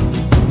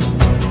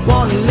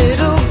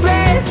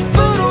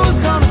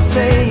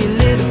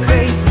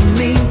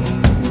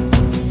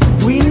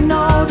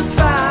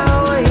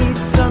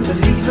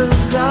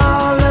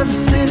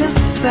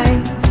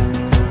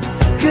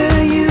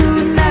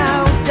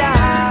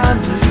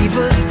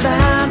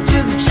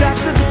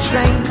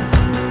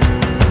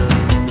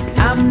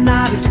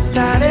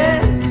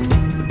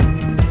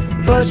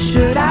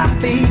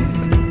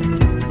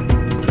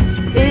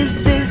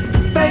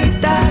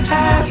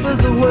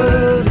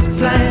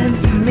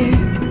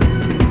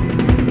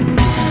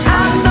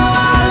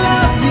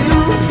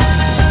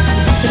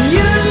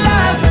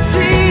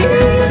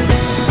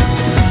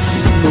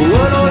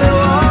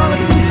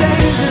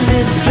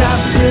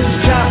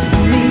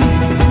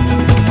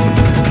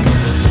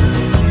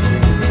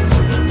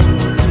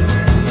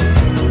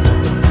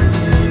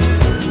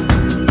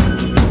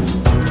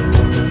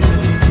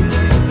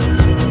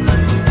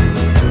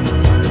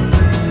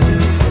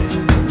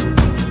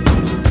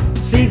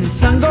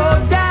 sun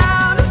go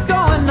down, it's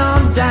going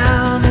on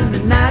down, and the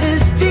night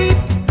is deep.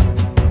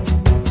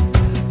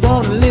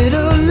 Want a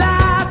little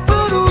light,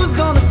 but who's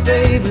gonna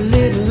save a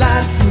little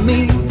light for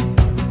me?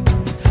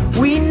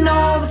 We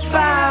know the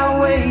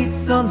fire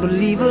waits,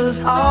 unbelievers,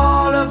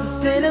 all of the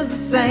sinners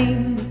the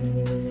same.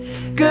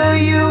 Girl,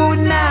 you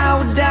and I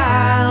would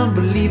die,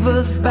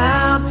 unbelievers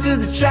bound to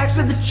the tracks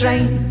of the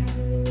train.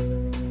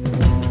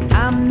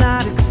 I'm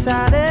not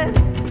excited,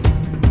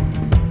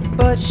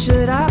 but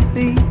should I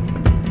be?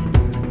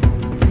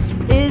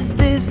 Is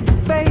this the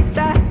fate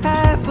that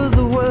half of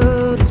the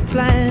world has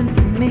planned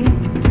for me?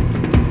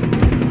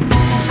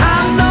 I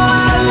know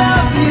I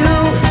love you,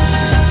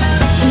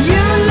 and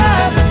you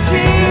love the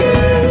sea,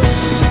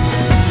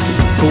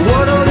 but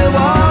what holy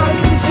water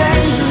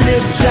contains a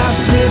little drop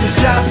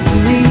for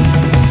me.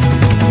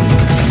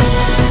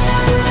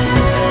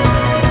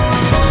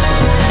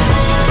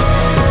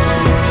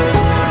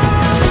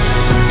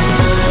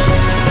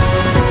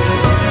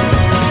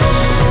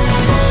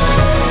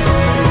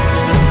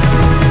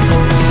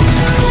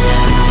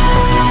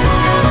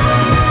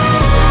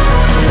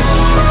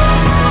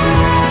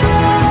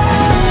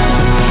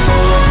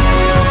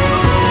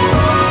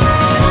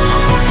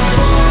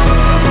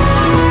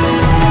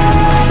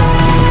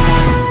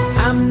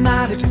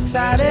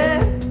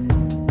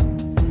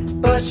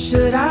 But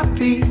should I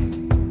be?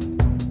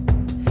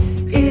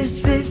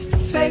 Is this the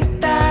fate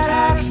that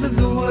half of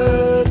the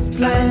world's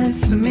planned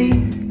for me?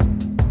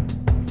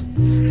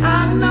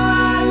 I know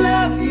I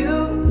love you,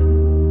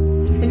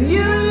 and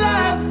you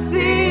love the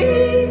sea,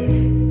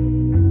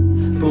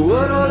 but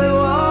what holy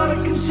water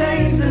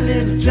contains a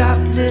little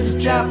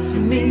drop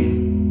for me.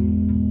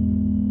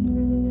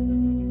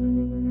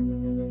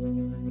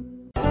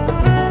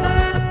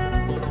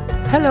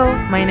 Hello,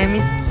 my name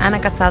is Ana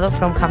Casado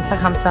from Hamsa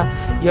Hamsa.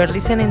 You're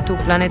listening to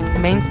Planet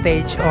Main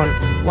Stage on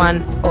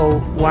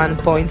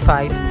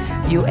 101.5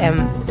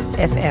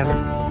 UMFM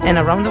and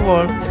around the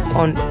world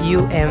on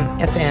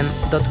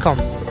umfm.com.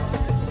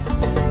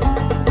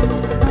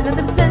 La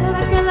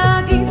tercera que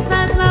la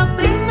guisa es la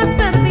prima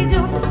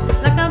Esterdillo,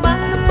 la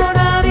cabalga por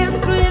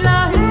adentro y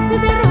la gente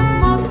de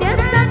Rosmont. Y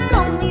esta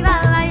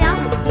comida la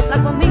llamo, la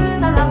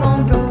comida la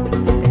Don Brody.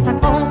 Esa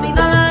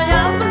comida la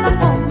llamo, la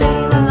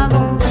comida la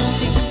Don Brody.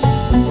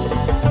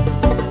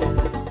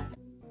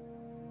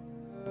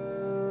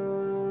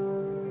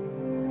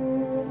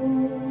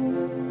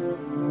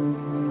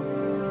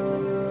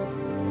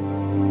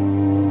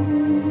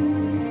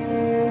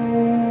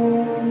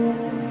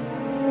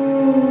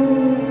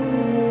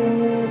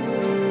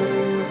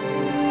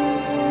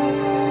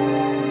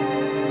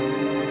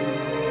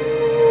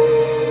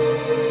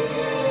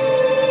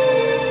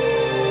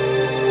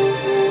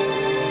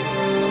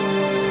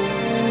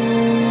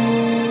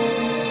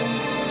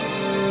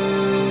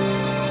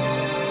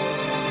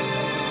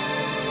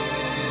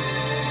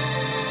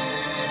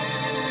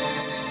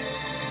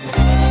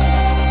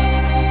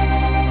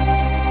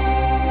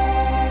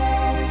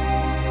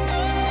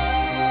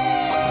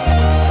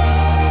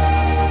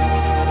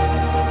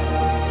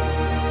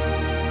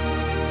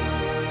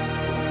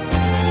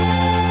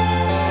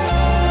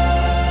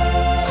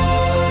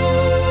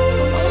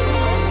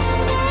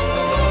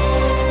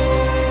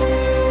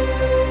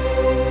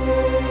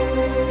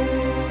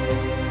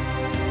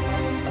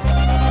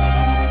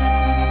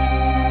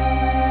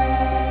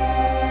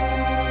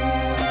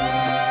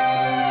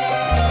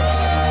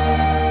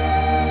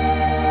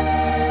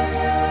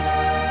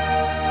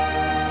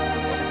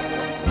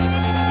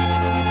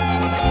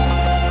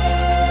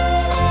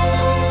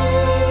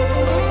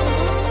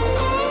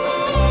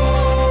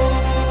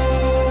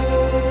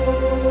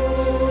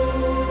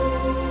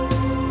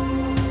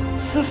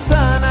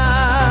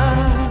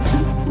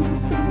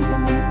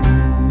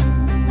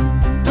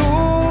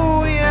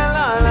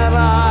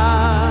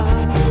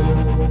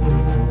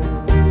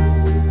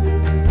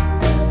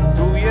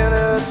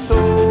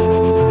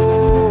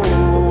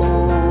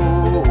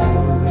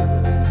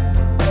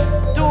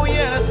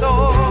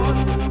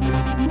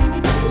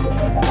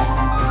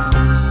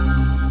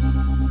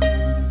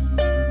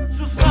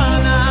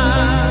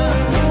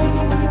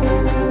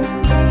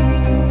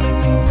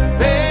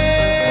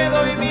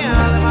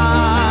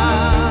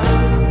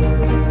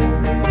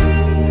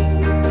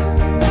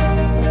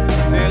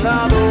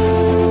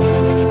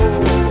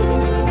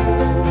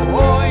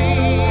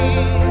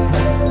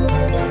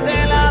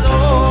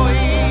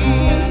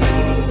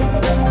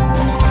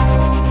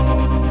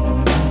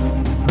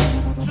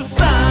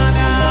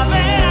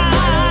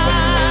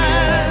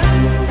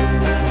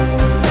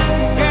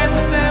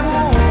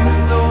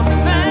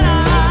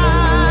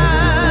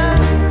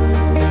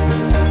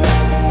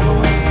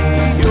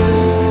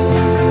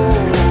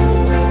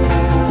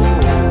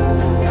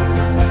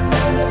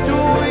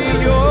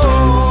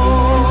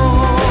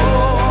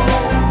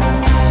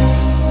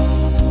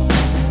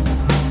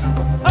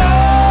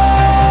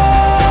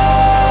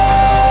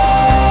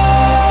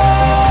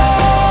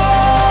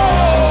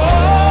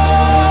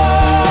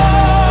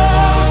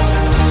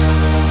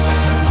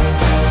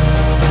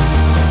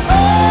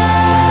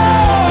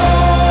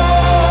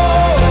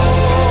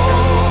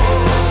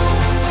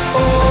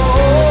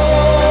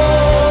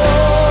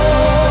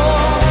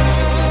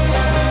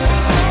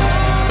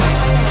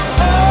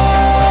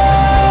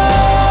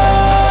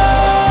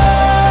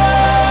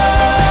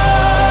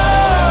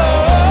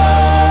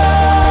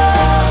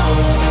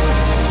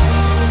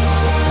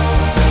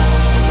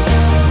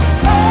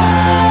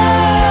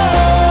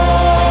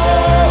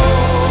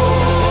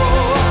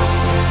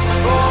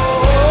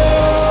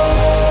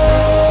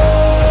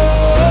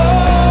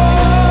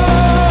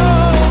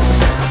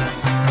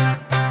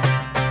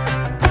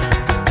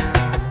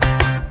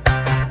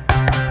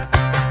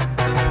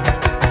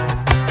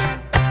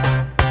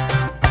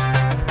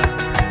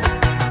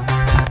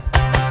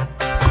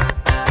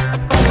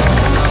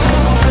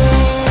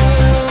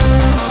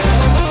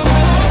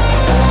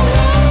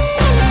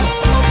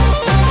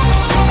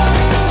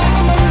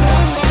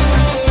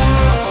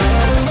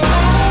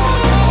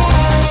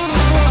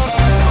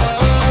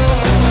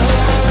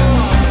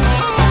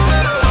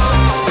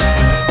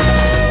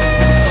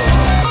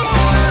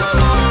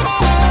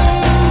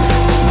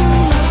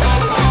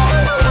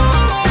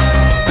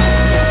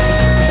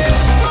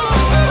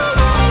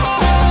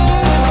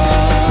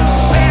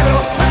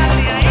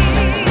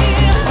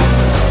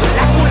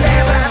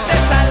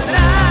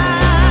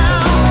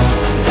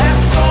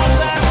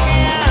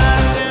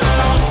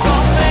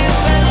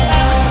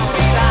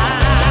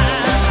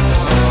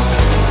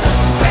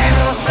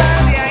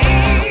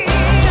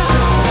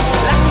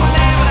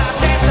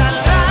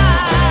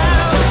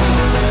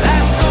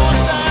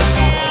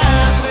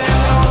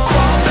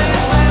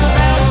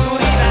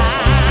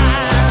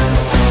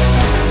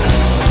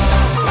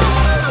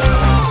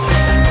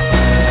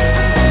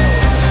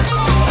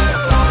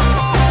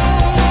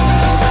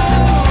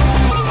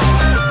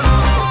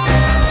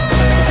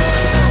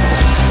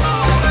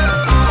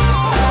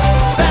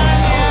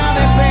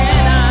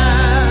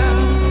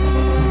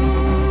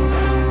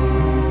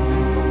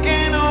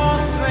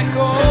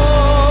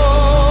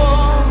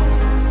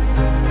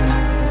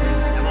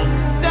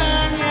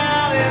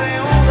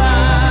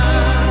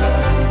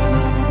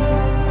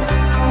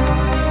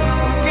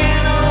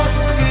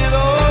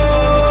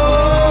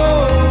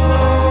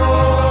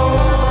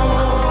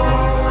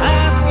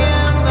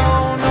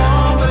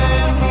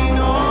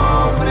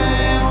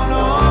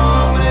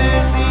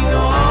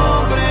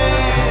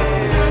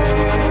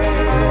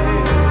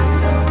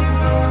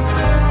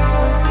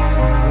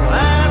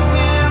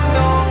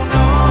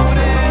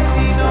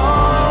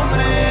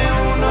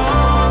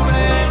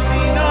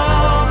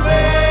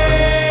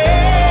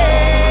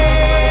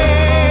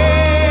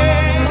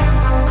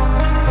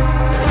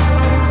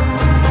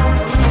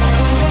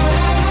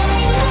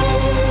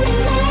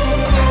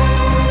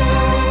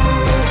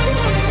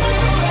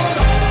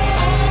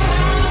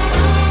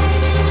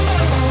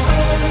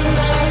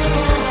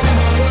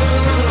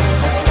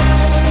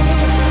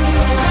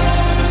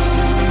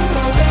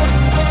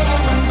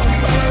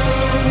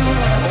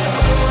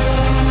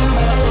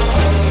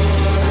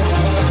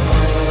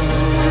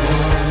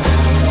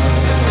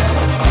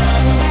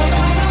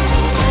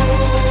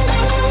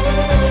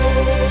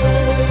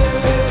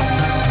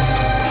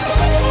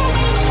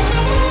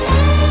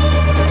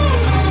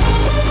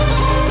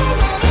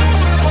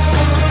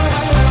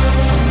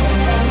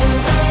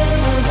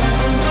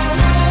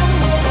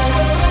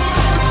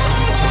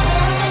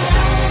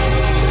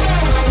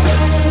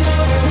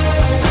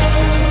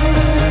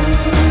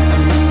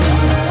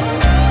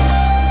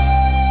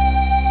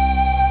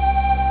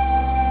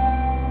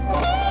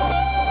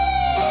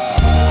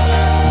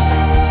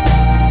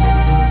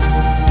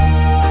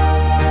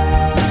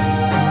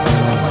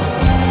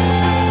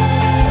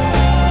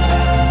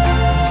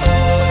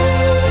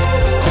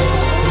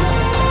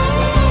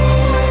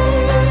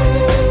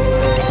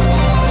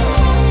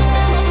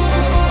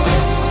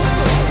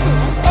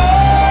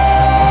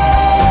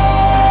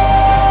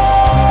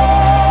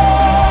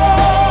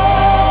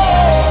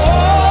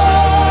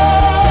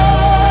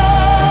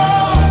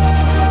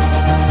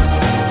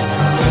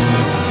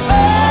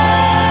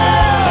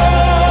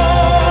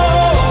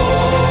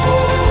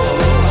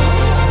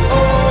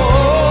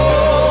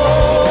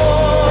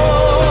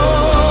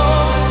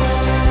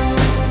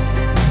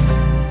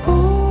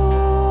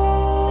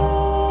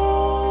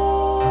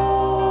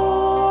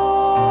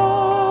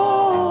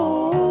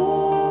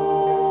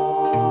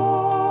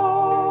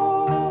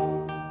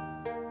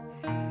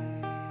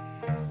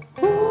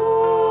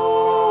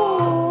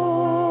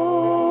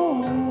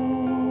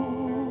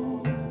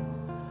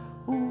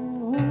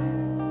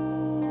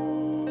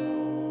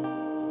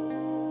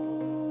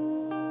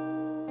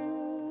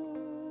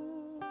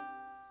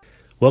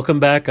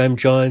 Welcome back. I'm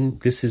John.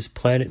 This is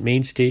Planet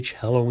Mainstage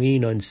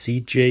Halloween on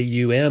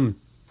CJUM.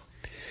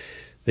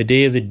 The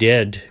Day of the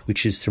Dead,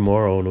 which is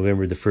tomorrow,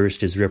 November the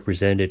 1st, is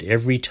represented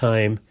every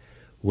time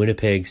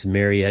Winnipeg's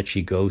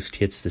Mariachi Ghost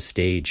hits the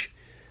stage.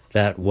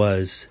 That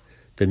was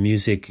the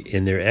music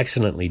in their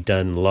excellently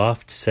done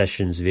Loft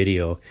Sessions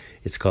video.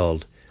 It's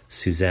called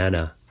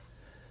Susanna.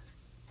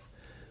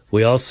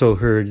 We also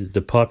heard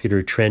the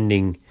popular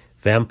trending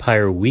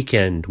Vampire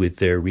Weekend with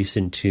their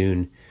recent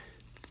tune,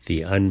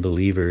 The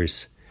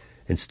Unbelievers,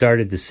 and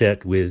started the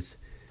set with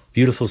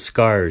Beautiful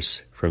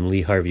Scars from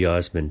Lee Harvey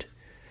Osmond.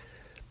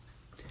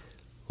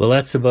 Well,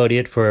 that's about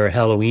it for our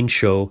Halloween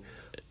show.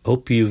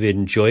 Hope you've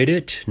enjoyed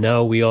it.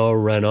 Now we all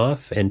run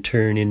off and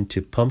turn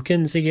into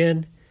pumpkins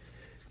again.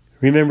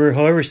 Remember,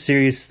 however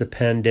serious the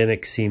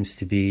pandemic seems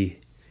to be,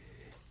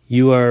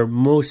 you are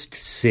most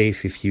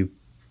safe if you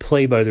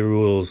play by the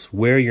rules,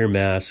 wear your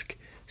mask,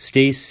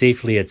 stay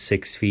safely at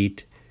 6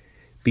 feet,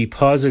 be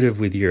positive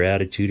with your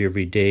attitude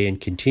every day,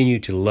 and continue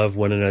to love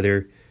one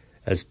another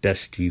as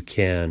best you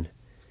can.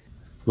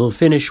 We'll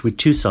finish with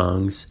two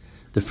songs.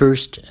 The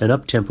first, an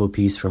up-tempo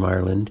piece from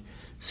Ireland,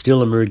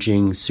 still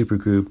emerging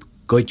supergroup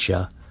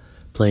Goitcha,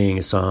 playing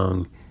a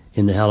song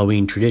in the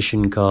Halloween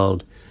tradition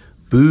called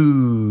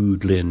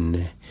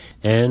Boodlin,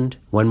 and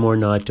one more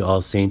nod to All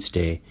Saints'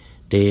 Day,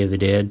 Day of the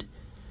Dead,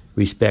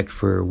 respect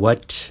for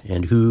what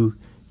and who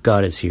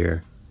got us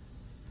here.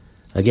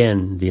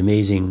 Again, the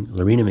amazing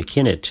Lorena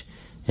McKinnott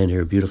and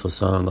her beautiful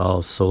song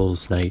All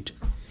Souls Night.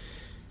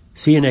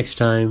 See you next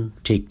time.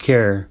 Take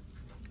care.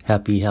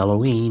 Happy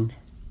Halloween.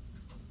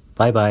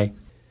 Bye-bye.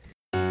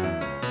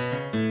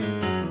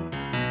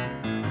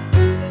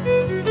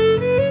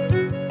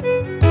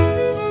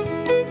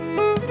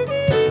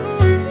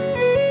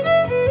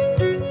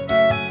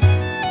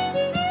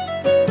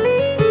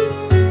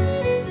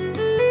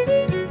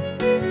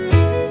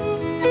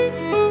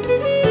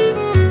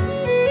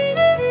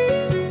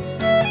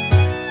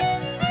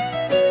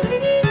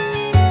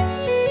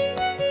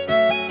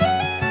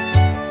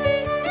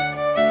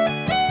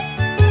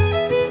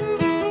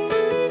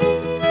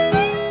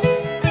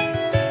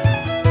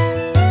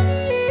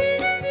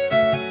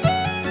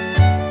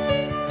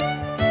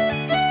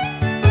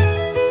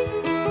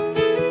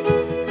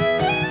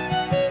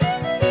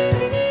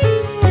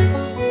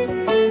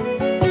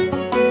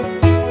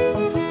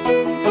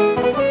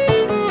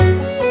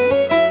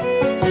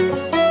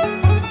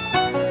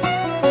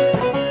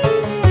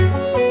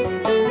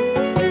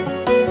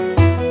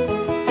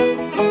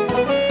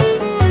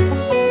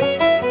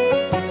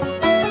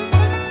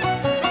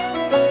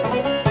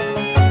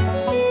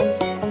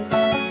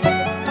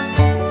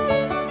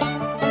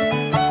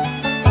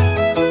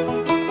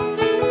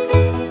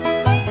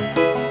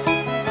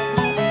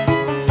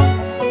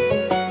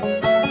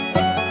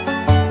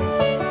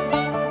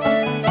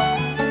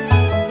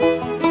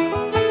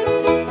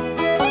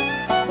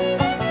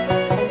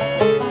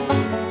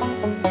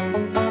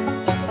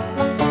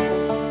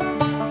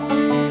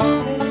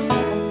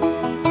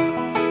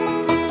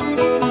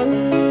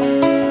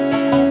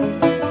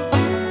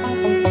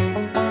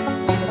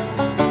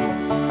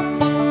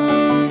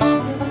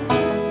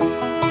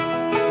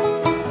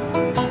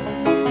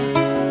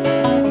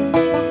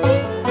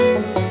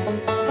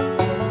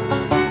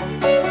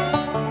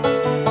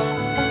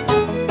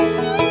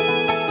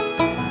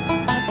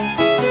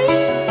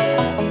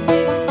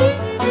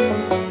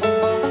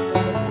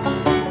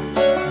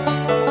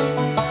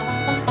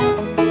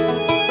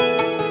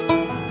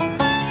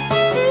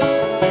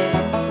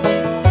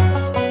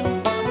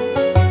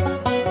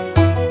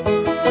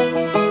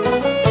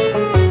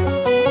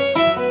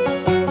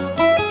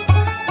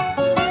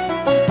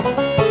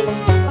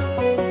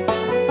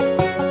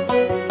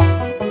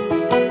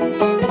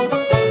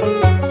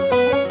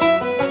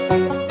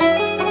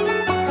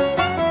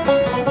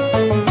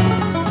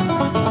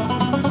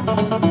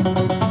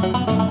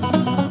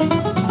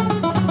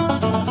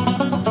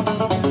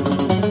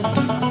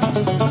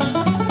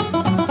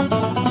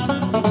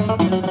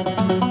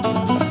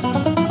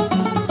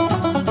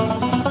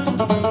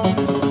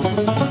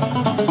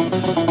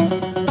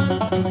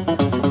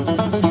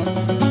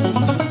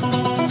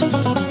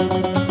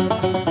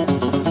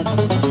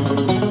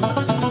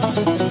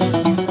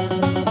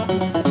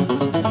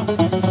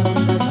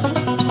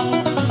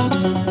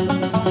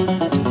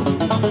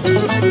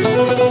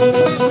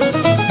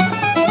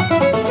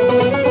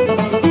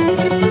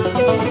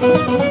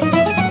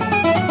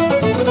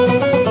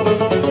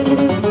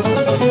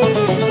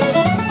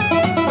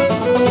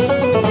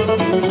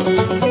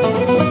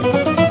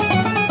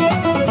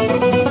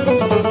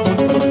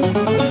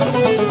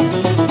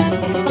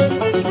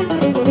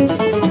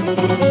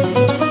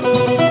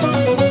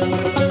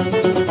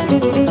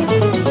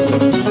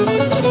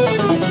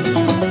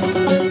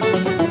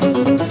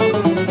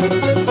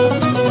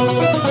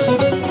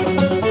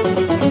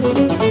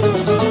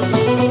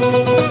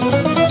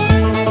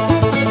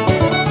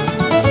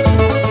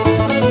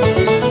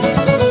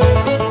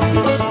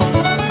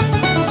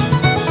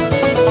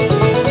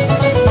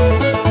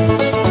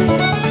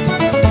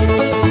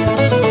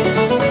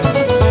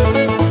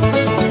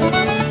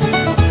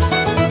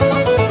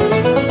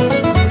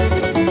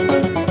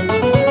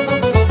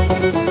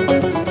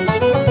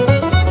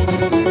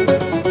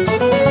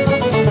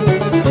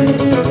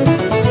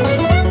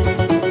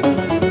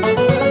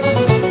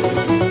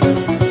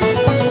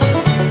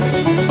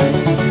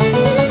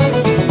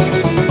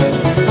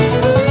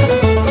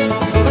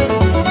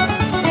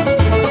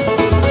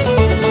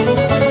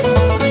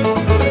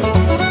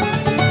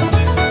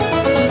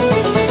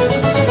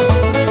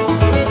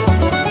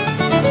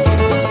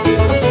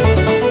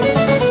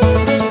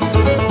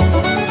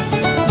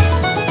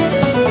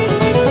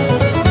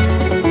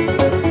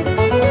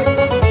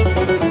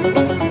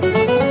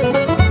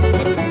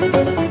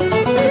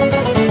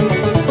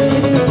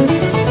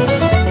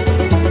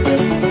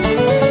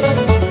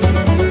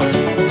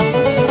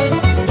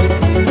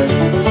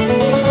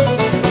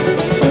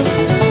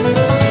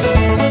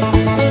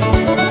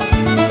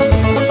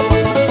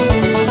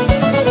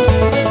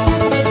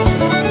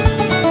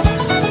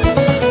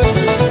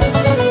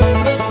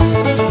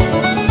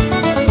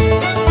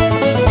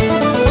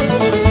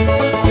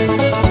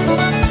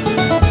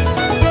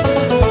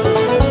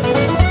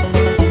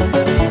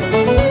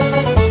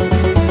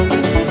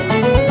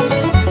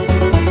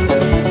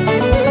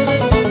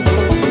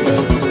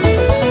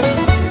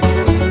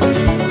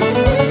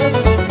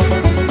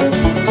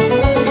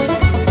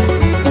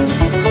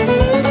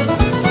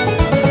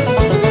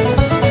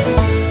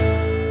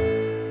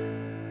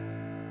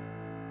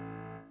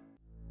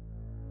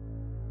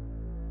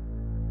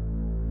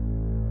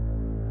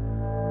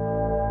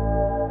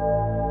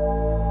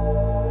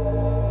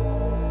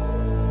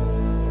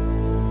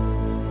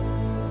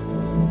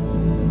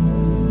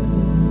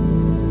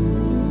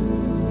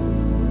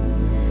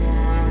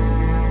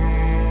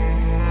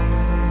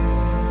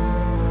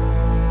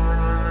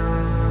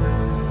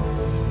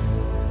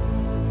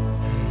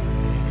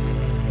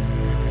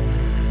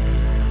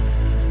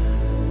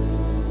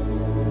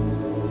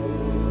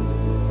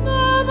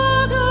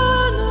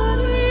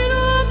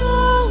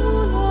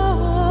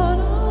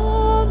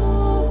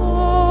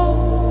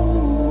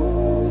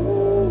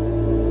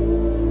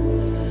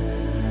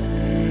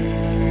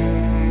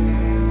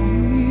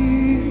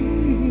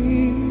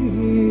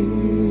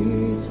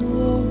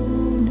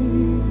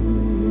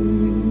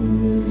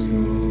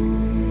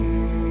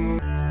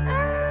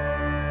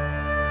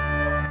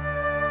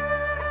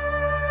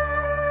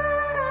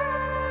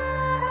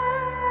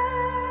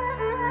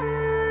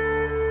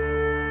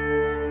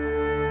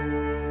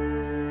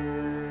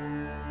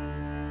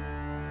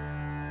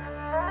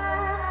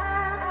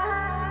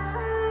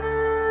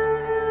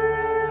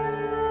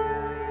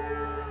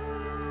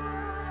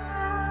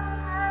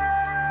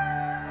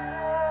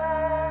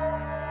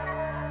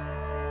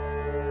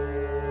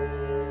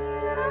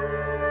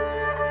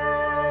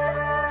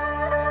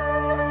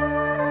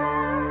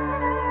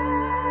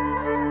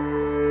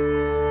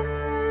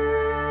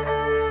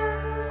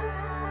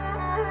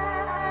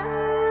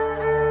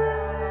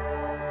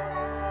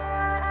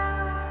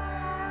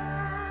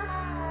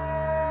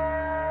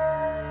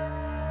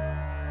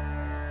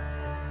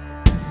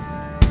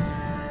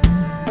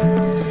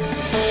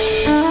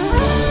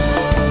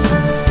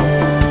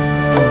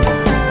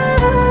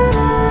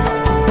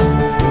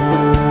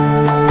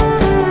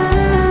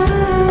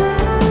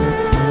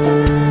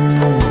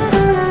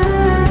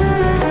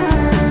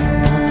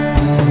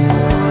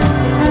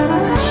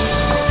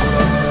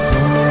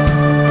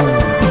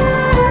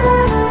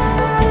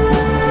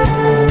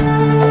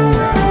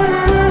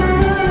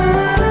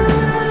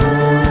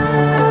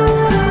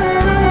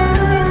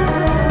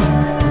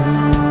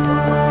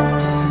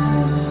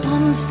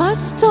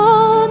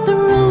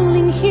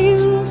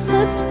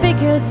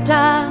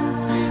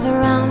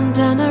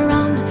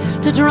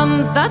 to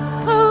drums that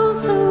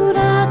pulse out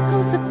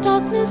echoes of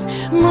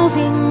darkness,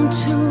 moving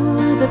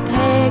to the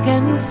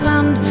pagan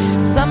sound.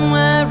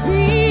 Somewhere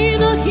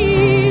in a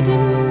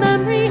hidden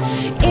memory,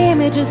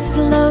 images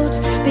float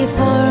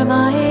before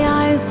my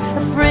eyes,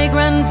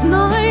 fragrant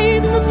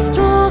nights of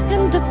straw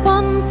and of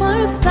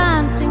bonfires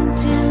dancing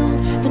till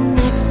the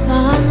next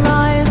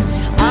sunrise.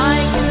 I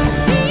can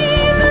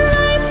see the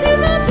lights in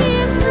the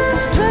distance,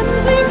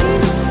 trembling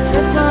in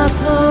the dark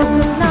cloak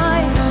of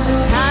night. The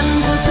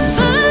candles and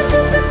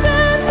lanterns and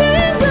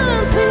dancing,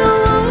 dancing,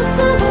 oh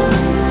so long,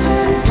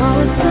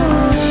 oh so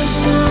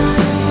slow.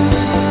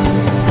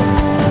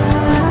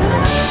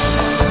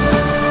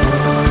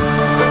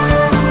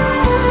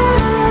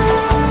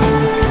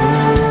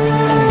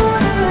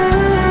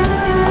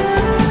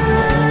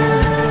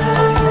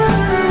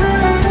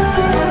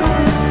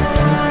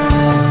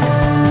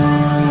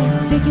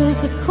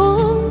 Figures of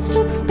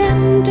cornstalks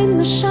bend in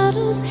the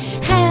shadows,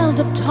 held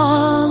up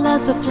tall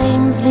as the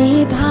flames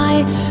leap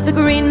high. The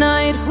Green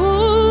Knight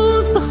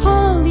holds the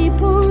holy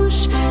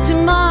bush to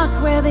mark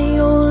where the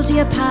old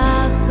year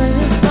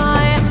passes